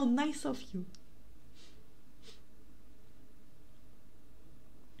 How nice of you.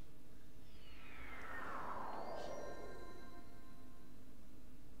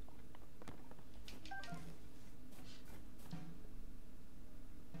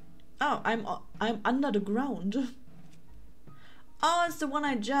 Oh, I'm under the ground. Oh, it's the one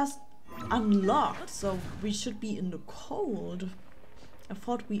I just unlocked, so we should be in the cold. I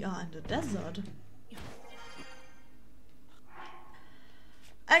thought we are in the desert.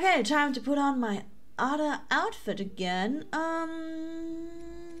 Okay, time to put on my other outfit again.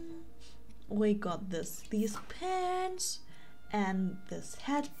 We got these pants and this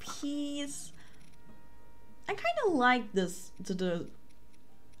headpiece. I kind of like this the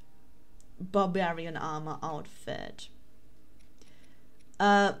barbarian armor outfit.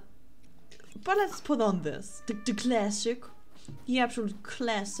 But let's put on this. The classic. The absolute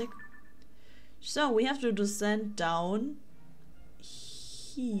classic. So we have to descend down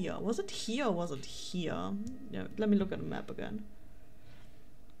here. Was it here or was it here? Yeah, let me look at the map again.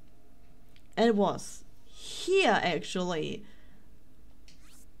 And it was here actually.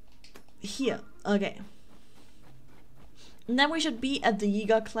 Here. Okay. And then we should be at the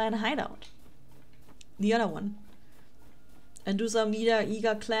Yiga clan hideout. The other one. And do some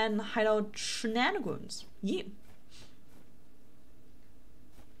Yiga clan hideout shenanigans. Yeah.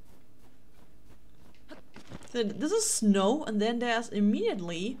 So this is snow, and then there's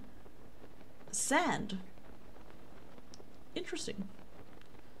immediately sand. Interesting.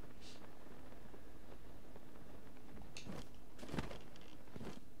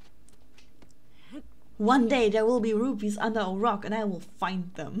 One day there will be rupees under a rock and I will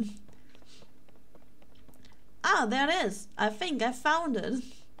find them. Ah, there it is. I think I found it.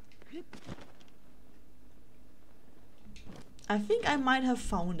 I think I might have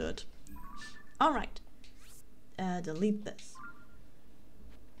found it. Alright. Delete this.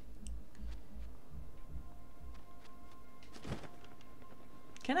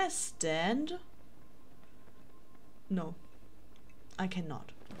 Can I stand? No. I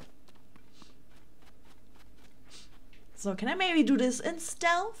cannot. So can I maybe do this in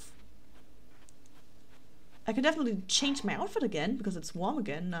stealth? I can definitely change my outfit again because it's warm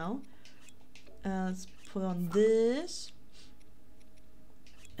again now. Let's put on this.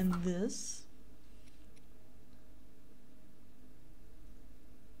 And this.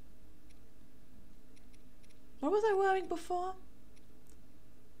 What was I wearing before?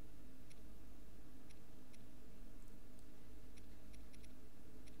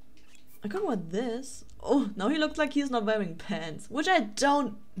 I could wear this. Oh, now he looks like he's not wearing pants, which I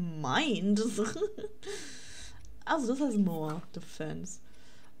don't mind. Also, this has more defense.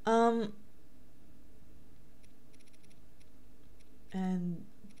 And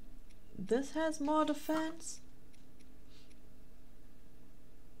this has more defense.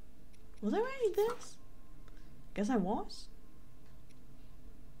 Was I wearing this? Guess I was.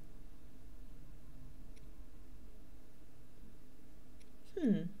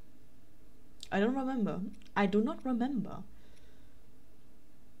 I don't remember. I do not remember.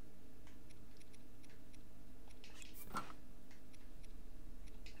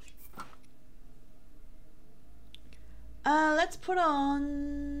 Let's put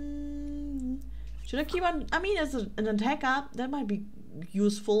on... Should I keep on... I mean, as an attack up, that might be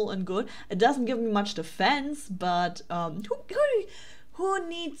useful and good. It doesn't give me much defense, but who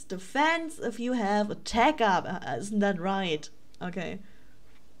needs defense if you have attack up? Isn't that right? Okay.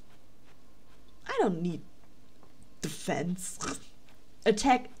 I don't need defense.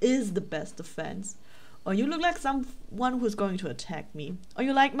 Attack is the best defense. Oh, you look like someone who's going to attack me. Oh,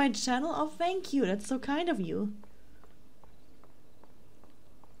 you like my channel? Oh, thank you. That's so kind of you.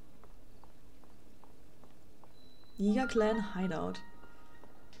 Yiga clan hideout.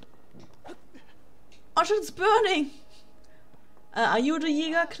 Oh shit, it's burning! Are you the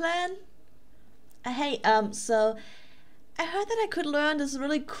Yiga clan? Hey, so I heard that I could learn this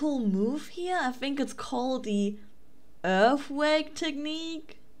really cool move here. I think it's called the earthquake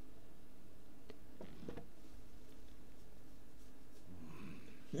technique.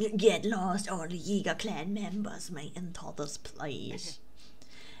 Get lost, all the Yiga clan members may enter this place.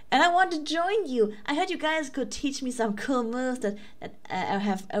 And I want to join you. I heard you guys could teach me some cool moves that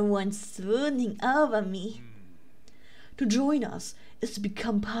have everyone swooning over me. To join us is to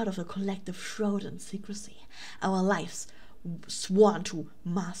become part of the collective shroud and secrecy. Our lives sworn to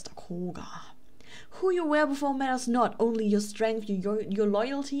Master Koga. Who you were before matters not, only your strength, your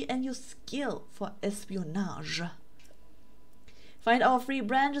loyalty, and your skill for espionage. Find our 3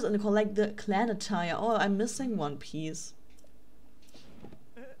 branches and collect the clan attire. Oh, I'm missing one piece.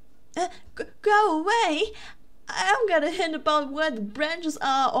 Go away! I don't get a hint about where the branches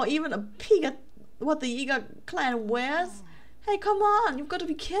are, or even a peek at what the Yiga clan wears. Hey, come on, you've got to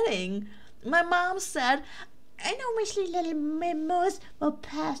be kidding. My mom said, I know which little memos will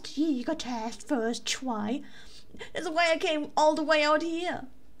pass the Yiga test first try. That's why I came all the way out here.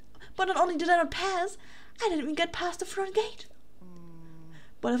 But not only did I not pass, I didn't even get past the front gate.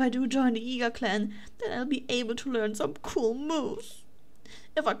 But if I do join the Yiga clan, then I'll be able to learn some cool moves.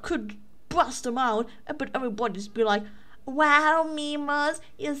 If I could bust them out, I bet everybody'd be like, wow, Mimos,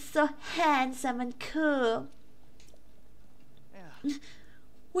 you're so handsome and cool. Yeah.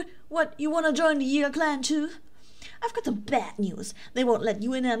 What, you wanna join the Yiga clan too? I've got some bad news. They won't let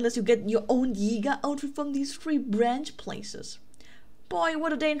you in unless you get your own Yiga outfit from these 3 branch places. Boy,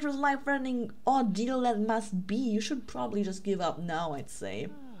 what a dangerous life-threatening ordeal that must be. You should probably just give up now, I'd say.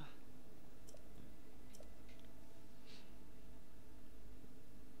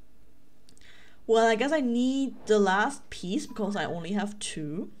 Well, I guess I need the last piece because I only have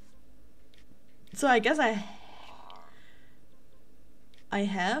 2. So I guess I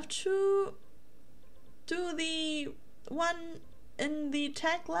have to do the one in the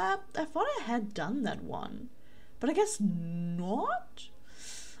tech lab. I thought I had done that one, but I guess not.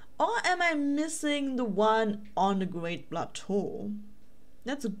 Or am I missing the one on the Great Plateau?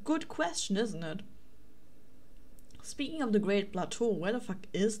 That's a good question, isn't it? Speaking of the Great Plateau, where the fuck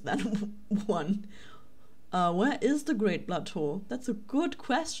is that one? Where is the Great Plateau? That's a good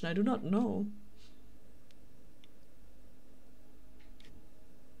question, I do not know.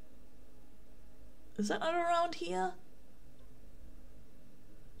 Is that not around here?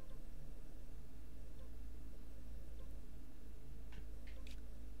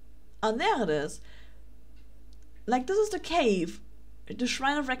 Oh, there it is. Like, this is the cave. The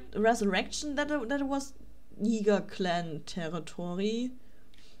Shrine of Resurrection, that was Yiga clan territory.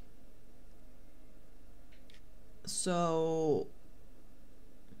 So...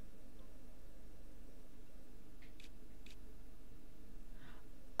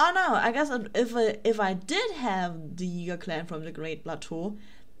 Oh no, I guess if I did have the Yiga clan from the Great Plateau,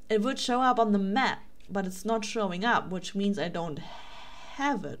 it would show up on the map, but it's not showing up, which means I don't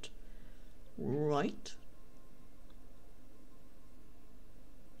have it. Right?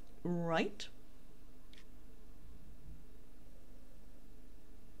 Right?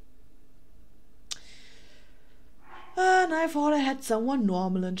 And I thought I had someone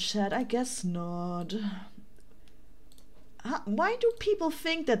normal in chat. I guess not. Why do people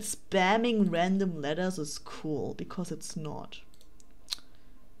think that spamming random letters is cool? Because it's not.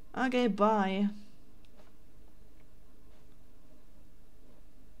 Okay, bye.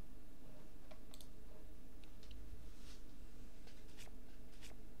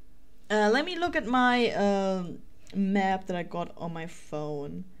 Let me look at my map that I got on my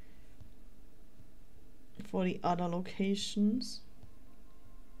phone for the other locations.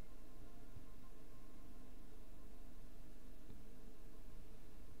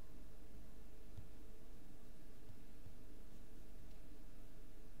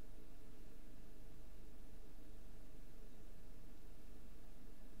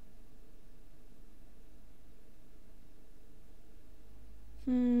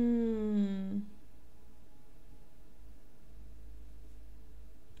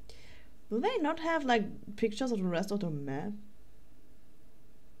 Do they not have like pictures of the rest of the map?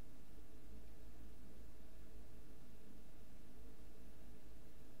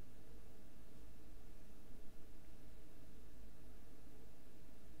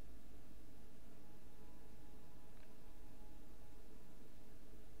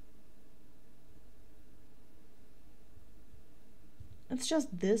 It's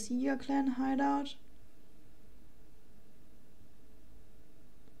just this Yiga clan hideout.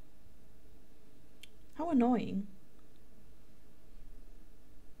 How annoying.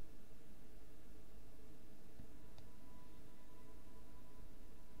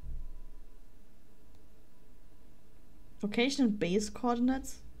 Location and base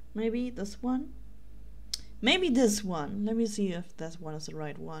coordinates. Maybe this one? Maybe this one. Let me see if this one is the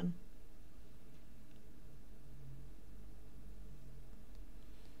right one.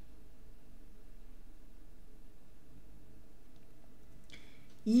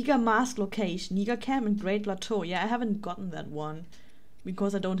 Yiga mask location, Yiga camp and Great Plateau. Yeah, I haven't gotten that one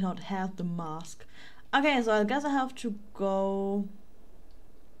because I don't have the mask. Okay, so I guess I have to go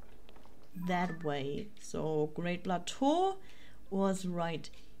that way. So Great Plateau was right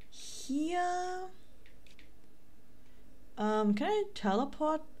here. Can I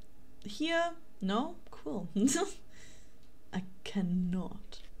teleport here? No? Cool. I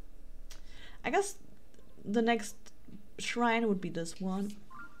cannot. I guess the next shrine would be this one.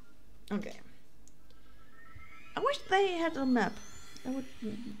 Okay. I wish they had a map. That would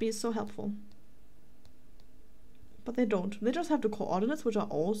be so helpful. But they don't. They just have the coordinates, which are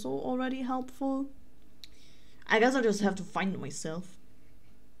also already helpful. I guess I just have to find it myself.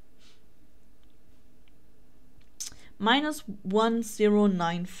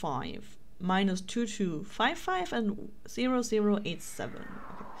 -1095, -2255 and 0087. Okay.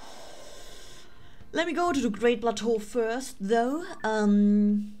 Let me go to the Great Plateau first, though.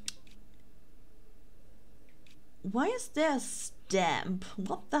 Why is there a stamp?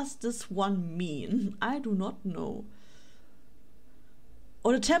 What does this one mean? I do not know.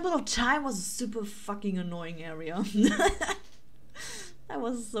 Oh, the Temple of Time was a super fucking annoying area. That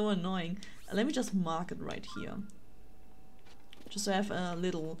was so annoying. Let me just mark it right here. Just so I have a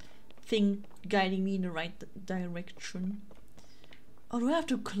little thing guiding me in the right direction. Oh, do I have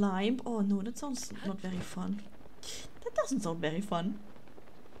to climb? Oh no, that sounds not very fun. That doesn't sound very fun.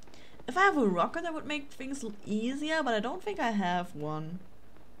 If I have a rocket, that would make things easier, but I don't think I have one.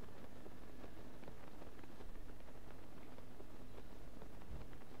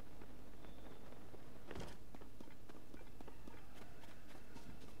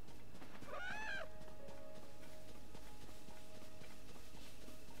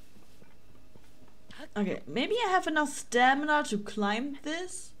 Okay, maybe I have enough stamina to climb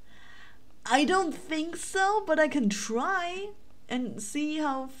this? I don't think so, but I can try and see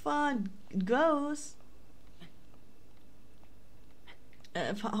how far it goes.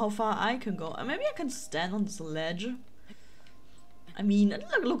 How far I can go. Maybe I can stand on this ledge. I mean, it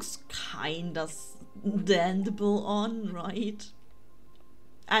looks kinda standable on, right?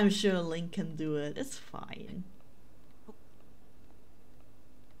 I'm sure Link can do it. It's fine.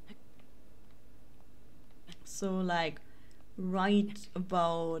 So like right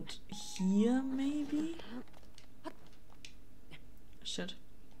about here maybe? Shit.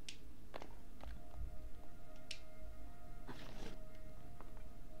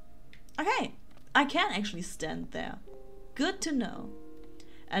 Okay, I can actually stand there. Good to know.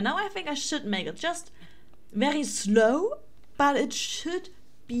 And now I think I should make it just very slow, but it should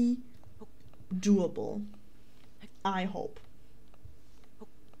be doable. I hope.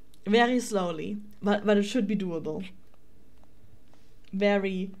 Very slowly, but it should be doable.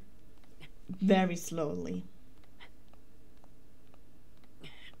 Very, very slowly.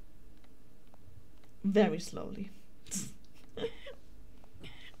 Very slowly.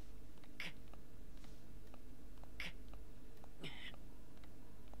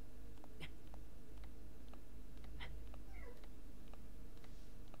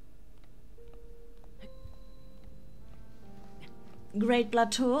 Great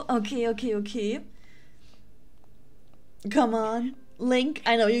plateau. Okay, okay, okay. Come on, Link.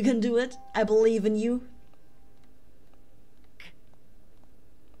 I know you can do it. I believe in you.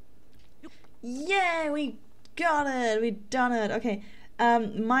 Yeah, we got it. We done it. Okay.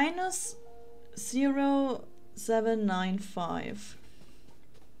 Minus 0.795.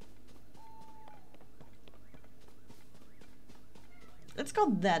 Let's go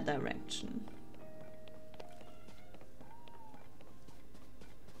that direction.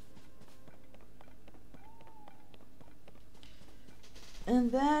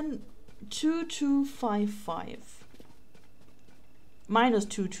 And then 2255. Minus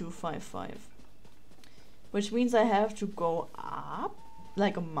 2255. Which means I have to go up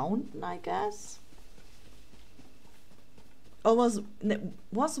like a mountain, I guess. Or was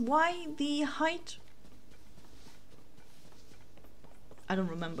Y the height? I don't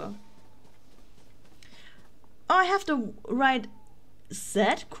remember. Oh, I have to write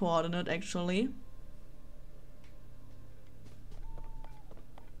Z coordinate actually.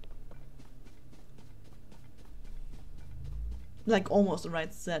 Like almost the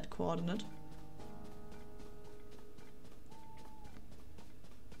right Z coordinate.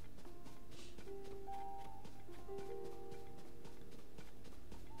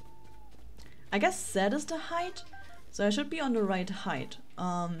 I guess Z is the height, so I should be on the right height.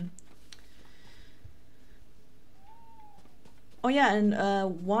 Oh yeah, and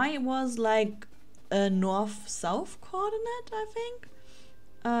Y was like a north-south coordinate, I think.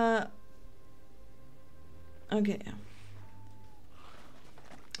 Okay.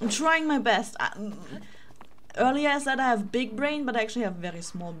 I'm trying my best. Earlier I said I have big brain, but I actually have very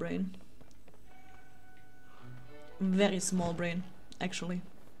small brain. Very small brain, actually.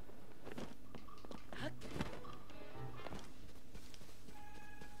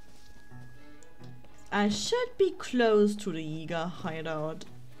 I should be close to the Yiga hideout,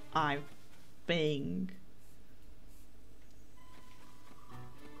 I think.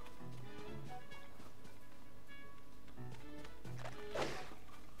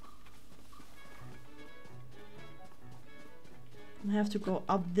 I have to go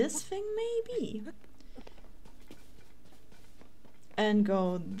up this thing maybe? And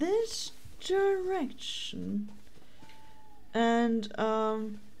go this direction. And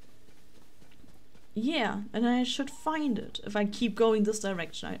yeah, and I should find it. If I keep going this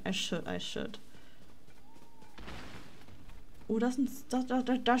direction, I should. Oh,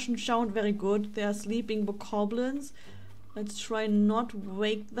 that doesn't sound very good. They are sleeping bokoblins. Let's try not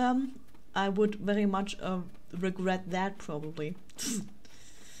wake them. I would very much regret that probably.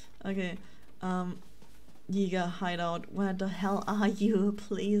 Okay, Yiga hideout, where the hell are you,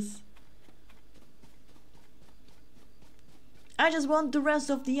 please? I just want the rest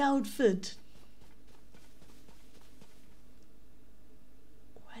of the outfit.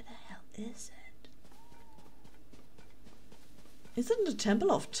 Where the hell is it? Is it in the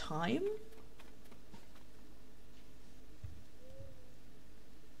Temple of Time?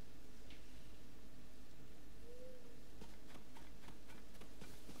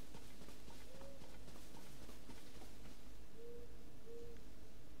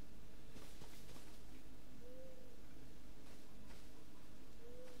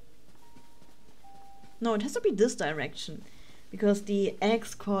 No, it has to be this direction, because the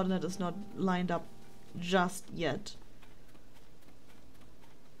X coordinate is not lined up just yet.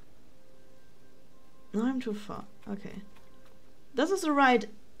 No, I'm too far. Okay. This is the right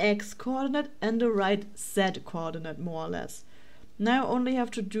X coordinate and the right Z coordinate, more or less. Now I only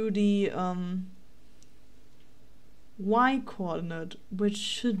have to do the Y coordinate, which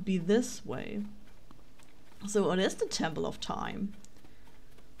should be this way. So it is the Temple of Time.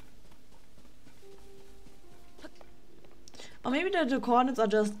 Or maybe the coordinates are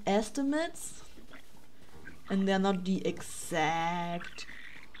just estimates. and they're not the exact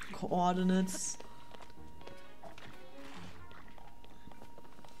coordinates.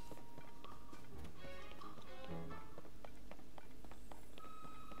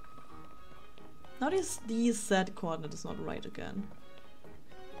 Now the Z coordinate is not right again.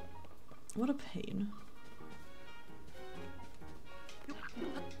 What a pain.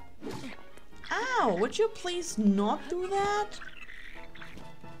 Ow! Would you please not do that?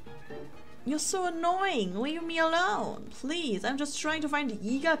 You're so annoying! Leave me alone! Please, I'm just trying to find the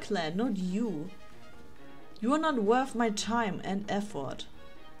Iga clan, not you. You are not worth my time and effort.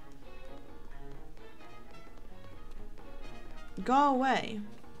 Go away.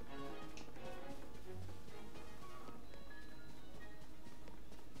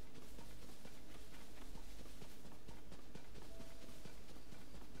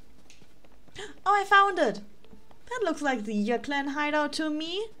 Oh, I found it! That looks like the Iga clan hideout to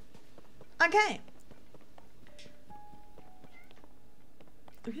me. Okay.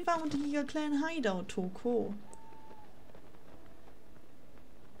 We found the Iga clan hideout, Toko.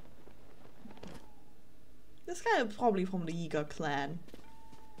 This guy is probably from the Iga clan.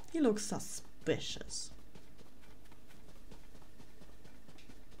 He looks suspicious.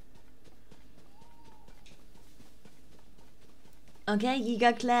 Okay,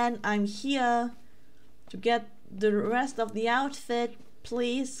 Iga clan, I'm here to get the rest of the outfit,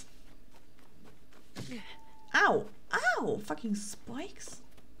 please. Ow! Ow! Fucking spikes.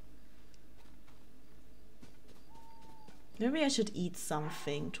 Maybe I should eat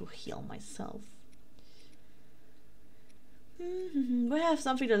something to heal myself. We have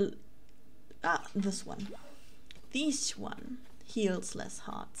something to... Ah, this one. This one heals less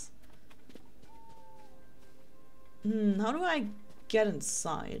hearts. How do I get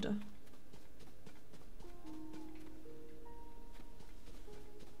inside?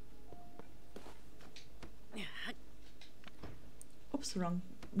 Oops, wrong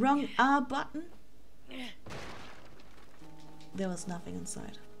R button. There was nothing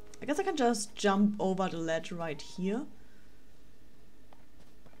inside. I guess I can just jump over the ledge right here.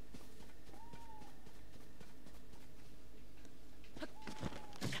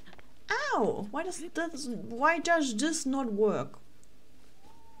 Ow! Why does this not work?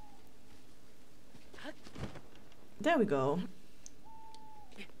 There we go.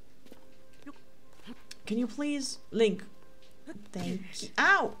 Can you please Link? Thank you.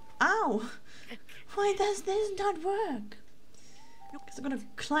 Ow! Ow! Why does this not work? Because I'm gonna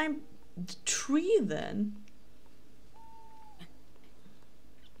climb the tree then.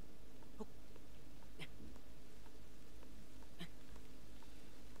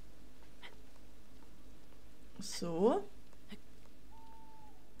 So.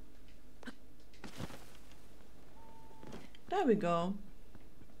 There we go.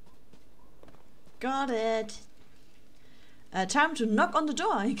 Got it. Time to knock on the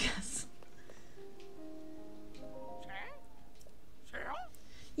door, I guess.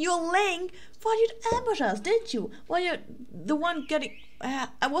 You Link, thought you'd ambush us, did you? Well, you're the one getting...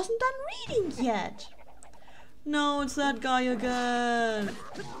 I wasn't done reading yet. No, it's that guy again.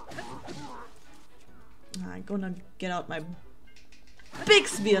 I'm gonna get out my big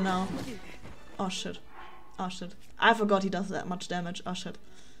spear now. Oh shit. Oh shit. I forgot he does that much damage. Oh shit.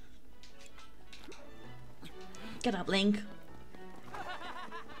 Get up, Link.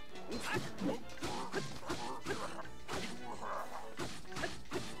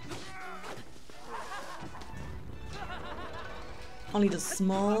 Only the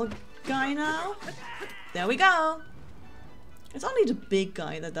small guy now. There we go. It's only the big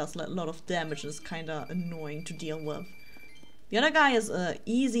guy that does a lot of damage and is kinda annoying to deal with. The other guy is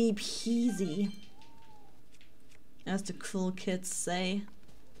easy peasy, as the cool kids say.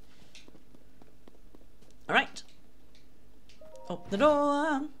 Alright. Open the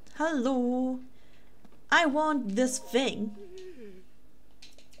door. Hello. I want this thing.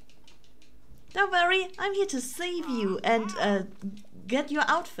 Don't worry, I'm here to save you and get your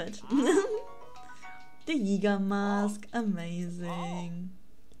outfit. The Yiga mask, amazing.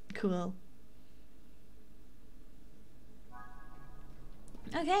 Cool.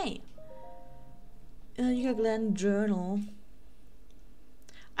 Okay. Yiga Glen journal.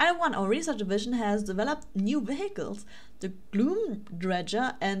 Item 1, our research division has developed new vehicles, the Gloom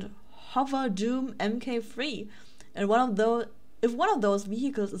Dredger and Hover Doom MK3. And if one of those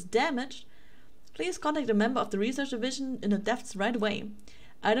vehicles is damaged, please contact a member of the research division in the depths right away.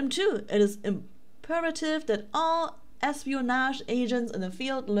 Item 2, it is imperative that all espionage agents in the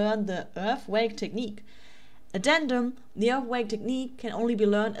field learn the Earthwake technique. Addendum, the Earthwake technique can only be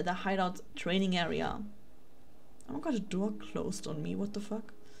learned at the hideout's training area. Oh, I got a door closed on me, what the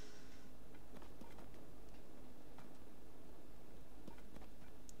fuck?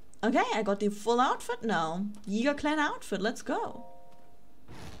 Okay, I got the full outfit now. Yiga clan outfit, let's go.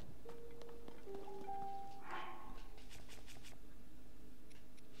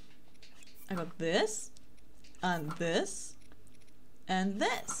 I got this, and this, and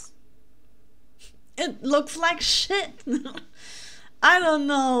this. It looks like shit. I don't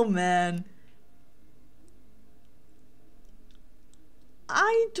know, man.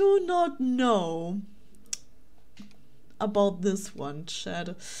 I do not know about this one,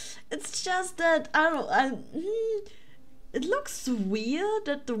 Chad. It's just that, I don't know, it looks weird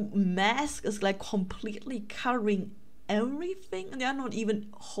that the mask is like completely covering everything and there are not even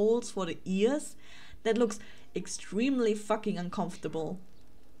holes for the ears. That looks extremely fucking uncomfortable.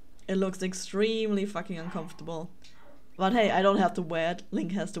 It looks extremely fucking uncomfortable. But hey, I don't have to wear it.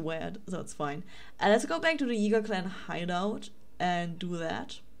 Link has to wear it, so it's fine. And let's go back to the Yiga clan hideout and do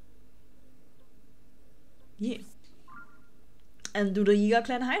that. Yeah. And do the Yiga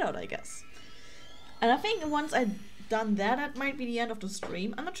clan hideout, I guess. And I think once I've done that, that might be the end of the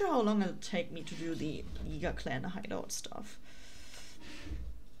stream. I'm not sure how long it'll take me to do the Yiga clan hideout stuff.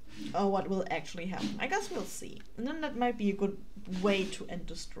 Or what will actually happen. I guess we'll see. And then that might be a good way to end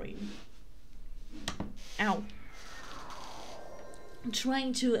the stream. Ow. I'm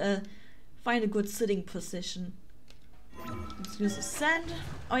trying to find a good sitting position. Let's use the sand.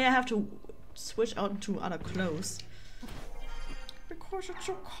 Oh yeah, I have to switch out to other clothes. Because it's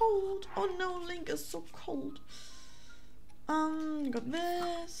so cold. Oh no, Link is so cold. Got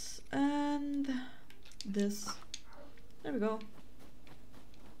this and this. There we go.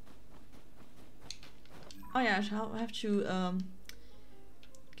 Oh yeah, I have to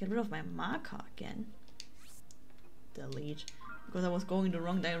get rid of my marker again. Delete. Because I was going the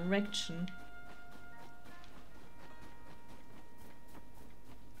wrong direction.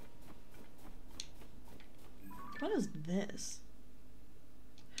 What is this?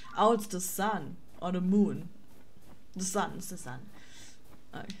 Oh, it's the sun. Or the moon. The sun, it's the sun.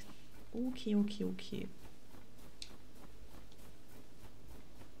 Okay, okay, okay.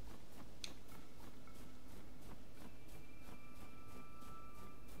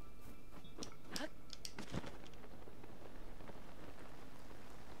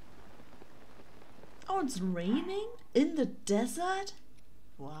 Oh, it's raining? In the desert?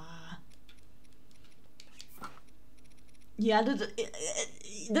 Wow. Yeah,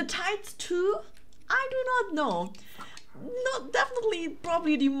 the tides too? I do not know. Not definitely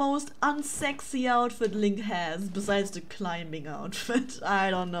probably the most unsexy outfit Link has, besides the climbing outfit. I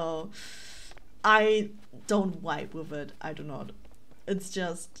don't know. I don't vibe with it. I do not. It's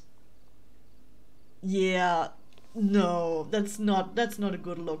just... Yeah. No, that's not a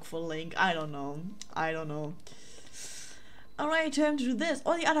good look for Link. I don't know. I don't know. Alright, time to do this.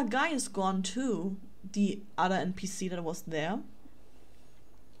 Oh, the other guy is gone too. The other NPC that was there.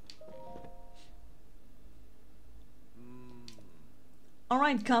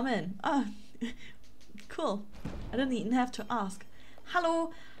 Alright, come in. Ah, cool. I didn't even have to ask.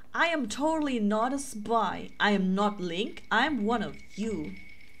 Hello, I am totally not a spy. I am not Link. I am one of you.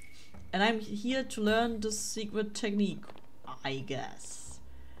 And I'm here to learn the secret technique, I guess.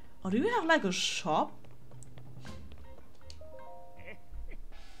 Oh, do you have like a shop?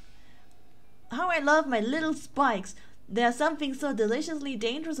 How I love my little spikes. There's something so deliciously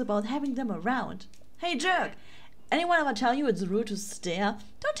dangerous about having them around. Hey jerk! Anyone ever tell you it's rude to stare?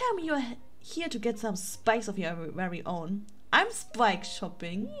 Don't tell me you're here to get some spikes of your very own. I'm spike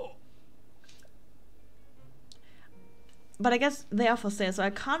shopping. But I guess they are for sale, so I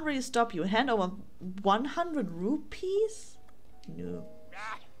can't really stop you. Hand over 100 rupees? No.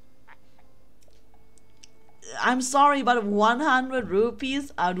 I'm sorry, but 100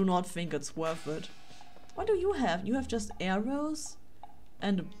 rupees? I do not think it's worth it. What do you have? You have just arrows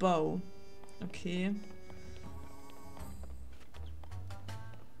and a bow. Okay.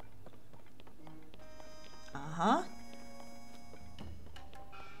 Uh-huh.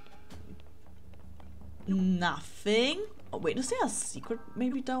 Nothing. Oh wait, is there a secret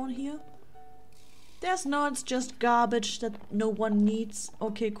maybe down here? There's no, it's just garbage that no one needs.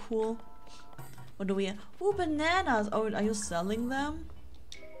 Okay, cool. What do we have? Ooh, bananas! Oh, are you selling them?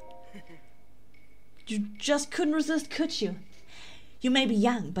 You just couldn't resist, could you? You may be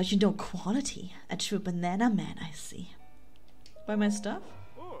young, but you know quality. A true banana man, I see. Buy my stuff?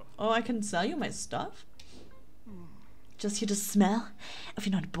 Oh, I can sell you my stuff? Just here to smell? If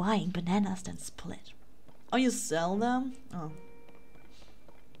you're not buying bananas, then split. Oh, you sell them? Oh.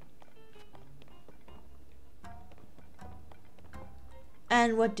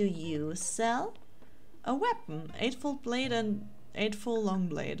 And what do you sell? A weapon. 8-fold blade and 8-fold long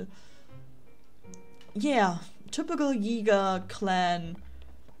blade. Yeah, typical Yiga clan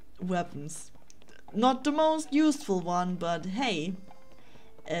weapons. Not the most useful one, but hey,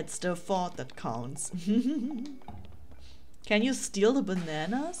 it's the thought that counts. Can you steal the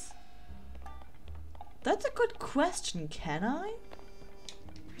bananas? That's a good question, can I?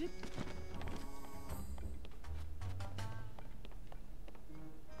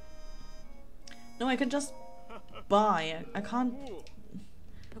 No, I can just buy. I can't...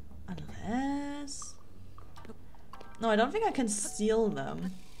 Unless... No, I don't think I can steal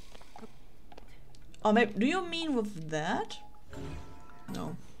them. Or maybe... Do you mean with that?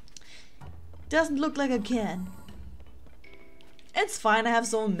 No. Doesn't look like I can. It's fine, I have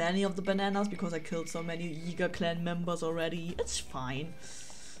so many of the bananas because I killed so many Yiga clan members already. It's fine.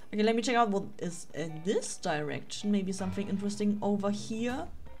 Okay, let me check out what is in this direction. Maybe something interesting over here.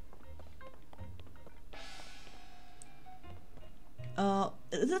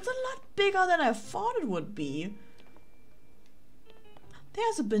 It's a lot bigger than I thought it would be.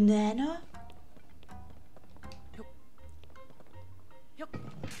 There's a banana.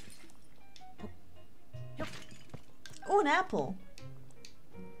 Oh, an apple.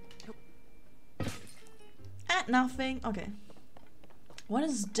 And nothing. Okay. What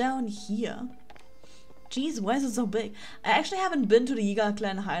is down here? Jeez, why is it so big? I actually haven't been to the Yiga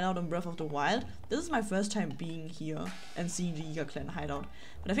clan hideout in Breath of the Wild. This is my first time being here and seeing the Yiga clan hideout.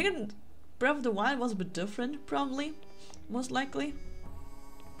 But I think Breath of the Wild was a bit different, probably. Most likely.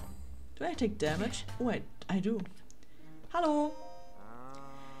 Do I take damage? Oh, I do. Hello.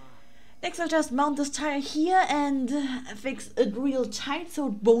 Next I'll just mount this tire here and fix it real tight so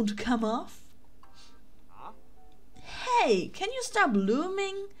it won't come off. Hey, can you stop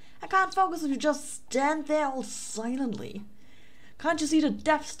looming? I can't focus if you just stand there all silently. Can't you see the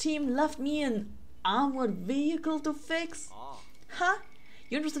devs team left me an armored vehicle to fix? Huh?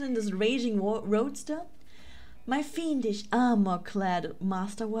 You interested in this raging roadster? My fiendish armor-clad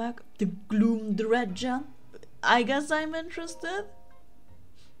masterwork, the Gloom Dredger? I guess I'm interested.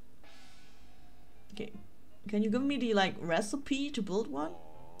 Okay, can you give me the recipe to build one?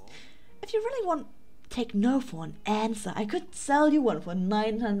 If you really want take no for an answer, I could sell you one for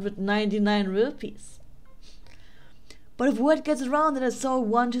 999 rupees. But if word gets around that I sold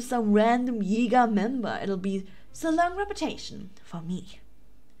one to some random Yiga member, it'll be so long reputation for me.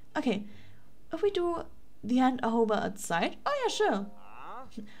 Okay, if we do the handover outside? Oh yeah, sure.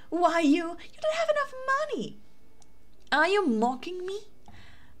 Why you don't have enough money. Are you mocking me?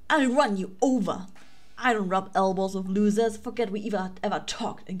 I'll run you over. I don't rub elbows with losers. Forget we ever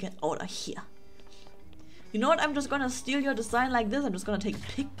talked and get out of here. You know what? I'm just gonna steal your design like this. I'm just gonna take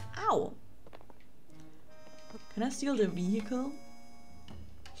pick. Ow. Can I steal the vehicle?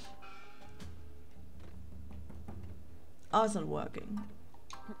 Oh, it's not working.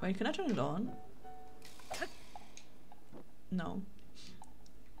 Wait, can I turn it on? No.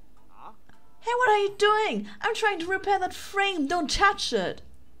 Hey, what are you doing? I'm trying to repair that frame. Don't touch it.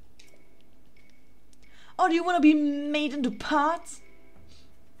 Oh, do you want to be made into parts?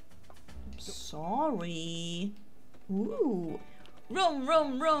 Sorry. Ooh.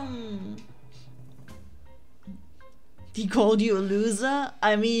 Rum. He called you a loser?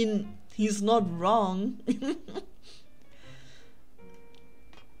 I mean, he's not wrong.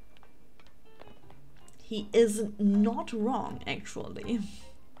 He is not wrong, actually.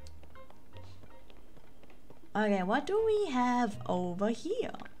 Okay, what do we have over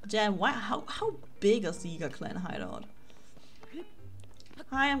here? Jan, how big is the Yiga clan hideout?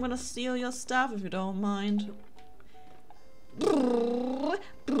 Hi, I'm gonna steal your stuff if you don't mind.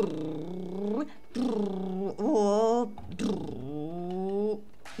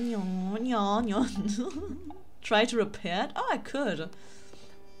 Try to repair it? Oh, I could.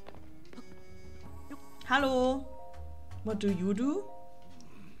 Hello. What do you do?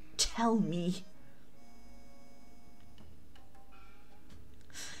 Tell me.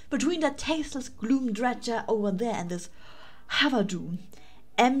 Between that tasteless Gloom Dredger over there and this Havadoom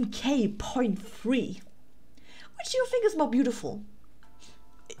MK.3, which do you think is more beautiful?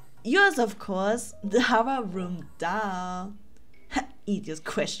 Yours, of course, the Havadoom, duh. Easiest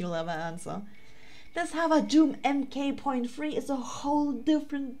question you'll ever answer. This Havadoom MK.3 is a whole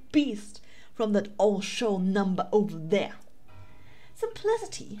different beast from that all-show number over there.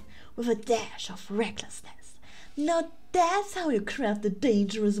 Simplicity with a dash of recklessness. Now that's how you craft a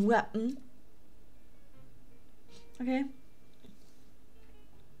dangerous weapon. Okay.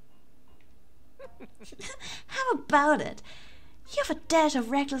 How about it? You have a dash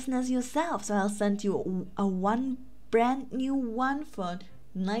of recklessness yourself, so I'll send you a one brand new one for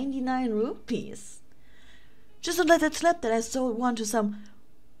 99 rupees. Just don't let it slip that I sold one to some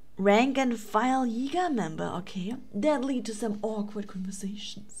rank and file Yiga member, okay? That'll lead to some awkward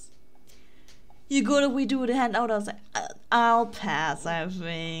conversations. You good if we do the handout? I was like, I'll pass, I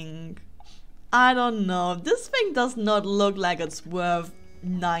think. I don't know. This thing does not look like it's worth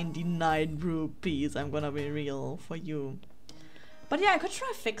 99 rupees. I'm gonna be real for you. But yeah, I could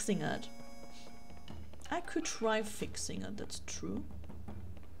try fixing it. That's true.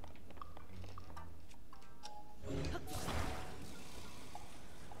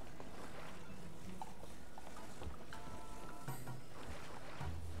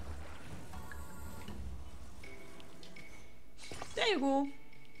 There you go.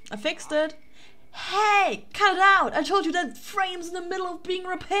 I fixed it. Hey, cut it out! I told you that frame's in the middle of being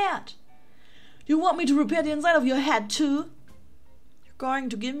repaired. You want me to repair the inside of your head too? You're going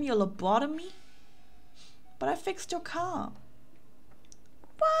to give me a lobotomy? But I fixed your car.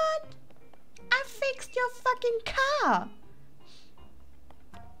 What? I fixed your fucking car.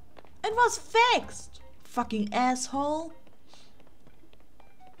 It was fixed. Fucking asshole.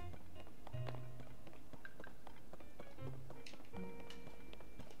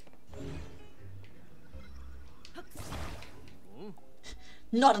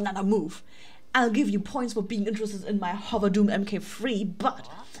 Not another move. I'll give you points for being interested in my Hoverdoom MK3, but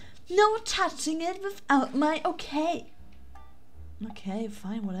no touching it without my okay. Okay,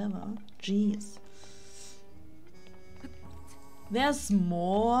 fine, whatever. Jeez. There's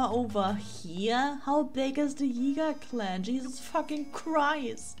more over here? How big is the Yiga clan? Jesus fucking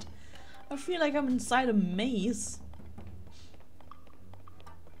Christ. I feel like I'm inside a maze.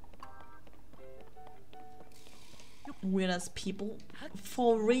 Weird as people.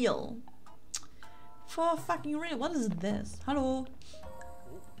 For real. For fucking real. What is this? Hello?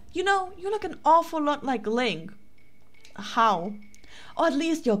 You know, you look an awful lot like Link. How? Or at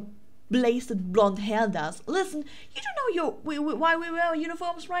least your blasted blonde hair does. Listen, you don't know why we wear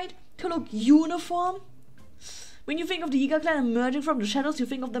uniforms, right? To look uniform? When you think of the Yiga clan emerging from the shadows, you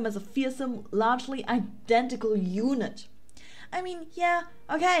think of them as a fearsome, largely identical unit. I mean, yeah,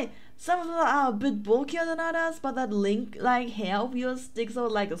 okay, some of them are a bit bulkier than others, but that Link-like hair of yours sticks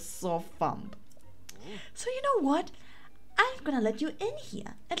out like a sore thumb. So you know what? I'm gonna let you in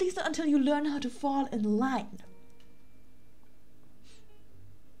here, at least not until you learn how to fall in line.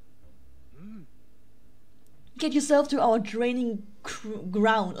 Get yourself to our training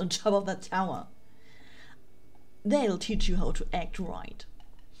ground on top of that tower. They'll teach you how to act right.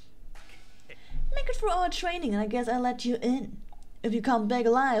 Make it through our training and I guess I'll let you in. If you come back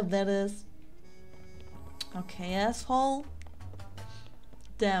alive, that is. Okay, asshole.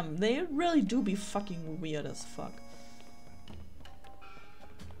 Damn, they really do be fucking weird as fuck.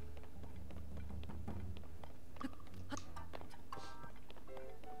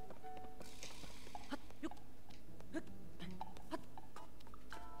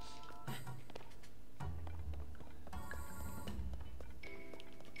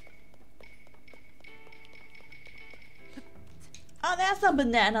 Oh, there's some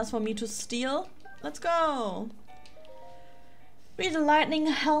bananas for me to steal. Let's go. Read the Lightning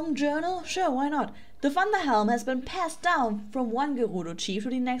Helm journal? Sure, why not? The Thunder Helm has been passed down from one Gerudo chief to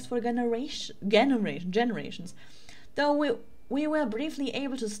the next for generations. Though we were briefly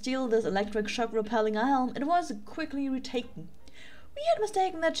able to steal this electric shock repelling helm, it was quickly retaken. We had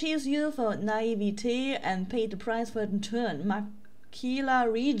mistaken that chief's youth for naivete and paid the price for it in turn.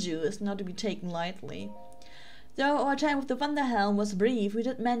 Makila Riju is not to be taken lightly. Though our time with the Thunder Helm was brief, we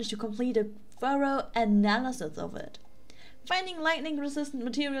did manage to complete a thorough analysis of it. Finding lightning-resistant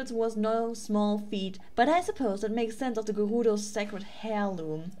materials was no small feat, but I suppose that makes sense of the Gerudo's sacred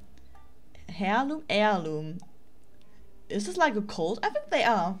heirloom. Heirloom? Is this like a cult? I think they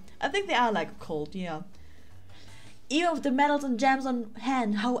are. I think they are like a cult, yeah. Even with the metals and gems on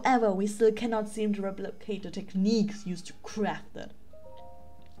hand, however, we still cannot seem to replicate the techniques used to craft it.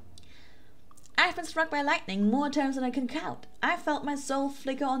 I've been struck by lightning more times than I can count. I felt my soul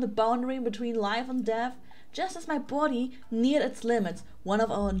flicker on the boundary between life and death. Just as my body neared its limits, one of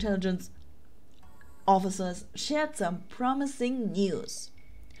our intelligence officers shared some promising news.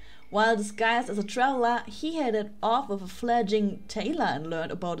 While disguised as a traveler, he headed off with a fledgling tailor and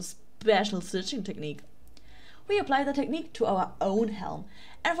learned about a special stitching technique. We applied the technique to our own helm,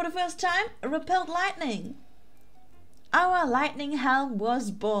 and for the first time, repelled lightning. Our lightning helm was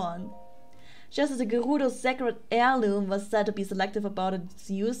born. Just as the Gerudo's sacred heirloom was said to be selective about its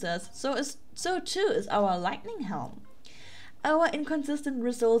users, so too is our lightning helm. Our inconsistent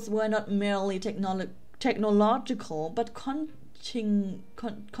results were not merely technological, but contingent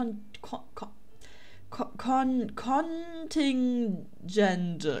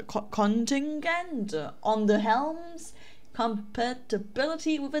on the helm's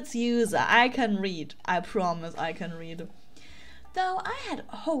compatibility with its user. I can read. I promise I can read. Though I had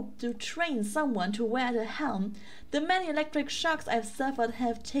hoped to train someone to wear the helm, the many electric shocks I've suffered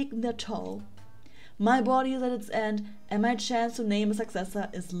have taken their toll. My body is at its end, and my chance to name a successor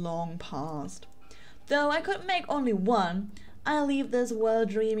is long past. Though I could make only one, I leave this world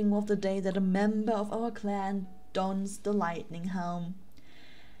dreaming of the day that a member of our clan dons the lightning helm,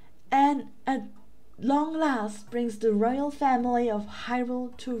 and at long last brings the royal family of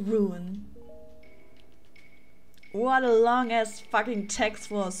Hyrule to ruin. What a long ass fucking text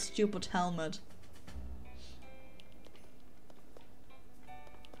for a stupid helmet.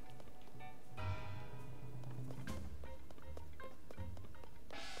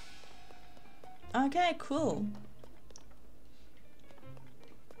 Okay, cool.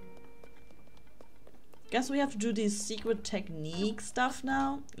 Guess we have to do these secret technique stuff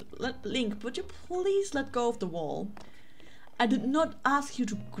now. Link, would you please let go of the wall? I did not ask you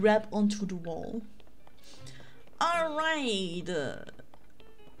to grab onto the wall. Alright.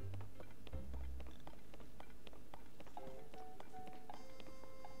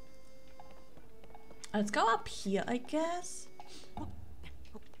 Let's go up here, I guess.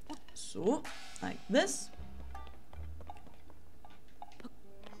 So, like this.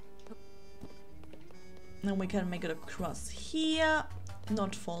 Then we can make it across here,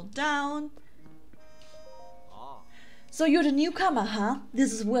 not fall down. So you're the newcomer, huh?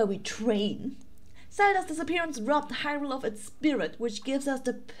 This is where we train. Zelda's disappearance robbed Hyrule of its spirit, which gives us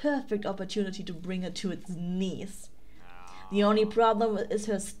the perfect opportunity to bring her to its knees. The only problem is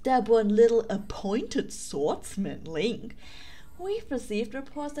her stubborn little appointed swordsman, Link. We've received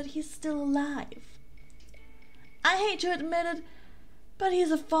reports that he's still alive. I hate to admit it, but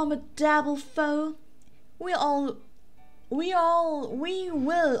he's a formidable foe. We will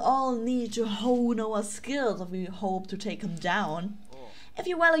all need to hone our skills if we hope to take him down. If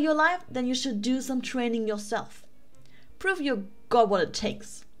you value your life, then you should do some training yourself. Prove you got what it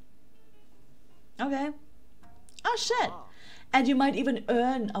takes. Okay. Oh shit. And you might even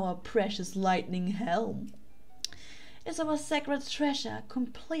earn our precious lightning helm. It's our sacred treasure,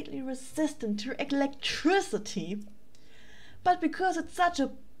 completely resistant to electricity. But because it's such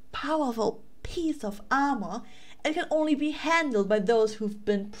a powerful piece of armor, it can only be handled by those who've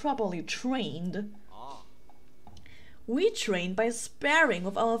been properly trained. We train by sparring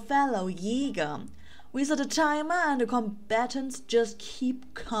with our fellow Jäger. We set a timer and the combatants just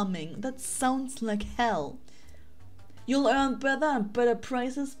keep coming. That sounds like hell. You'll earn better and better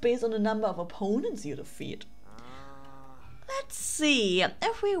prizes based on the number of opponents you defeat. Let's see,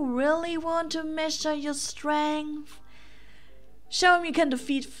 if we really want to measure your strength, show him you can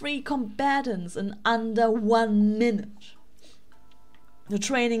defeat 3 combatants in under 1 minute. The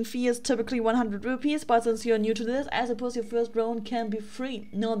training fee is typically 100 rupees, but since you're new to this, I suppose your first round can be free.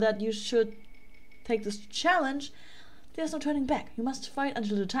 Know that you should take this challenge. There's no turning back. You must fight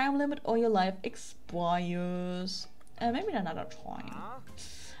until the time limit or your life expires. Maybe another time.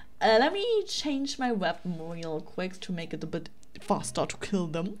 Let me change my weapon real quick to make it a bit faster to kill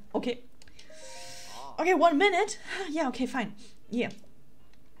them. Okay. Okay, 1 minute. Yeah, okay, fine. Yeah.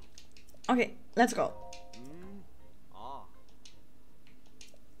 Okay, let's go.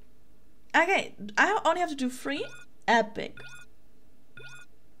 Okay, I only have to do 3. Epic.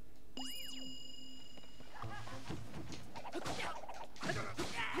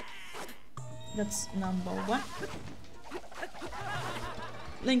 That's number 1.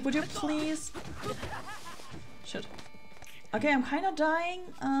 Link, would you please? Shit. Okay, I'm kinda dying.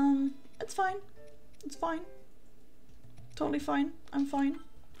 It's fine. It's fine. Totally fine. I'm fine.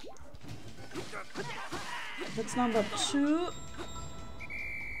 That's number 2.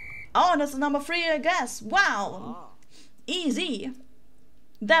 Oh, that's number 3, I guess. Wow. Easy.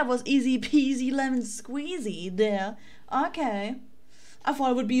 That was easy peasy lemon squeezy there. Okay. I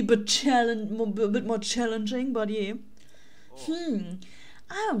thought it would be a bit more challenging, but yeah.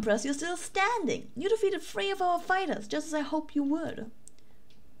 I'm impressed you're still standing. You defeated 3 of our fighters, just as I hoped you would.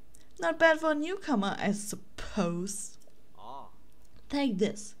 Not bad for a newcomer, I suppose. Take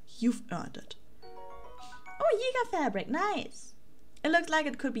this. You've earned it. Oh, Jäger fabric. Nice. It looks like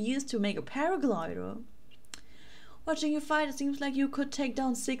it could be used to make a paraglider. Watching you fight, it seems like you could take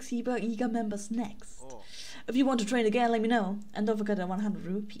down 6 Jäger members next. If you want to train again, let me know. And don't forget the 100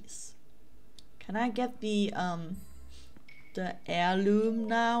 rupees. Can I get the heirloom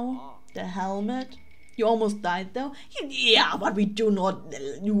now? The helmet? You almost died though? Yeah, but we do not...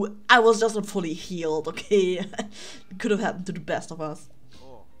 I was just not fully healed, okay? It could have happened to the best of us.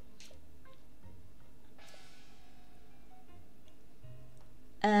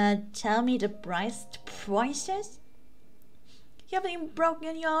 Tell me the prices? You haven't even broken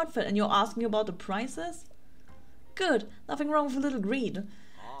in your outfit and you're asking about the prices? Good, nothing wrong with a little greed.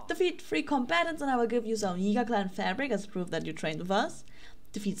 Defeat 3 combatants and I will give you some Yiga clan fabric as proof that you trained with us.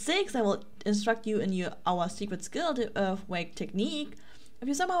 Defeat 6, I will instruct you in our secret skill, the Earthquake technique. If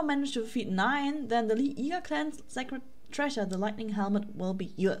you somehow manage to defeat 9, then the Yiga clan's sacred treasure, the lightning helmet, will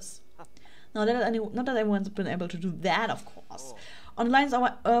be yours. Now, not that anyone's been able to do that, of course. On the lines of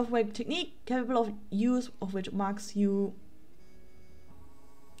our Earthquake technique, capable of use of which marks you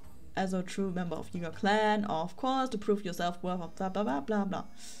as a true member of Yiga clan, or of course, to prove your self-worth of blah blah blah blah blah.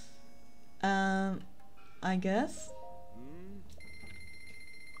 I guess.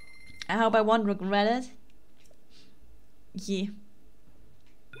 I hope I won't regret it. Yeah.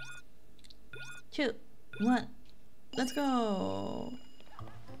 2, 1, let's go.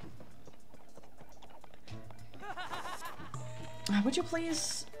 Would you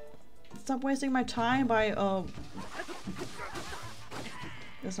please stop wasting my time by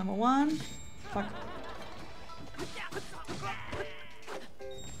that's number 1. Fuck.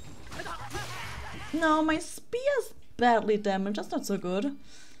 No, my spear's badly damaged. That's not so good.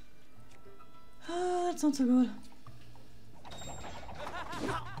 That's not so good.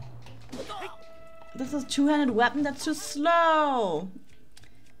 This is a two-handed weapon. That's too slow.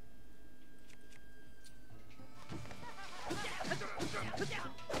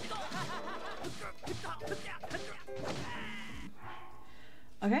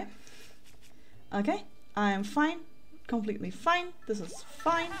 Okay. Okay. I am fine. Completely fine. This is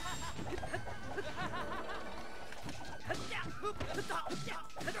fine.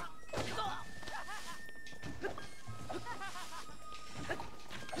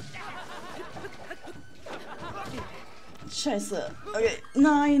 Scheiße. Okay.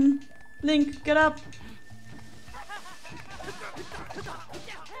 9. Link, get up.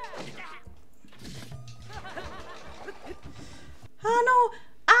 Ah, no.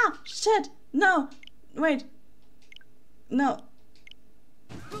 Ah, shit. No. Wait. No.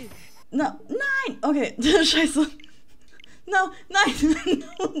 No. 9. Okay. Scheiße. No. 9.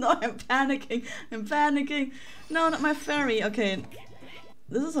 No, I'm panicking. I'm panicking. No, not my fairy. Okay.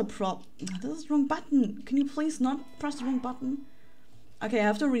 This is a prop. This is the wrong button. Can you please not press the wrong button? Okay, I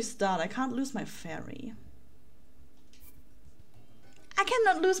have to restart. I can't lose my fairy. I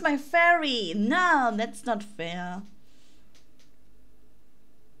cannot lose my fairy. No, that's not fair.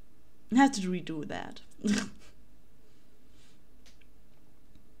 I have to redo that.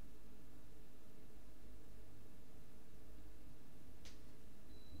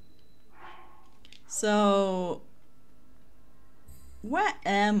 So, where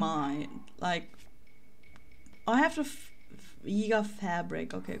am I? Like, I have the Yiga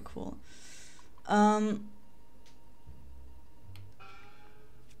fabric. Okay, cool.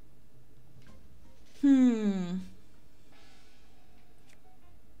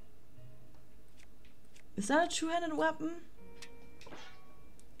 Is that a two-handed weapon?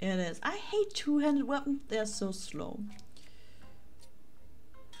 It is. I hate two-handed weapons. They're so slow.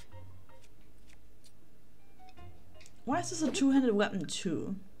 Why is this a two-handed weapon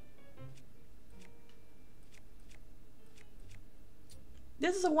too?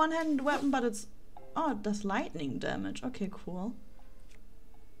 This is a one-handed weapon, but it's... Oh, it does lightning damage. Okay, cool.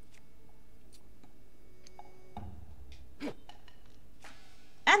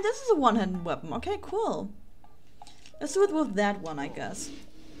 And this is a one-handed weapon. Okay, cool. Let's do it with that one, I guess.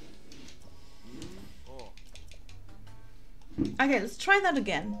 Okay, let's try that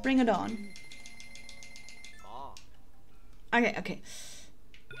again. Bring it on. Okay, okay.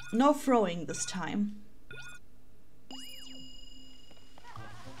 No throwing this time.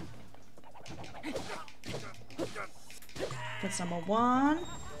 That's number 1.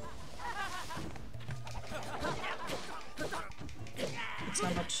 That's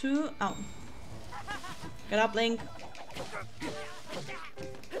number 2. Oh. Get up, Link.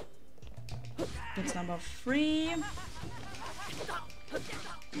 That's number 3.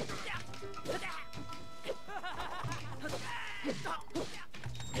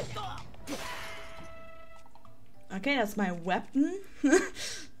 Okay, that's my weapon.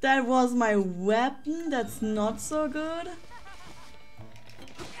 That was my weapon. That's not so good.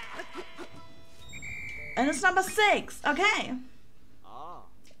 And it's number 6. Okay.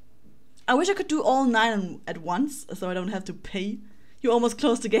 I wish I could do all 9 at once, so I don't have to pay. You almost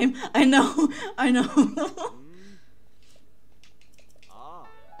closed the game. I know. I know.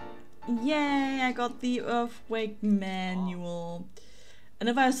 Yay, I got the Earthquake manual. And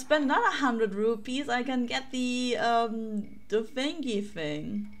if I spend another 100 rupees, I can get the thingy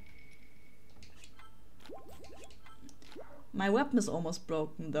thing. My weapon is almost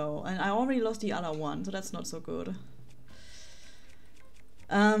broken though, and I already lost the other one, so that's not so good.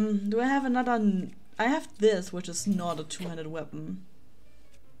 Do I have another... I have this, which is not a two-handed weapon.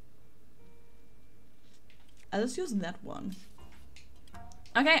 Let's use that one.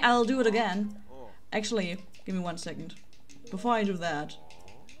 Okay, I'll do it again. Actually, give me 1 second. Before I do that.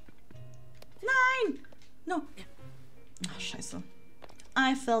 9! No. Oh, scheiße.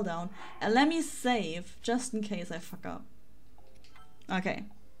 I fell down. And let me save, just in case I fuck up. Okay.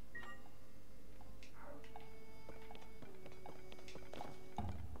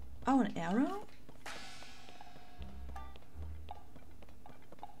 Oh, an arrow?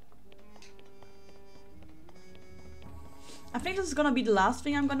 I think this is gonna be the last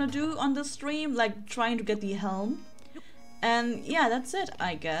thing I'm gonna do on this stream, like trying to get the helm. And yeah, that's it,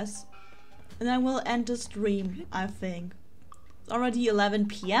 I guess. And I will end the stream, I think. It's already 11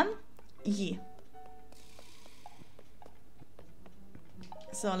 PM. Yeah.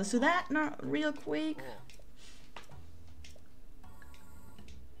 So let's do that now, real quick.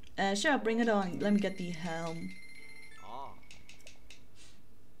 Sure, bring it on. Let me get the helm.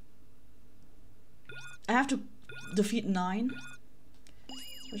 I have to defeat 9,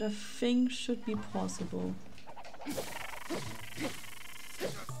 which I think should be possible.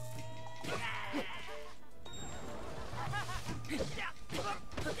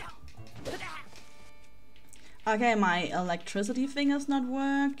 Okay, my electricity thing is not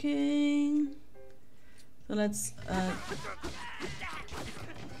working. So let's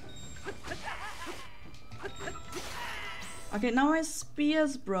okay, now my spear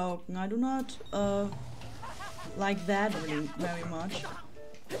is broken. I do not like that really very much.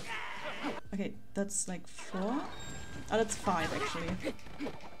 Okay, that's like 4. Oh, that's 5 actually.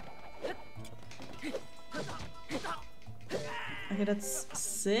 Okay, that's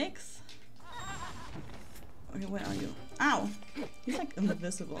 6. Okay, where are you? Ow! He's like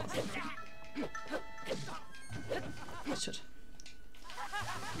invisible or something. Shit.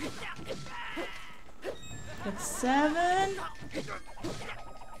 That's 7.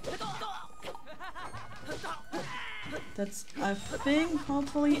 That's, I think,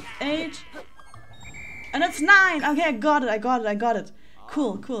 hopefully 8. And it's 9! Okay, I got it.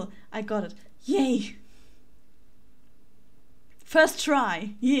 Cool, cool. I got it. Yay! First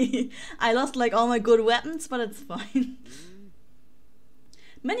try. Yay! I lost like all my good weapons, but it's fine.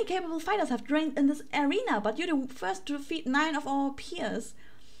 Many capable fighters have trained in this arena, but you're the first to defeat 9 of our peers.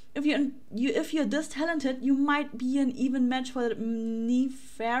 If you're this talented, you might be an even match for the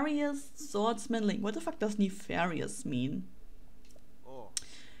nefarious swordsman Link. What the fuck does nefarious mean? Oh.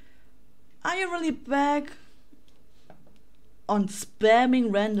 Are you really back on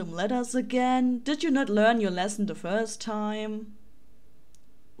spamming random letters again? Did you not learn your lesson the first time?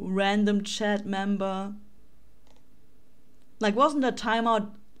 Random chat member. Like, wasn't that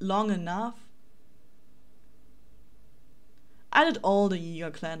timeout long enough? I did all the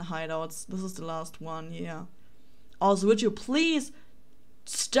Yiga clan hideouts. This is the last one, yeah. Also, would you please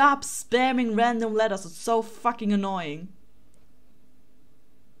stop spamming random letters? It's so fucking annoying.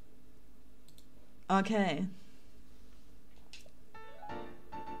 Okay.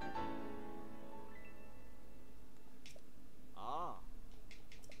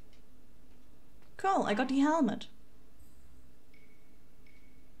 Cool, I got the helmet.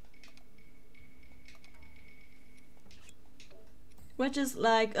 Which is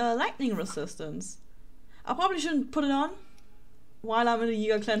like lightning resistance. I probably shouldn't put it on while I'm in a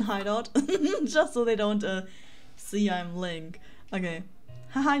Yiga clan hideout. Just so they don't see I'm Link. Okay.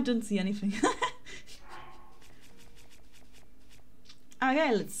 Haha, I didn't see anything.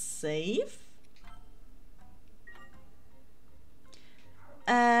 Okay, let's save.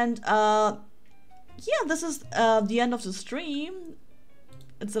 And yeah, this is the end of the stream.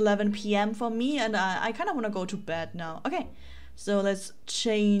 It's 11 PM for me, and I kind of want to go to bed now. Okay, so let's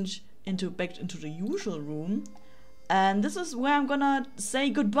change back into the usual room. And this is where I'm gonna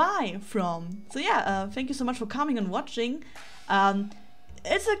say goodbye from. So yeah, thank you so much for coming and watching.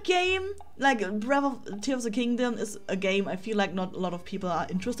 It's a game, like Breath of Tears of the Kingdom is a game I feel like not a lot of people are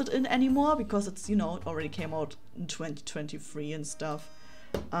interested in anymore, because it's, you know, it already came out in 2023 and stuff.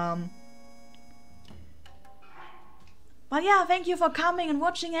 But yeah, thank you for coming and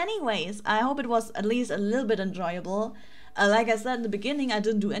watching anyways. I hope it was at least a little bit enjoyable. Like I said in the beginning, I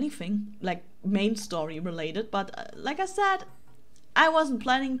didn't do anything like main story related, but like I said, I wasn't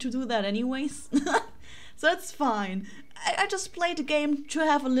planning to do that anyways. So it's fine. I just played the game to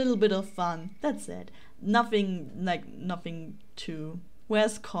have a little bit of fun. That's it. Nothing too...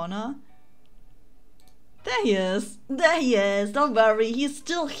 Where's Connor? There he is. There he is. Don't worry. He's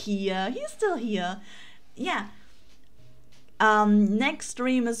still here. He's still here. Yeah. Next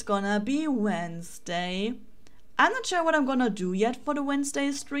stream is gonna be Wednesday. I'm not sure what I'm gonna do yet for the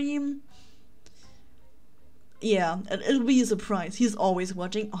Wednesday stream. yeah, it'll be a surprise. He's always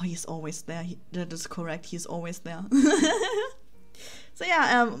watching. Oh, he's always there. That is correct. He's always there. So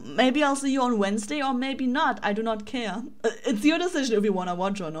yeah, maybe I'll see you on Wednesday or maybe not. I do not care. It's your decision if you want to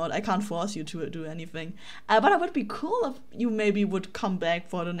watch or not. I can't force you to do anything. But it would be cool if you maybe would come back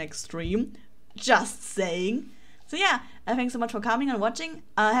for the next stream. Just saying. So yeah, thanks so much for coming and watching.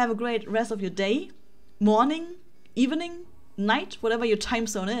 Have a great rest of your day, morning, evening, night, whatever your time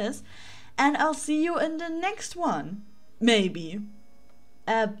zone is. And I'll see you in the next one. Maybe.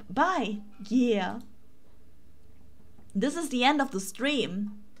 Bye. Yeah. This is the end of the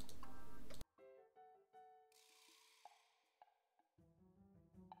stream.